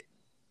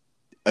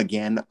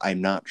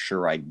not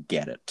sure I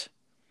get it.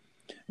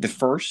 The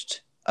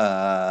first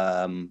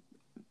 90%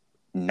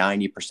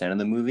 of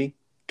the movie,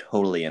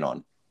 totally in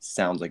on.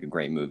 Sounds like a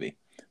great movie.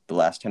 The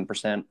last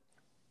 10%,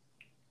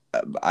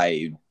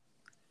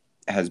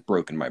 has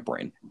broken my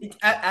brain.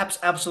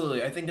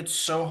 Absolutely. I think it's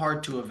so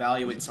hard to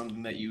evaluate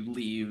something that you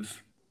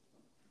leave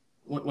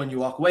when you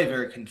walk away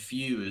very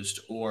confused,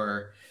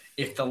 or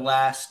if the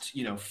last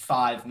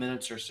 5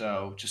 minutes or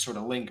so just sort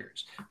of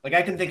lingers. Like,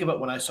 I can think about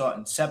when I saw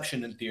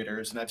Inception in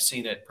theaters, and I've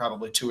seen it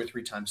probably 2 or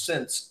 3 times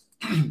since.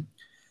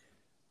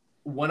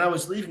 When I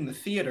was leaving the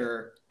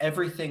theater,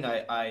 everything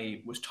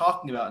I was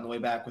talking about on the way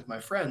back with my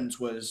friends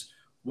was,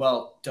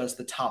 well, does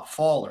the top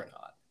fall or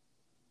not?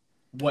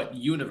 What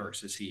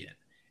universe is he in?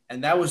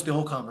 And that was the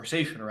whole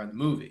conversation around the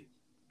movie,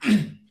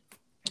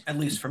 at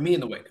least for me in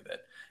the wake of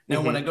it.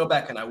 Now, when I go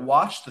back and I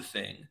watch the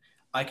thing,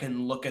 I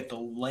can look at the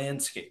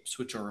landscapes,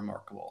 which are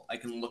remarkable. I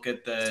can look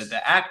at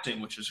the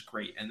acting, which is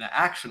great, and the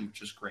action,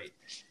 which is great.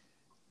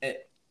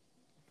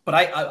 But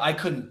I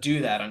couldn't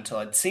do that until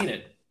I'd seen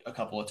it a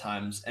couple of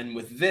times. And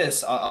with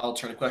this, I'll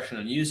turn a question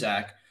on you,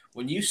 Zach.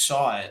 When you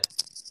saw it,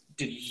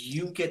 did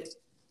you get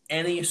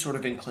any sort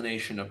of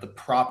inclination of the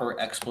proper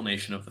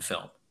explanation of the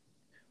film?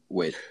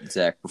 Wait,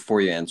 Zach,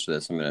 before you answer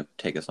this, I'm going to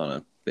take us on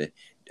a bit.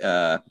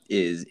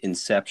 Is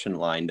Inception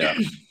lined up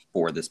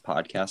for this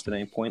podcast at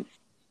any point?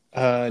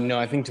 No,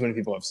 I think too many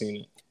people have seen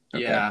it.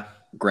 Okay. Yeah.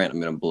 Grant,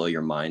 I'm going to blow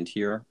your mind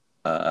here.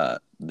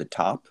 The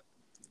top,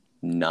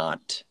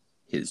 not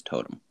his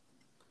totem.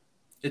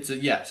 It's a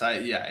yes.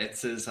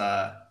 It's his.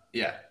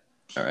 Yeah.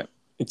 All right.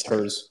 It's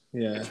hers.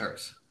 Yeah. It's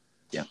hers.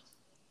 Yeah.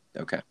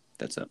 Okay.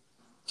 That's it.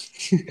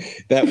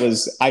 That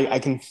was. I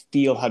can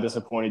feel how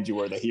disappointed you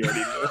were that he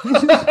already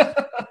knew.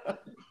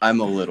 I'm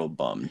a little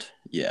bummed.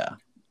 Yeah.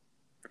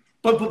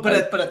 But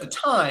at the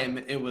time,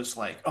 it was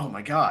like, oh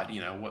my God,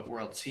 what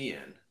world's he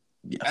in?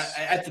 Yes.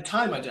 At the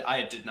time,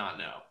 I did not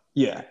know.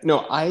 Yeah.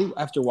 No,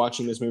 after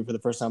watching this movie for the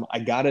first time, I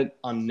got it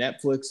on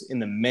Netflix in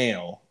the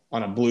mail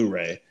on a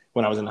Blu-ray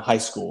when I was in high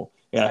school.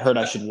 And I heard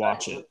I should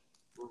watch it.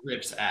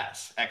 Rips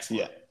ass.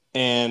 Excellent. Yeah.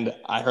 And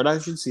I heard I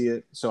should see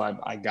it. So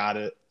I got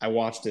it. I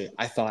watched it.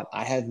 I thought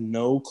I had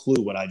no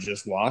clue what I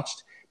just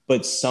watched.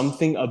 But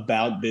something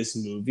about this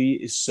movie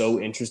is so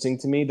interesting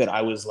to me that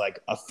I was like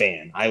a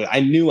fan. I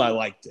knew I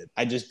liked it.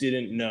 I just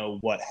didn't know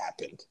what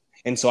happened.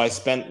 And so I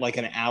spent like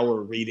an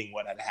hour reading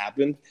what had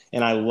happened.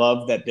 And I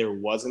love that there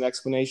was an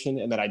explanation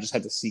and that I just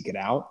had to seek it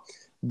out.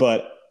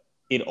 But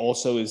it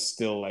also is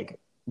still like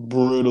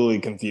brutally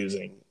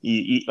confusing.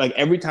 Like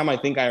every time I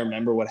think I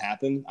remember what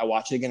happened, I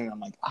watch it again and I'm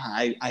like,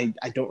 I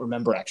don't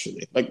remember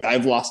actually. Like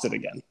I've lost it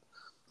again.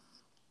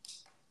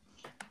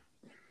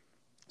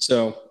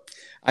 So,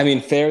 I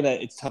mean, fair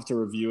that it's tough to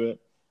review it.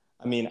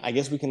 I mean, I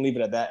guess we can leave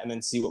it at that and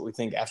then see what we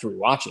think after we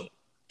watch it.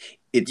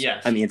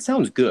 I mean, it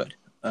sounds good.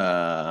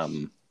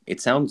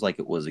 It sounds like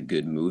it was a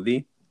good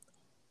movie.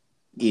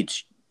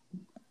 It's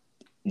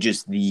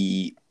just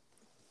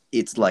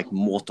it's like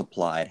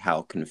multiplied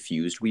how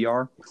confused we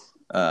are.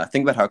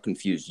 Think about how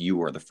confused you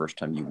were the first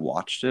time you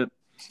watched it,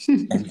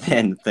 and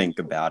then think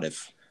about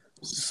if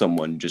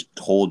someone just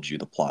told you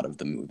the plot of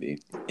the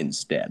movie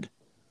instead.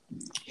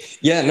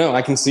 Yeah, no,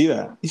 I can see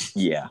that.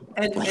 Yeah.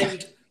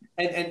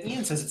 And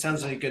Ian says it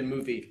sounds like a good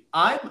movie.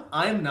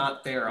 I'm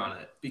not there on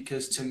it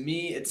because to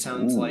me it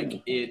sounds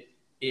like it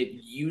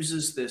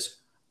uses this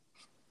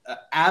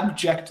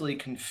abjectly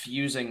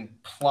confusing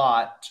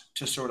plot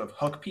to sort of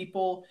hook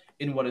people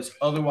in what is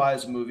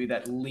otherwise a movie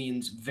that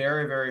leans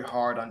very, very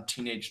hard on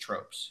teenage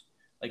tropes,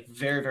 like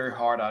very, very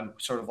hard on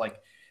sort of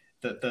like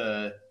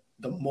the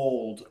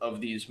mold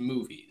of these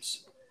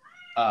movies.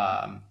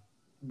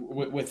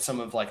 With some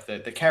of like the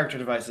character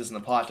devices and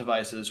the plot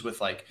devices with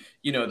like,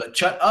 the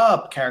shut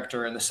up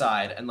character in the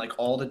side and like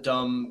all the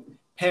dumb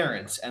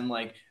parents and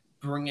like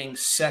bringing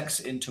sex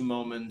into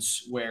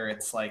moments where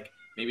it's like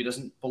maybe it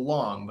doesn't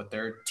belong, but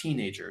they're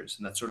teenagers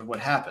and that's sort of what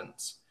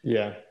happens.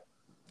 Yeah.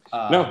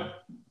 No.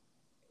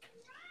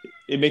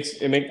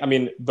 I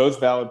mean,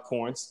 both valid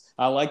points.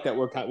 I like that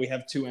we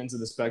have two ends of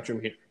the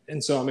spectrum here.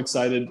 And so I'm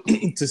excited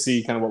to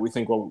see kind of what we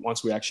think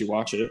once we actually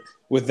watch it.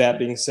 With that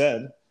being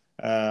said,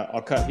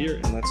 I'll cut here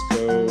and let's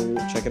go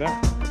check it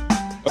out.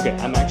 Okay,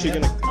 I'm gonna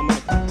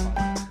cut.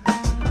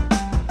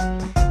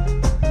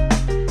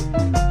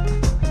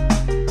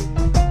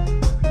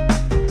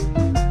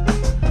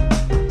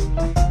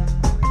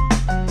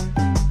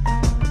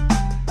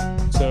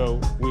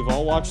 So we've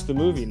all watched the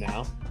movie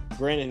now.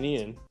 Grant and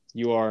Ian,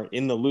 you are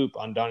in the loop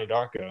on Donnie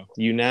Darko.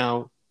 You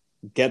now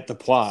get the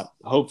plot,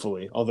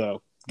 hopefully,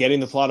 although getting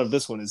the plot of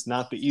this one is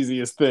not the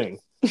easiest thing.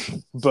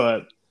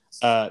 But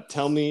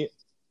tell me,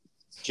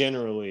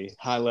 generally,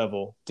 high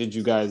level, did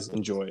you guys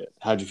enjoy it?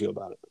 How'd you feel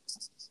about it?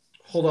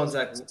 Hold on,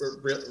 Zach,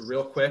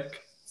 real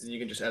quick. You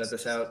can just edit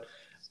this out.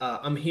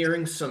 I'm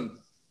hearing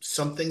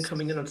something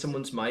coming in on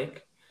someone's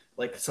mic,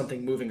 like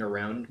something moving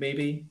around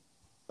maybe.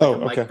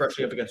 Like a mic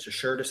brushing up against a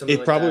shirt or something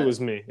like that.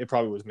 It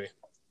probably was me.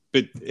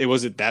 But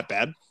was it that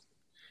bad?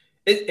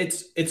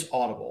 It's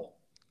audible.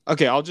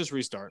 Okay, I'll just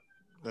restart.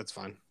 That's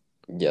fine.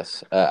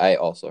 Yes, I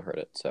also heard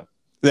it. So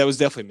that was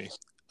definitely me.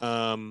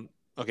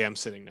 Okay, I'm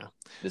sitting now.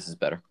 This is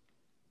better.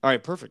 All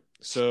right, perfect.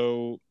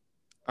 So,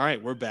 all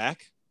right, we're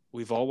back.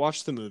 We've all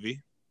watched the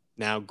movie.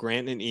 Now,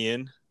 Grant and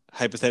Ian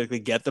hypothetically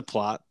get the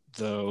plot,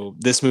 though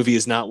this movie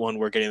is not one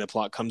where getting the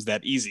plot comes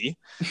that easy.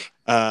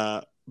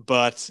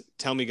 But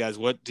tell me, guys,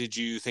 what did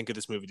you think of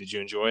this movie? Did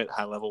you enjoy it?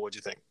 High level, what'd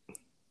you think?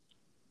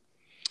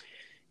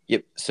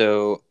 Yep.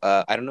 So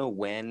I don't know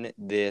when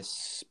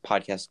this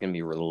podcast is going to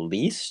be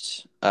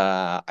released.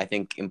 I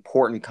think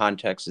important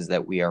context is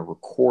that we are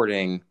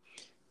recording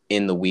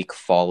in the week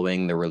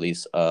following the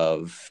release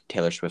of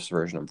Taylor Swift's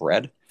version of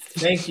Red.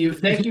 Thank you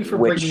for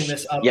bringing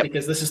this up,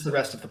 because this is the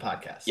rest of the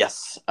podcast.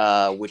 Yes,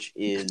 which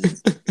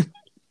is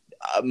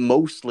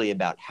mostly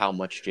about how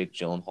much Jake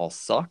Gyllenhaal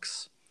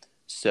sucks.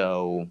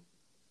 So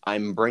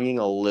I'm bringing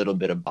a little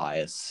bit of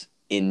bias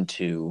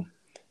into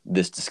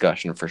this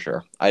discussion for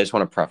sure. I just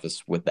want to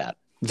preface with that.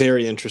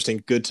 Very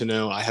interesting. Good to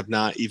know. I have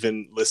not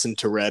even listened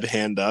to Red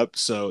hand up,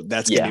 so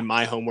that's going to be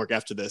my homework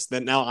after this.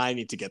 Then now I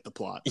need to get the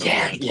plot.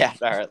 Yeah.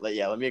 All right.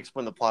 Let me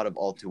explain the plot of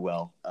All Too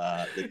Well.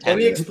 Let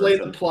me explain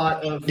the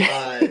plot of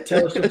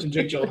Taylor Swift and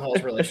Jake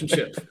Gyllenhaal's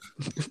relationship.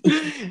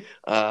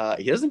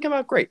 He doesn't come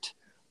out great.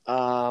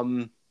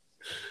 Another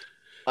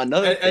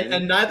thing,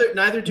 and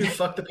neither do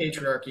fuck the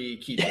patriarchy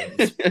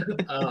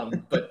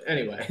keychains. But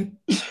anyway.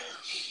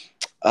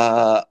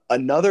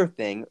 Another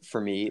thing for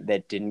me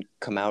that didn't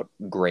come out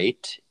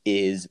great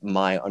is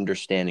my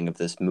understanding of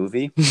this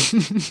movie,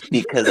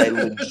 because I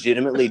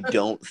legitimately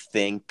don't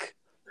think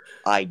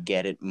I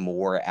get it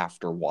more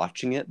after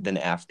watching it than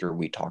after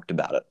we talked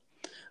about it.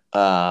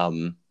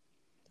 I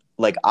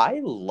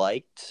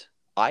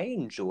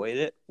enjoyed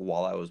it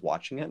while I was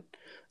watching it.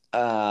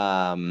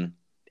 And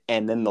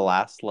then the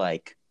last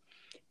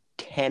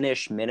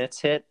 10-ish minutes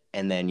hit,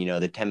 and then,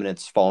 the 10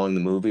 minutes following the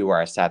movie where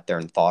I sat there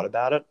and thought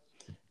about it.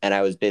 And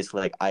I was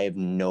basically like, I have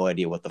no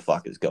idea what the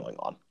fuck is going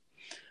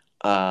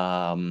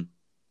on.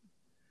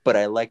 But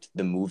I liked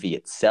the movie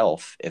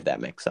itself, if that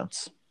makes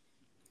sense.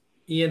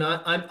 Ian,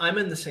 I'm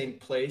in the same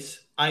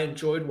place. I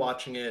enjoyed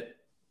watching it.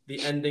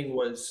 The ending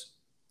was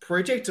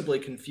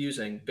predictably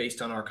confusing based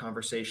on our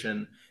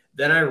conversation.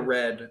 Then I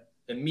read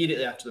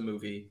immediately after the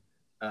movie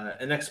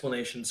an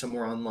explanation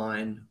somewhere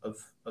online of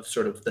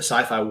sort of the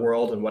sci-fi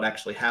world and what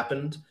actually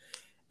happened.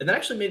 And that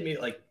actually made me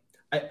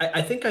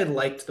I think I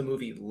liked the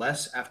movie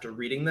less after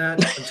reading that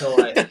until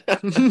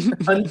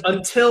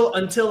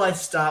I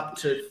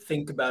stopped to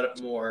think about it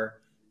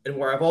more, and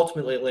where I've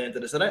ultimately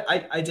landed is that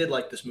I did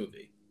like this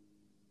movie.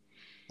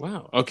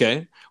 Wow.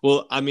 Okay.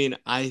 Well, I mean,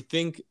 I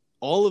think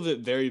all of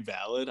it very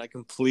valid. I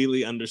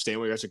completely understand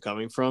where you guys are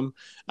coming from.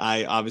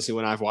 I obviously,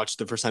 when I've watched it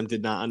the first time,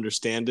 did not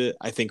understand it.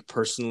 I think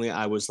personally,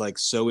 I was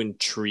so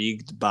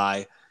intrigued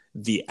by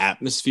the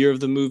atmosphere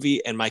of the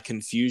movie, and my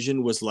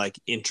confusion was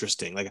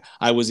interesting.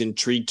 I was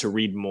intrigued to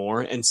read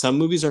more, and some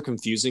movies are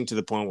confusing to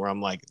the point where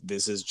I'm like,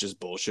 this is just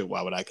bullshit.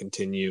 Why would I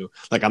continue?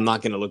 I'm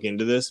not going to look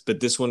into this, but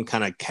this one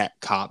kind of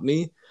caught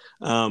me.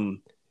 So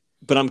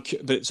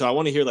I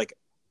want to hear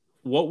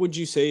what would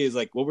you say is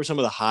what were some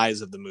of the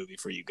highs of the movie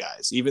for you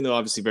guys, even though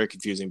obviously very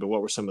confusing, but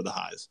what were some of the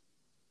highs?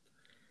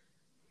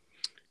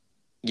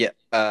 Yeah.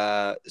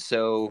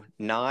 So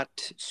not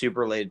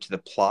super related to the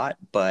plot,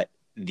 but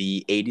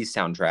the 80s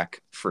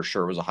soundtrack for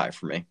sure was a high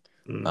for me.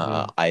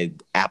 Mm-hmm. I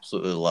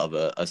absolutely love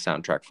a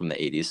soundtrack from the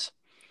 80s.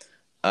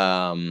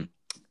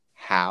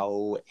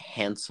 How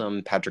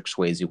handsome Patrick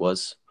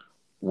Swayze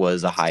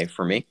was a high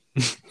for me,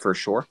 for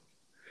sure.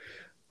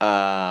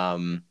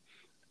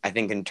 I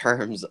think in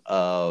terms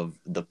of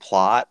the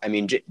plot, I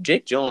mean, Jake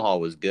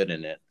Gyllenhaal was good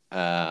in it.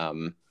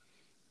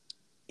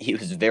 He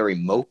was very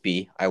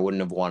mopey. I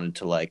wouldn't have wanted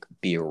to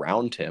be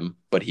around him,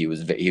 but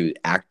he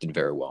acted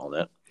very well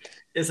in it.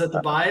 Is that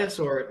the bias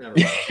or never?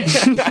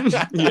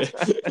 Yeah.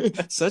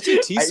 Such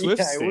a T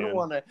Swift I wouldn't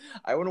want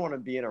to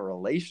be in a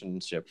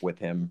relationship with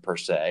him per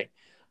se,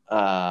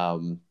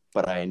 but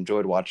I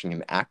enjoyed watching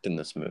him act in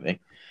this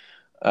movie.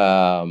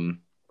 So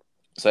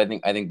I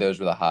think those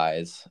were the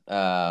highs.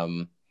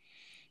 I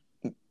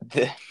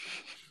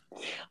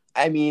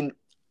mean,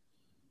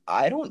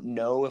 I don't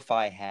know if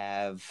I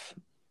have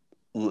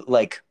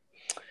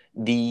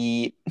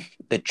the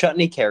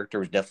Chutney character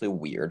was definitely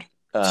weird.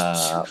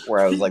 Where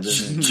I was like,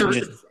 this is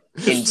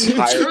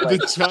entirely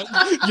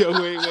Yo,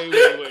 wait.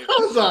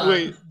 Hold on.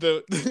 Wait,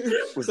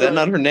 was that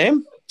not her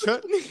name?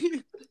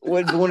 Chutney?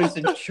 What, the one who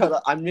said shut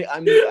up? I'm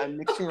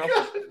mixing her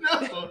up with...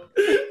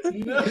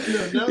 No.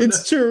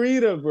 It's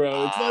Charita,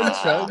 bro. It's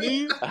not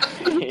Chutney.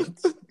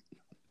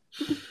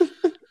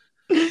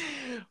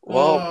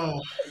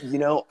 Well,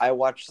 I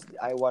watched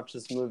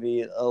this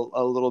movie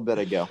a little bit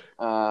ago.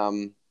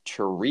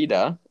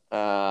 Charita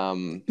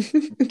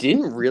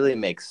didn't really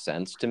make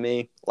sense to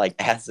me,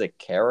 as a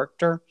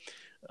character.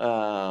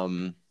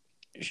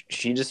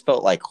 She just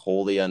felt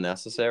wholly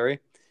unnecessary.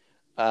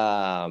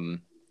 And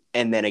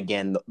then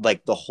again,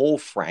 the whole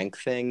Frank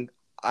thing,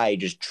 I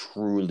just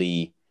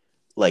truly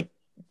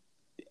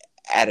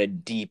at a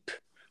deep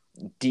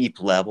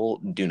deep level,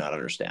 do not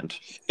understand.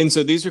 And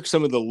so these are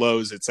some of the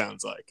lows, it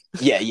sounds like.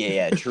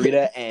 Yeah.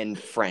 Tarita and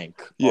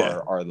Frank Yeah.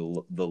 are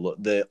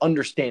the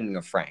understanding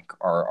of Frank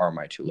are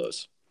my two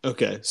lows.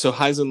 Okay, so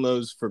highs and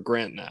lows for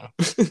Grant now,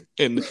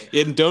 and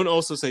don't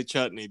also say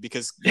chutney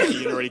because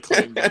Ian already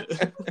claimed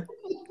it.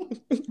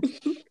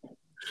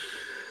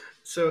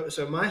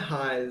 So my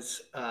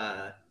highs,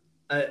 a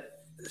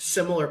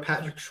similar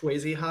Patrick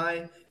Swayze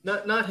high,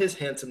 not his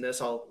handsomeness.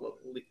 I'll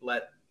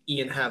let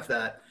Ian have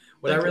that.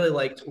 What I really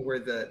liked were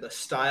the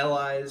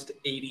stylized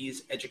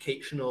 80s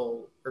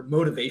educational or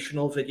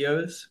motivational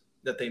videos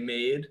that they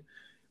made,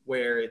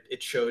 where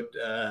it showed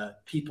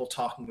people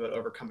talking about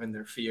overcoming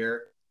their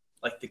fear.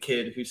 Like the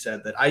kid who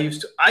said that I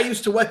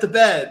used to wet the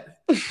bed.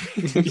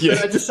 Yeah.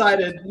 But I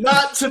decided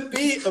not to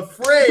be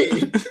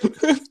afraid.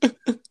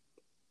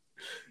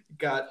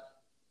 Got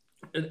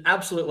an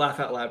absolute laugh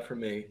out loud for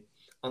me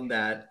on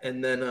that.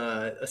 And then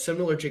a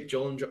similar Jake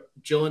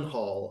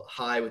Gyllenhaal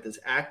high with his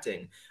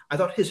acting. I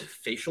thought his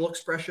facial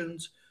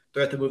expressions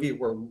throughout the movie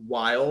were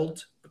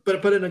wild,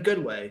 but in a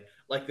good way.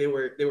 Like they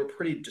were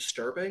pretty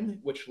disturbing,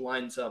 which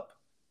lines up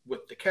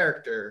with the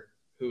character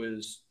who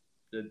is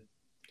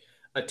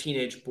a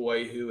teenage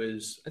boy who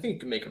is, I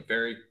think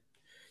you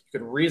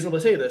could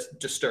reasonably say this,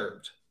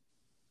 disturbed.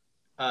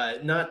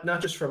 Not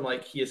just from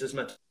like he has his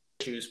mental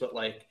issues, but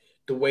like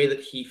the way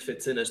that he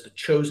fits in as the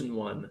chosen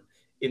one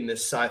in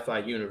this sci-fi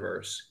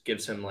universe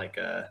gives him like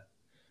an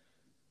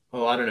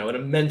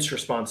immense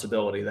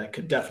responsibility that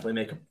could definitely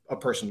make a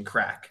person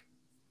crack.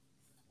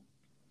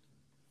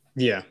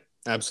 Yeah,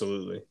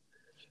 absolutely.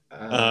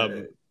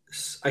 I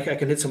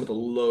can hit some of the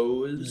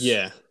lows.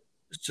 Yeah.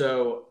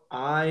 So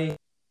I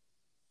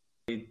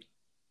did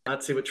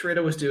not see what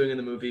Trita was doing in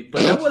the movie,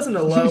 but that wasn't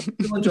a low. I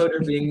still enjoyed her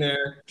being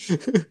there.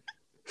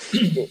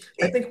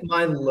 I think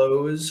my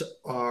lows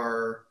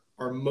are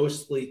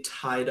mostly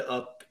tied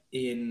up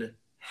in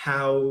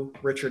how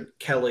Richard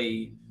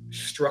Kelly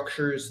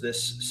structures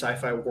this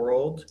sci-fi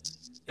world,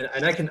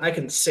 and I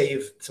can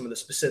save some of the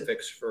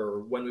specifics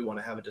for when we want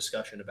to have a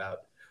discussion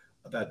about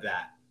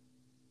that.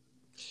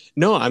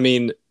 No, I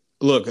mean,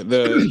 look,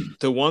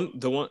 the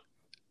one.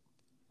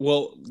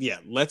 Well, yeah,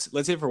 let's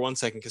say for 1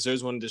 second because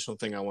there's one additional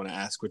thing I want to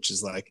ask, which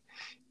is like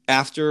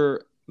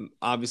after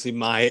obviously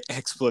my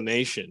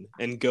explanation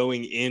and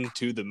going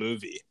into the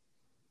movie,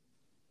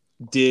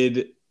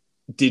 did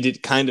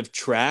it kind of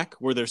track?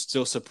 Were there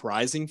still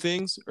surprising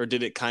things, or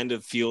did it kind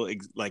of feel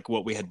like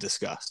what we had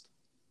discussed?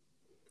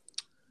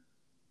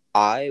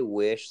 I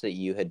wish that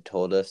you had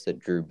told us that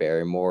Drew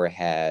Barrymore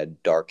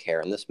had dark hair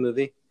in this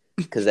movie,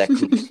 because that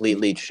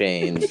completely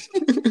changed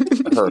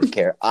her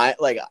care.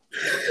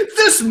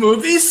 This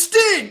movie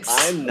stinks.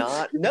 I'm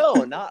not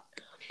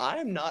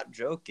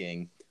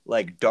joking.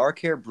 Like, dark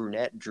hair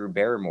brunette Drew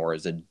Barrymore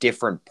is a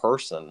different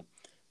person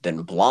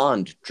than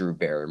blonde Drew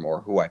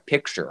Barrymore, who I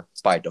picture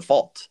by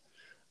default.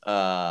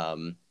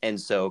 And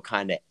so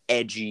kind of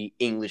edgy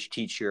English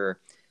teacher,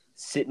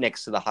 sit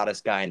next to the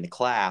hottest guy in the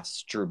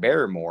class, Drew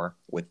Barrymore,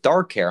 with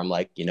dark hair. I'm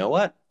like, you know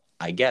what?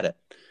 I get it.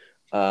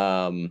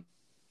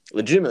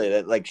 Legitimately,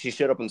 that like she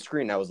showed up on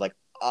screen. I was like,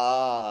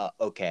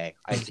 okay,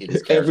 I see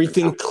this character.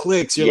 Everything now.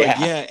 clicks. You're like,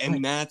 yeah,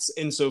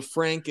 and so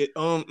Frank,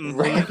 right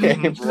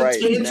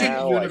Tangent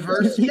now,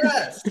 universe,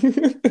 yes.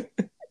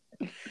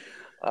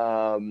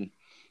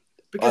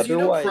 Because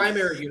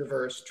primary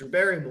universe, Drew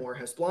Barrymore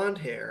has blonde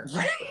hair.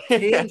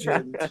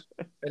 Tangent,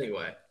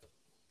 anyway.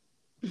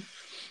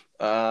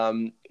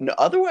 No,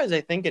 otherwise,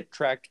 I think it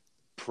tracked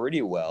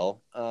pretty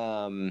well.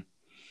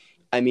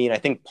 I mean, I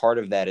think part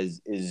of that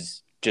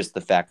is just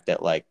the fact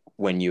that, like,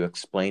 when you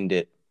explained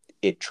it,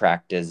 it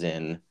tracked as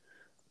in,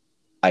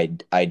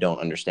 I don't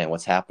understand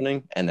what's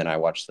happening. And then I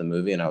watched the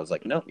movie and I was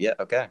like, no, yeah,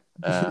 okay.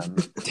 I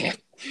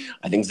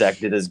think Zach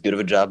did as good of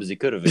a job as he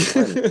could have.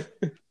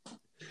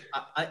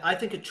 I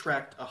think it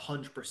tracked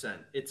 100%.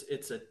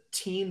 It's a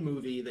teen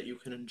movie that you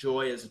can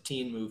enjoy as a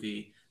teen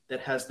movie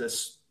that has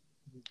this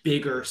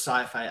bigger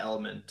sci-fi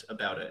element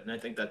about it. And I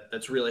think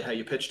that's really how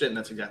you pitched it, and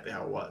that's exactly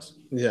how it was.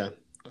 Yeah.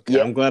 Okay.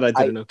 Yeah, I'm glad I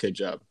did an okay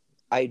job.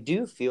 I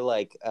do feel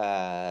like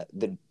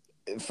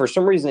for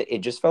some reason it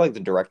just felt like the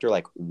director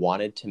like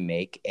wanted to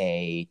make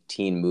a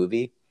teen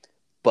movie,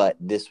 but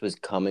this was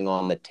coming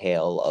on the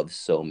tail of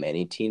so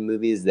many teen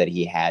movies that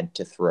he had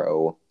to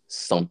throw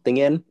something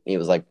in. He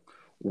was like,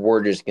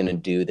 we're just going to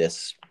do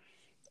this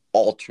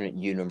alternate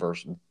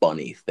universe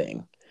bunny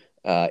thing.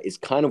 Is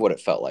kind of what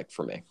it felt like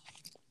for me.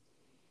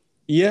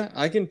 Yeah,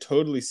 I can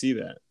totally see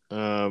that.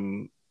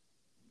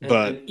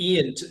 But and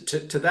Ian,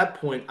 to that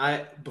point,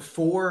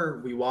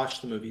 before we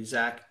watched the movie,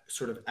 Zach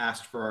sort of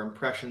asked for our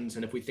impressions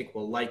and if we think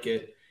we'll like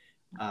it.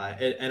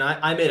 And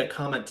I made a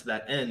comment to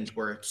that end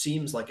where it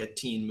seems like a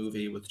teen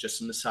movie with just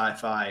some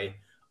sci-fi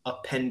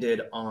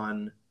appended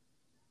on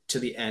to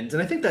the end.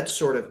 And I think that's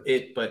sort of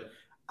it. But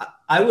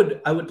I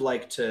would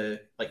like to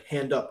like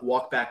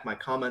walk back my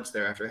comments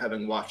there after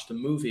having watched the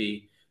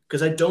movie,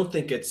 because I don't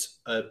think it's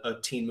a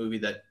teen movie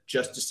that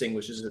just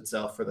distinguishes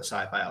itself for the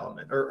sci-fi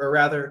element, or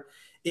rather.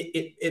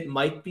 It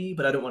might be,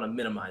 but I don't want to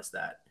minimize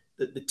that.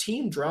 The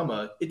teen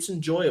drama, it's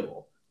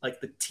enjoyable. like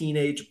the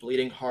teenage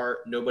bleeding heart,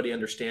 nobody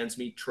understands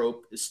me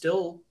trope is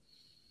still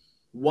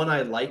one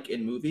I like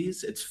in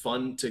movies. It's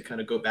fun to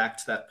kind of go back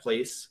to that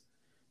place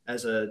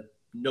as a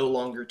no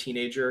longer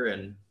teenager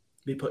and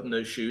be put in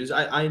those shoes.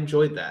 I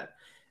enjoyed that.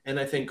 And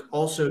I think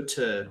also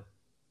to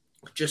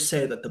just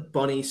say that the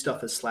bunny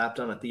stuff is slapped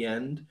on at the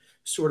end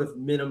sort of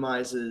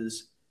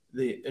minimizes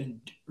the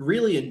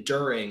really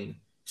enduring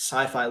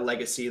sci-fi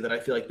legacy that I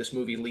feel like this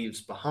movie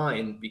leaves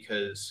behind,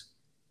 because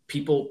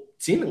people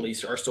seemingly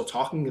are still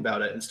talking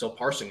about it and still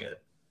parsing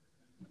it.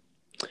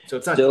 So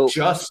it's not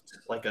just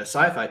like a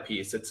sci-fi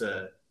piece. It's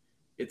a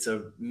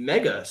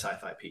mega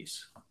sci-fi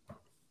piece.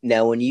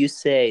 Now, when you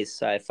say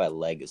sci-fi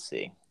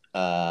legacy,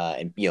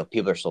 and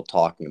people are still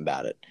talking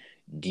about it,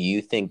 do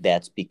you think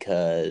that's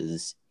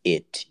because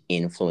it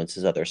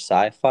influences other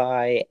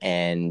sci-fi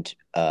and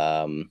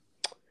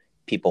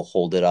people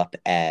hold it up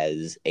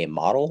as a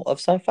model of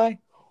sci-fi,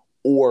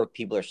 or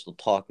people are still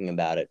talking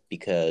about it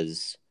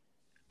because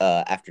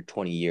after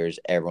 20 years,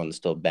 everyone's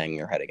still banging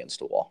their head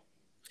against a wall?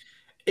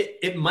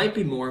 It might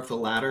be more of the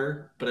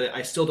latter, but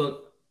I still don't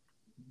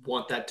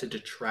want that to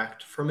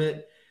detract from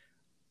it.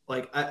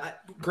 Like,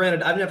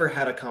 granted, I've never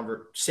had a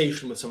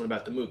conversation with someone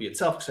about the movie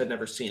itself because I'd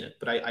never seen it,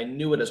 but I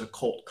knew it as a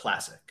cult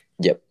classic.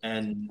 Yep.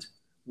 And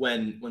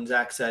when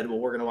Zach said, well,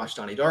 we're going to watch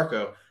Donnie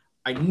Darko,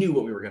 I knew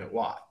what we were going to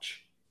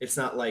watch. It's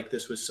not like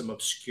this was some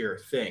obscure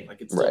thing.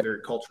 Like, it's still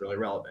very culturally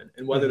relevant.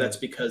 And whether that's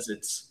because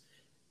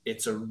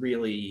it's a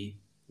really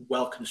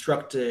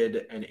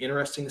well-constructed and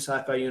interesting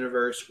sci-fi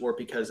universe, or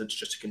because it's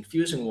just a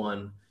confusing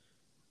one,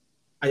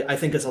 I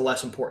think it's a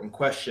less important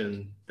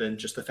question than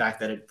just the fact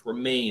that it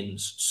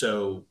remains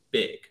so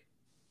big.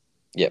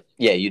 Yep.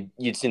 Yeah,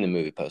 you'd seen the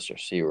movie poster,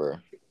 so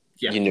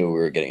you knew we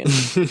were getting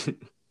into.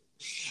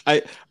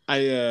 I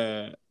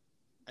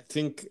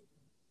think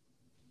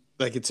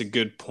like it's a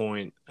good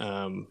point,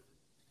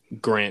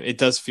 Grant. It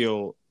does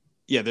feel,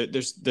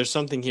 there's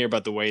something here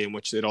about the way in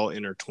which it all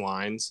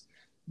intertwines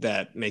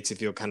that makes it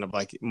feel kind of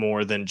like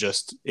more than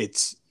just,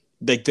 it's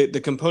like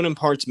the component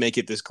parts make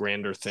it this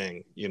grander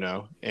thing,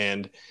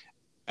 and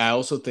I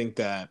also think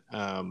that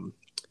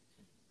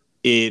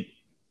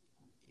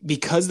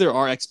because there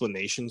are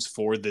explanations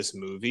for this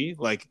movie,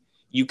 like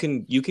you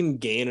can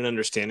gain an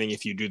understanding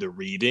if you do the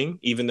reading,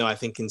 even though I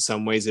think in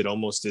some ways it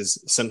almost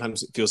is,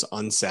 sometimes it feels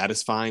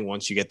unsatisfying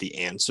once you get the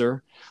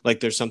answer. Like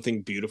there's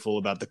something beautiful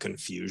about the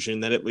confusion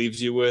that it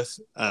leaves you with.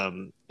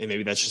 And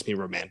maybe that's just me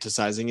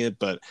romanticizing it,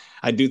 but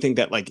I do think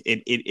that like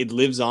it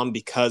lives on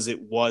because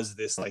it was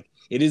this, like,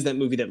 it is that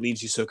movie that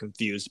leaves you so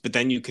confused, but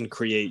then you can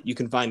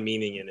find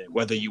meaning in it,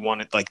 whether you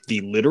want it like the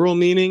literal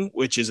meaning,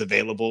 which is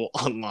available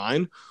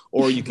online,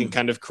 or you can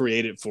kind of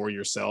create it for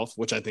yourself,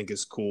 which I think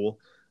is cool.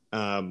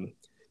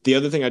 The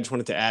other thing I just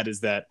wanted to add is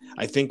that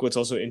I think what's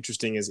also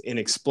interesting is in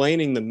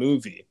explaining the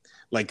movie,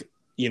 like,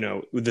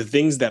 the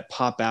things that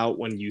pop out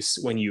when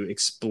you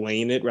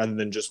explain it rather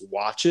than just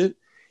watch it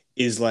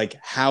is like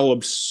how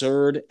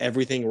absurd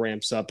everything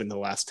ramps up in the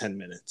last 10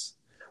 minutes.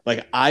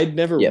 Like I'd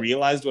never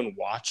realized when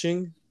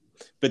watching,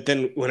 but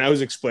then when I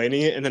was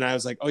explaining it, and then I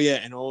was like, oh yeah,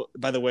 and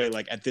by the way,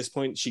 like at this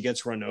point she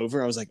gets run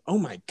over, I was like, oh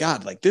my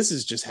God, like this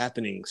is just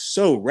happening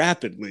so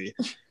rapidly.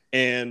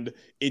 And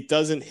it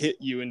doesn't hit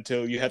you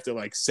until you have to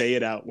like say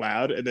it out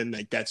loud, and then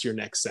like that's your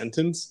next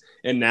sentence.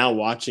 And now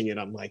watching it,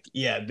 I'm like,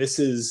 yeah, this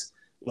is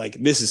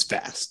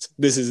fast.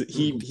 This is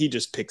he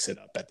just picks it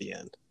up at the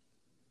end.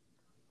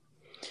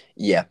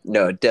 Yeah,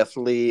 no,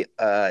 definitely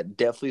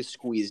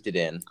squeezed it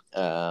in.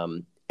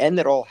 And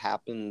that all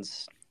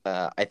happens.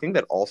 I think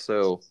that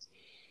also,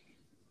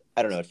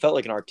 I don't know, it felt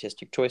like an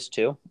artistic choice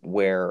too,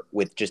 where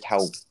with just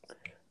how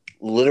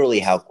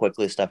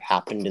quickly stuff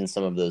happened in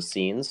some of those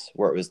scenes,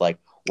 where it was like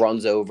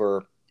runs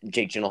over,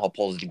 Jake Gyllenhaal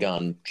pulls the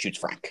gun, shoots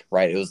Frank,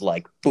 right? It was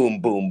like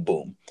boom, boom,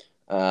 boom.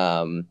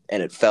 And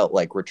it felt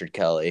like Richard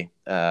Kelly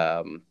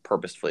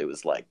purposefully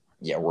was like,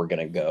 yeah, we're going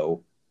to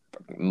go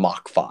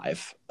Mach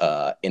 5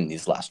 in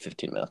these last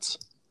 15 minutes.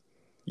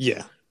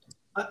 Yeah.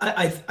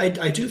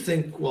 I do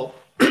think, well,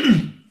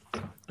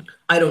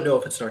 I don't know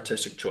if it's an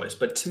artistic choice,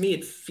 but to me,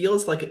 it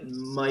feels like it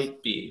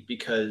might be,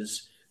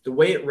 because the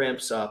way it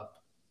ramps up,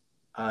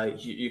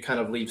 you kind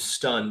of leave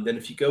stunned. And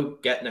if you go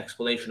get an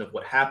explanation of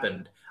what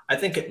happened, I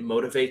think it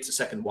motivates a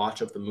second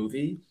watch of the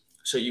movie,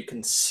 so you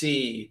can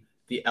see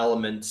the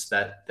elements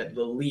that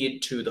will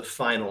lead to the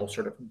final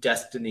sort of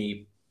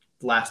destiny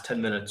last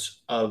 10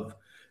 minutes of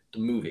the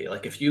movie.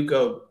 Like if you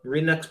go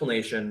read an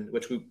explanation,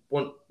 which we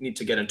won't need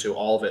to get into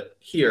all of it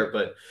here,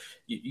 but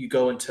you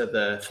go into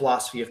the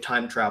philosophy of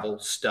time travel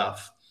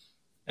stuff,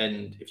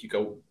 and if you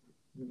go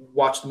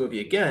watch the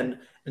movie again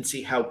and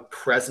see how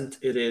present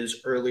it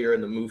is earlier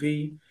in the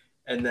movie,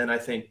 and then I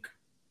think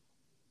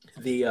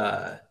the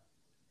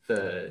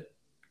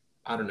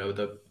I don't know,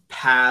 the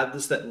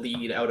paths that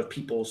lead out of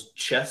people's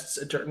chests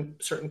at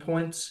certain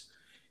points,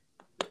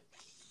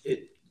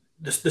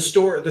 the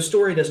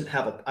story doesn't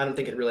have I don't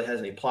think it really has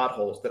any plot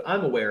holes that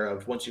I'm aware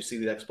of once you see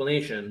the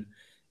explanation,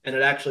 and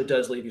it actually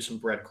does leave you some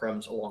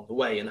breadcrumbs along the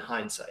way in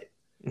hindsight.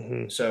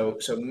 Mm-hmm. So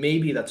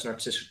maybe that's an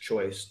artistic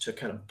choice to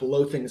kind of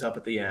blow things up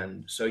at the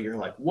end, so you're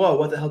like, whoa,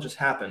 what the hell just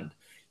happened?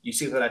 you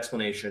see that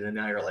explanation, and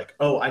now you're like,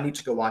 oh, I need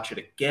to go watch it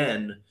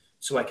again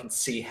so I can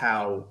see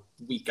how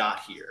we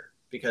got here.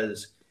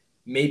 Because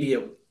maybe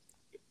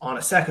on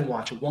a second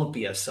watch, it won't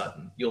be as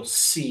sudden. You'll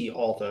see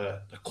all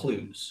the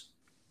clues.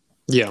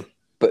 Yeah.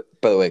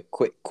 But by the way,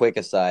 quick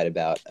aside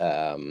about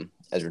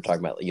as we're talking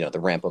about, the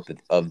ramp up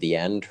of the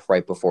end,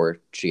 right before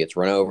she gets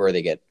run over,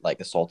 they get like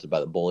assaulted by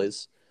the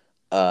bullies.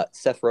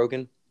 Seth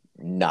Rogen,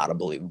 not a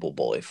believable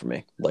bully for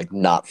me. Like,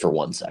 not for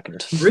 1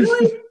 second.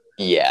 Really?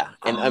 Yeah.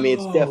 And I mean,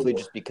 it's definitely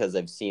just because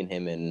I've seen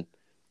him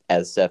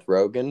as Seth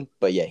Rogen.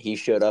 But yeah, he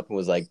showed up and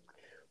was like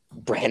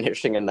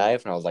brandishing a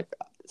knife. And I was like,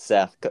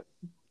 Seth,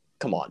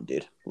 come on,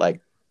 dude.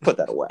 Like, put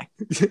that away.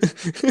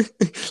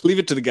 Leave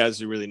it to the guys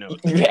who really know.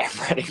 Yeah,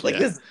 right. Like,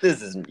 this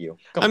isn't you.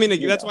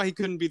 That's why he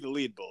couldn't be the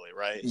lead bully,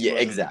 right? Yeah,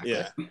 exactly.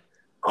 Yeah.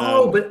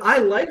 But I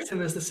liked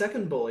him as the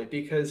second bully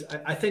because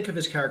I think of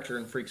his character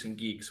in Freaks and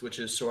Geeks, which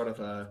is sort of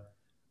a,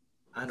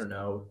 I don't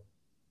know,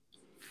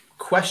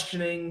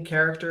 questioning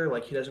character.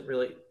 Like, he doesn't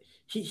really,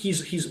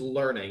 he's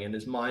learning, and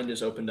his mind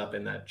is opened up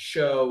in that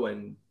show.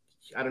 And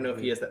I don't know if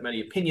he has that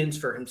many opinions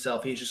for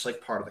himself. He's just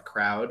like part of the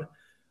crowd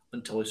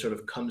until he sort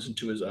of comes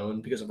into his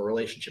own because of a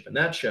relationship in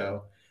that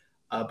show.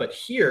 But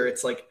here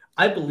it's like,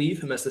 I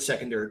believe him as the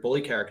secondary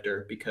bully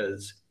character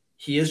because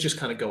he is just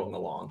kind of going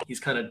along. He's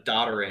kind of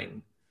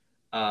doddering.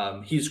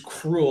 He's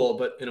cruel,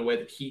 but in a way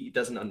that he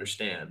doesn't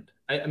understand.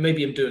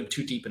 Maybe I'm doing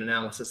too deep an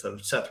analysis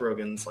of Seth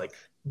Rogen's like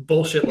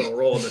bullshit little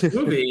role in this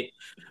movie,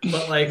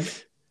 but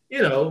like,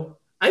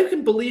 I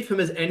can believe him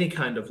as any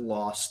kind of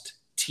lost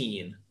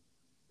teen.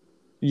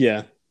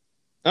 Yeah.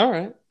 All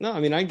right. No, I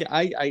mean, I get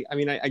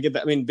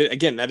that. I mean, but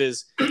again, that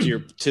is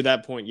to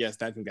that point. Yes,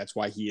 I think that's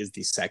why he is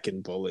the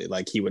second bully.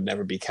 Like, he would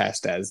never be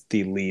cast as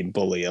the lead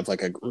bully of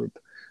like a group.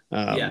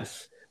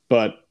 Yes.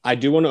 But I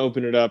do want to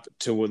open it up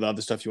to the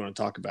other stuff you want to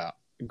talk about,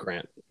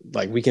 Grant.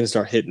 Like, we can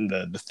start hitting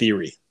the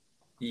theory.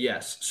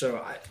 Yes.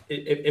 So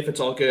if it's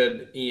all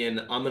good, Ian,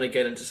 I'm going to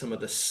get into some of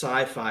the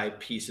sci-fi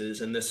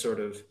pieces, and this sort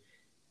of,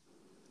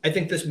 I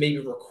think this maybe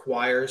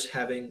requires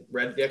having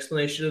read the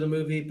explanation of the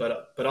movie,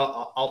 but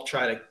I'll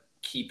try to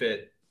keep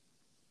it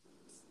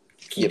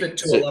to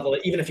a level,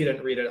 even if you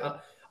didn't read it.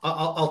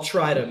 I'll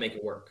try to make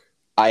it work.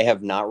 I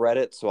have not read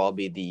it, so I'll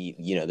be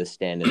the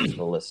stand-in for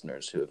the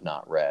listeners who have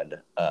not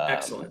read.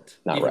 Excellent.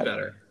 Even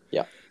better.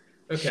 Yeah.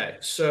 Okay.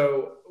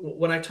 So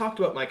when I talked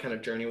about my kind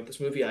of journey with this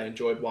movie, I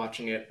enjoyed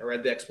watching it. I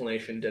read the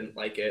explanation, didn't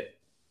like it,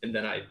 and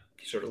then I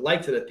sort of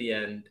liked it at the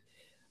end.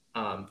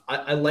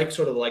 I liked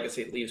sort of the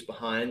legacy it leaves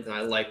behind, and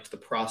I liked the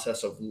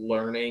process of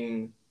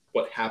learning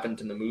what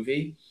happened in the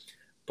movie.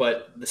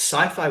 But the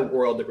sci-fi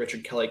world that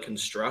Richard Kelly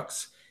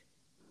constructs,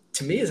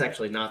 to me, is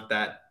actually not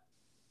that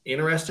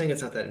interesting.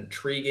 It's not that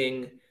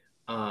intriguing.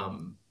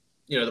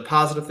 The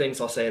positive things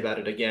I'll say about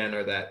it again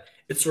are that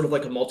it's sort of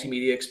like a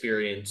multimedia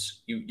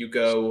experience. You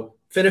go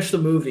finish the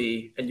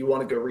movie and you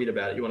want to go read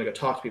about it. You want to go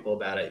talk to people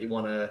about it. You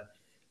want to,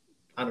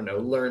 I don't know,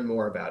 learn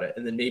more about it.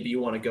 And then maybe you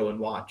want to go and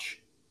watch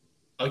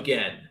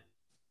again.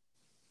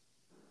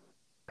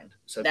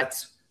 So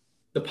that's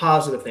the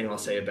positive thing I'll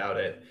say about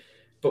it.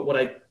 But what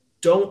I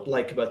don't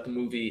like about the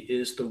movie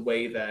is the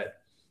way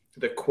that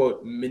the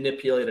quote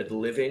manipulated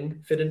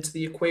living fit into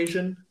the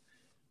equation.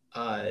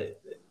 I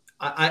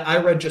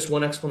read just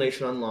one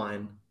explanation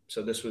online,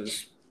 so this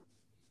was,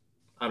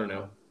 I don't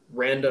know,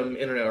 random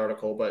internet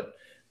article, but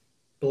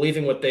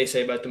believing what they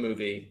say about the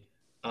movie,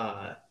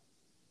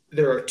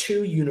 there are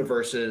two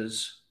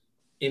universes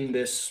in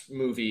this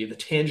movie, the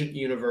tangent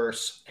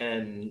universe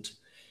and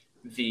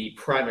the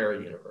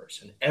primary universe,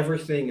 and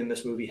everything in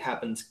this movie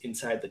happens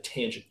inside the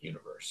tangent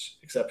universe,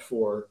 except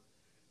for,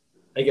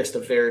 I guess, the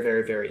very,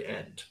 very, very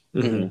end.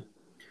 Mm-hmm.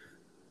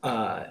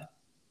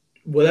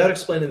 Without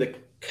explaining the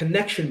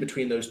connection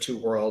between those two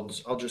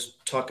worlds, I'll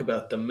just talk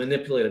about the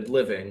manipulated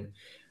living.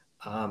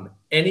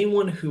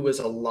 Anyone who is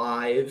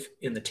alive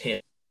in the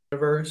tangent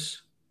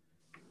universe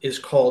is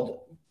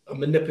called a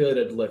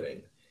manipulated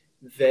living.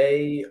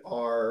 They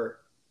are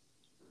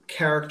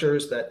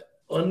characters that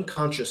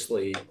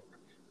unconsciously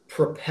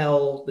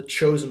propel the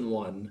chosen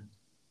one,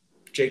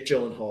 Jake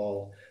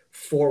Gyllenhaal,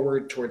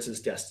 forward towards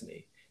his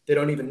destiny. They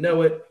don't even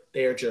know it.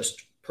 They are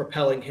just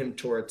propelling him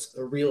towards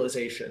a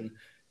realization,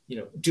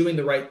 doing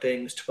the right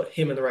things to put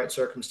him in the right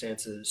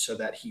circumstances so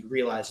that he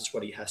realizes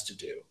what he has to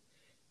do.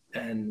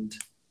 And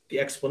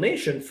the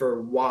explanation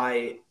for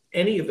why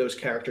any of those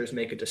characters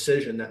make a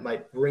decision that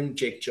might bring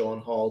Jake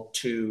Gyllenhaal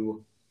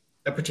to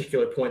a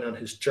particular point on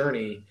his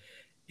journey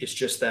is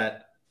just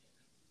that,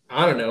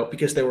 I don't know,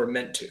 because they were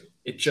meant to.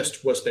 It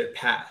just was their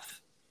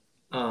path.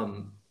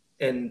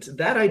 And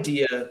that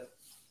idea,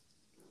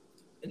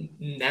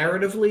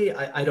 narratively,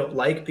 I don't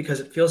like, because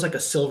it feels like a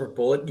silver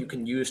bullet you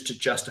can use to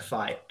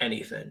justify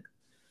anything.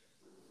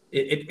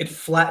 It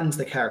flattens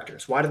the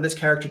characters. Why did this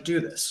character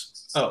do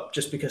this? Oh,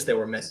 just because they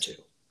were meant to.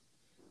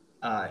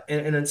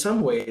 And in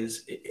some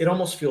ways, it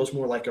almost feels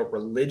more like a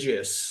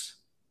religious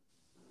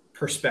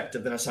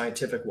perspective than a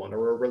scientific one,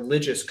 or a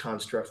religious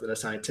construct than a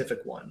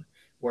scientific one,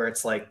 where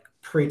it's like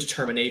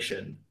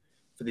predetermination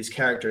for these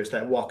characters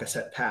that walk a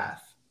set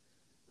path,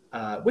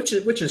 which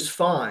is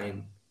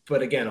fine,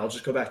 But again, I'll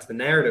just go back to the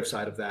narrative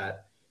side of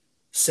that,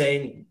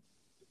 saying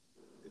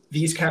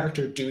these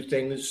characters do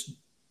things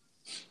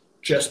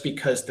just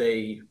because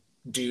they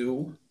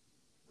do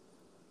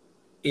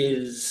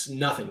is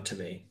nothing to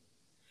me.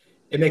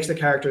 It makes the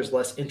characters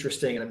less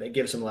interesting and it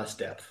gives them less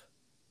depth.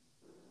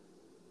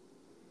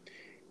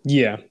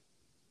 Yeah.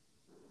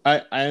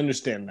 I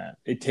understand that.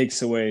 It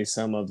takes away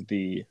some of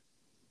the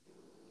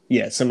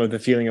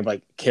feeling of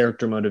like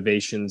character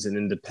motivations and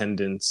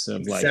independence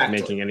of like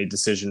making any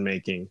decision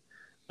making.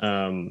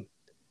 And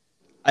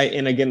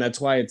again, that's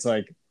why it's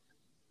like,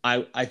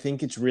 I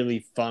think it's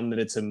really fun that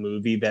it's a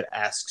movie that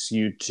asks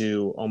you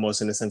to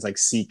almost in a sense like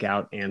seek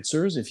out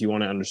answers if you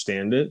want to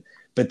understand it.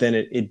 But then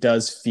it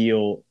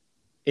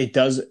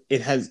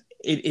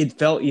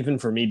felt even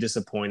for me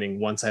disappointing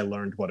once I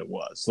learned what it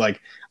was. Like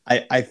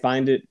I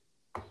find it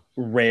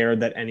rare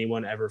that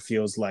anyone ever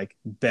feels like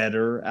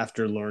better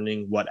after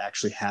learning what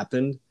actually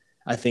happened.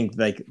 I think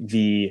like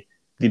the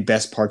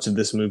best parts of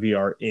this movie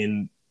are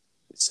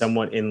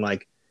somewhat in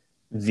like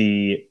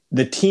the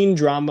teen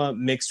drama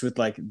mixed with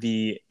like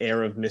the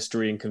air of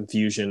mystery and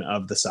confusion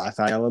of the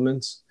sci-fi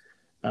elements.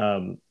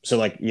 So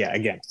like, yeah,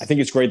 again, I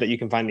think it's great that you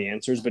can find the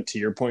answers, but to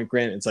your point,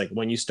 Grant, it's like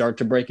when you start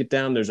to break it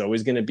down, there's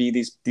always going to be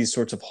these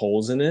sorts of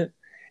holes in it.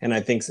 And I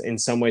think in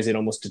some ways it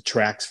almost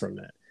detracts from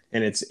it.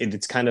 And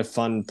it's kind of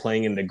fun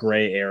playing in the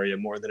gray area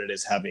more than it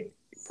is having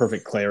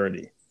perfect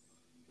clarity.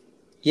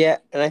 Yeah,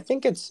 and I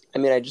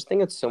just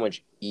think it's so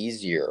much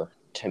easier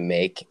to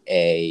make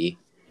a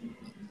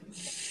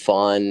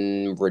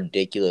fun,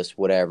 ridiculous,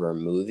 whatever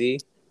movie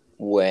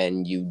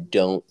when you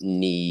don't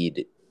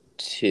need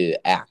to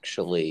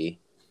actually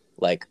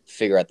like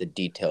figure out the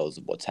details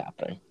of what's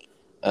happening.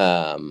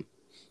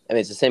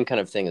 It's the same kind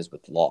of thing as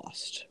with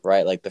Lost,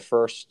 right? Like the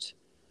first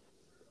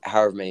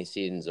however many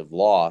seasons of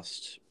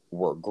Lost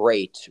were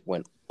great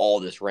when all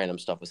this random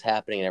stuff was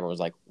happening and everyone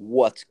was like,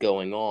 what's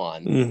going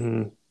on?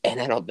 Mm-hmm.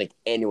 And I don't think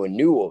anyone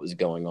knew what was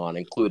going on,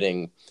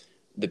 including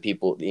the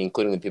people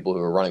who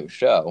were running the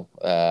show,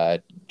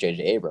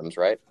 J.J. Abrams,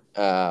 right?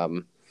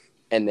 And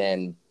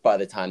then by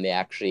the time they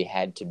actually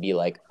had to be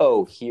like,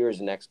 oh, here's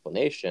an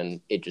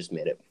explanation, it just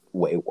made it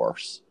way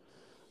worse.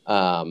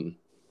 And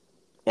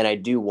I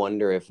do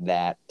wonder if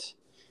that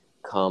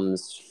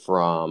comes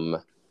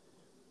from,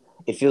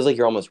 it feels like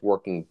you're almost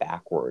working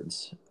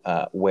backwards,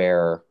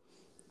 where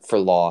for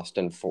Lost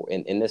and for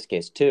in this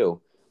case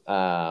too,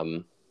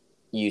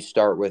 you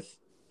start with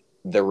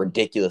the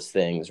ridiculous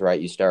things, right?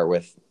 You start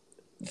with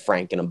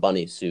Frank in a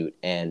bunny suit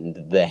and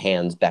the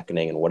hands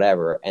beckoning and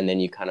whatever, and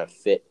then you kind of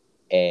fit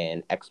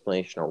an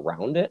explanation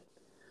around it.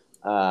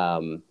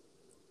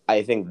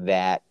 I think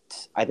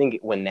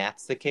when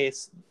that's the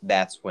case,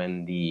 that's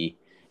when the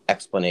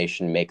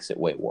explanation makes it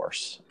way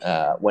worse.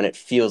 When it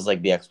feels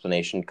like the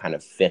explanation kind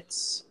of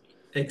fits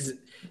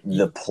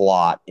the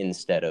plot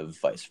instead of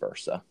vice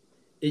versa.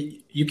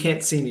 You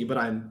can't see me, but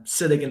I'm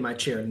sitting in my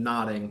chair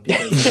nodding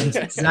because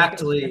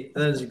that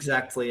is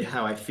exactly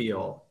how I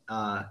feel.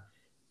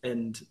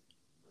 And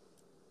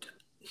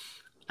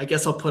I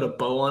guess I'll put a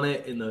bow on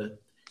it in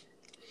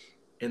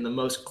the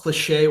most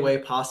cliche way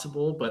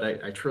possible, but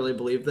I truly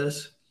believe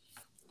this.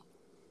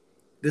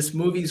 This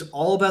movie's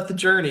all about the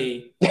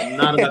journey,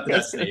 not about the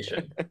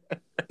destination.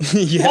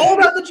 Yeah. All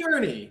about the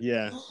journey.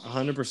 Yeah,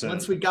 100%.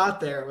 Once we got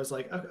there, I was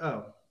like,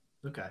 oh,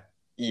 okay.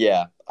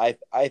 Yeah,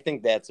 I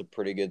think that's a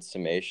pretty good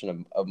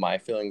summation of my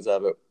feelings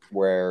of it,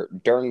 where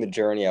during the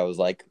journey I was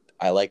like,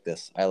 I like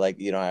this. I like,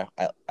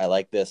 I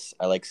like this.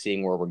 I like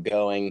seeing where we're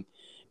going.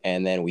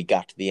 And then we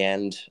got to the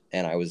end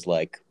and I was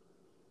like,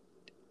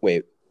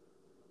 wait,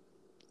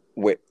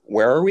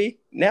 where are we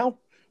now?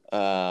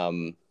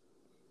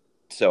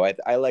 So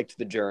I liked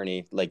the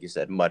journey, like you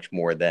said, much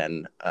more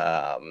than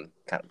kind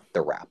of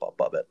the wrap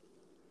up of it.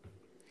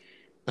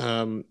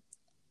 I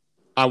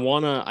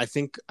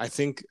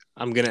think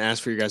I'm gonna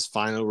ask for your guys'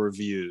 final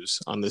reviews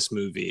on this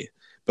movie.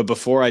 But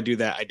before I do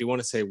that, I do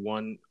want to say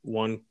one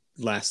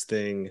last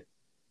thing,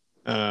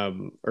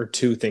 or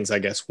two things, I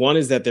guess. One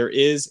is that there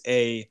is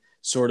a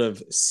sort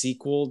of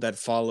sequel that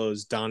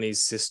follows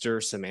Donnie's sister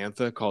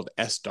Samantha called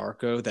S.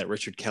 Darko that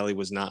Richard Kelly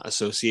was not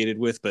associated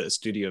with, but a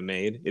studio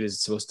made. It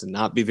is supposed to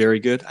not be very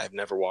good. I've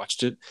never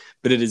watched it,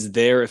 but it is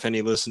there if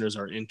any listeners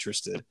are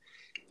interested.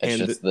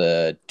 It's just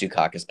the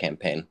Dukakis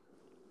campaign.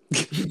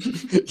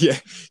 Yeah,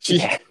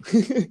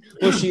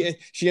 well, she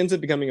ends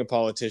up becoming a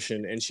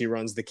politician and she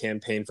runs the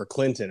campaign for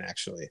Clinton,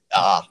 actually.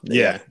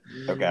 Yeah.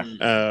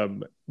 Okay.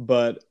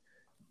 But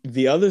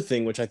the other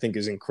thing, which I think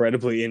is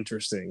incredibly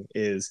interesting,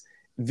 is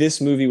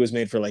this movie was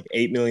made for like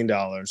 $8 million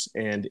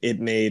and it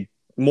made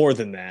more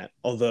than that.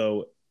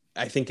 Although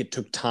I think it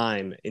took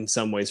time in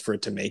some ways for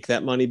it to make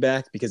that money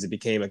back because it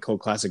became a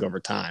cult classic over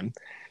time.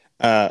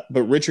 But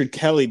Richard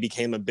Kelly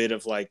became a bit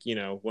of like,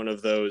 one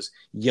of those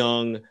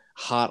young,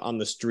 hot on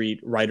the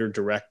street writer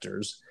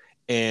directors.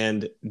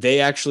 And they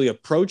actually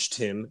approached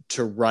him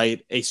to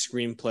write a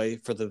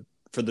screenplay for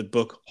the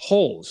book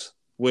Holes,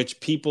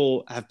 which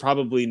people have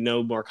probably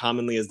know more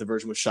commonly as the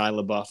version with Shia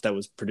LaBeouf that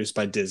was produced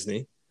by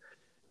Disney.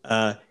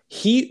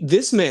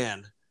 This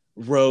man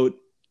wrote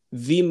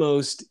the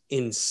most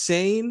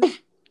insane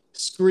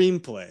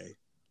screenplay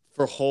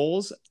for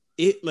Holes.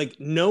 It like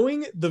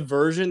knowing the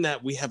version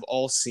that we have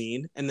all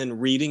seen and then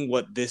reading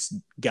what this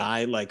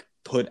guy like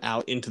put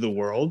out into the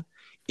world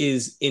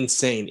is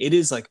insane. It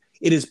is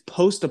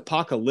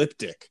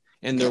post-apocalyptic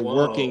and they're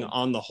working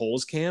on the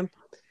Holes camp.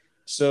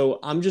 So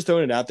I'm just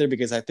throwing it out there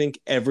because I think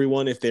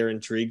everyone, if they're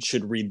intrigued,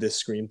 should read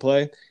this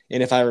screenplay.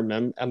 And if I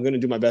remember, I'm going to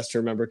do my best to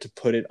remember to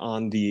put it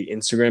on the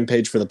Instagram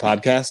page for the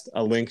podcast.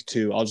 A link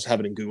to, I'll just have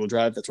it in Google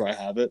Drive. That's where I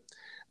have it.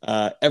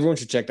 Everyone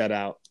should check that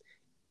out.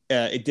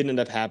 It didn't end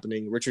up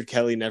happening. Richard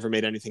Kelly never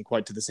made anything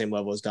quite to the same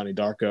level as Donnie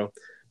Darko,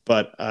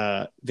 but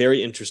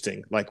very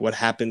interesting. Like what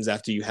happens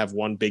after you have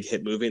one big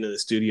hit movie and then the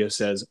studio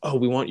says, "Oh,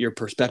 we want your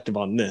perspective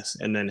on this,"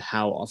 and then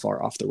how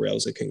far off the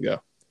rails it can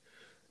go.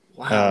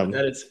 Wow,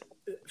 that is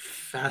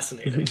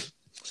fascinating.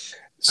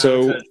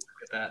 So,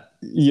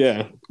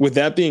 with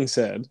that being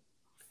said,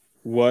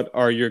 what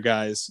are your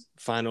guys'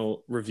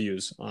 final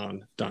reviews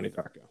on Donnie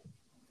Darko?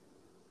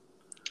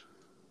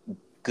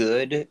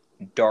 Good,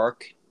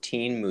 dark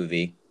teen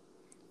movie.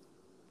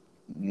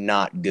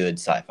 Not good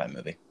sci-fi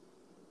movie.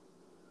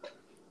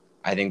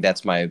 I think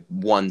that's my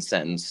one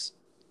sentence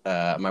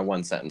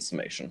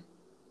summation.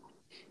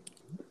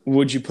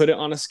 Would you put it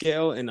on a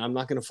scale? And I'm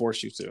not going to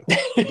force you to.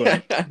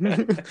 But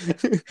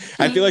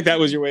I feel like that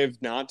was your way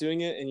of not doing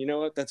it, and you know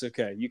what? That's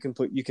okay. You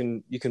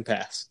can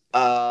pass.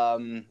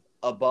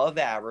 Above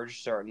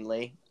average,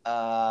 certainly.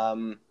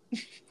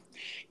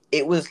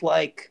 It was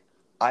like,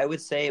 I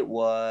would say it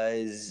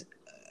was,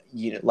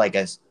 like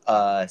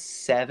a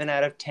 7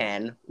 out of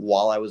 10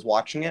 while I was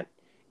watching it,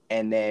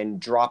 and then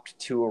dropped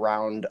to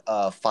around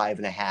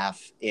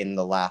 5.5 in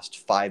the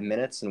last 5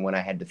 minutes, and when I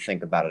had to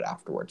think about it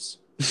afterwards.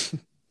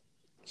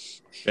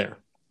 Fair.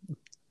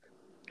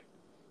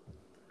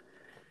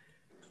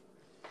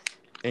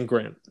 And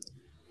Grant.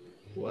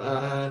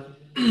 Well,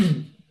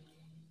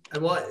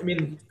 I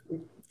mean,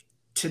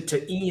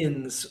 to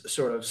Ian's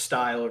sort of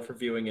style of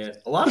reviewing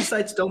it, a lot of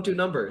sites don't do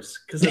numbers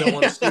because they don't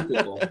want to screw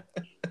people.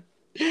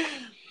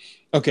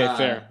 Okay,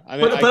 fair. I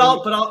mean, but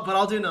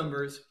I'll do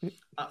numbers.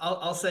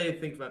 I'll say,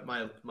 think about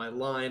my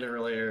line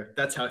earlier.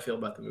 That's how I feel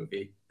about the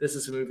movie. This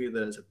is a movie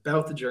that is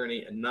about the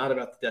journey and not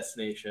about the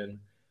destination.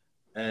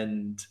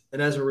 And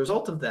as a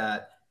result of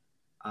that,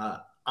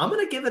 I'm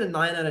going to give it a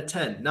 9 out of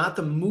 10. Not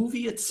the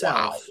movie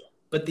itself,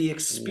 but the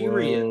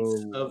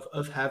experience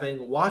of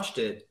having watched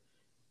it.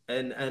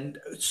 And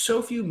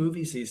so few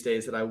movies these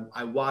days that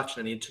I watch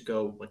and I need to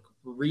go like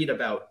read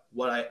about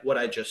what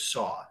I just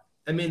saw.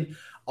 I mean,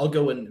 I'll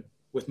go in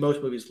with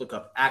most movies, look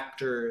up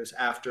actors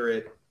after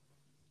it,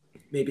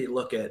 maybe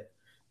look at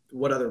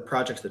what other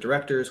projects the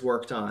directors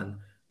worked on,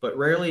 but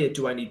rarely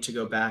do I need to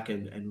go back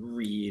and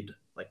read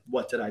like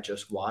what did I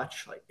just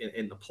watch like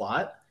in the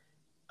plot.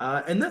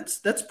 And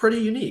that's pretty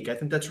unique. I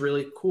think that's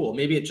really cool.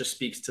 Maybe it just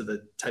speaks to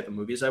the type of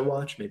movies I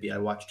watch. Maybe I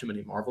watch too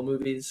many Marvel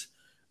movies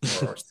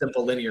or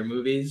simple linear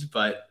movies,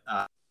 but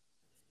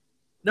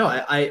no,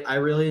 I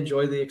really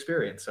enjoy the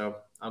experience. So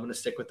I'm going to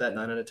stick with that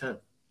 9 out of 10.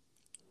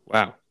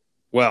 Wow.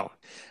 Well,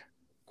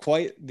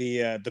 quite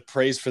the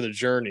praise for the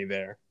journey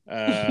there.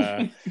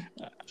 I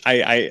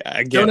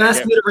don't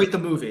ask me to rate the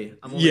movie.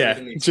 I'm only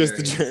rating the just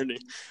the journey.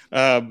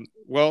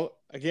 Well,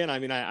 again, I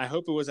mean, I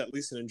hope it was at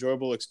least an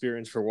enjoyable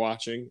experience for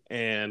watching,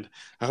 and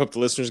I hope the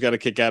listeners got a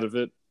kick out of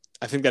it.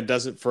 I think that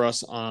does it for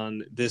us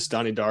on this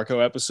Donnie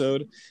Darko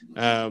episode.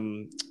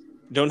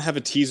 Don't have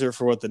a teaser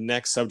for what the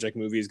next subject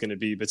movie is going to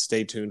be, but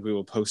stay tuned. We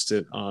will post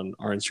it on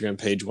our Instagram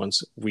page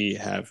once we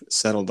have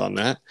settled on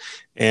that.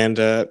 And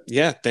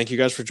thank you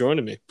guys for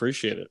joining me.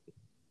 Appreciate it.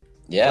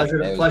 Yeah,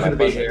 pleasure to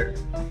be here.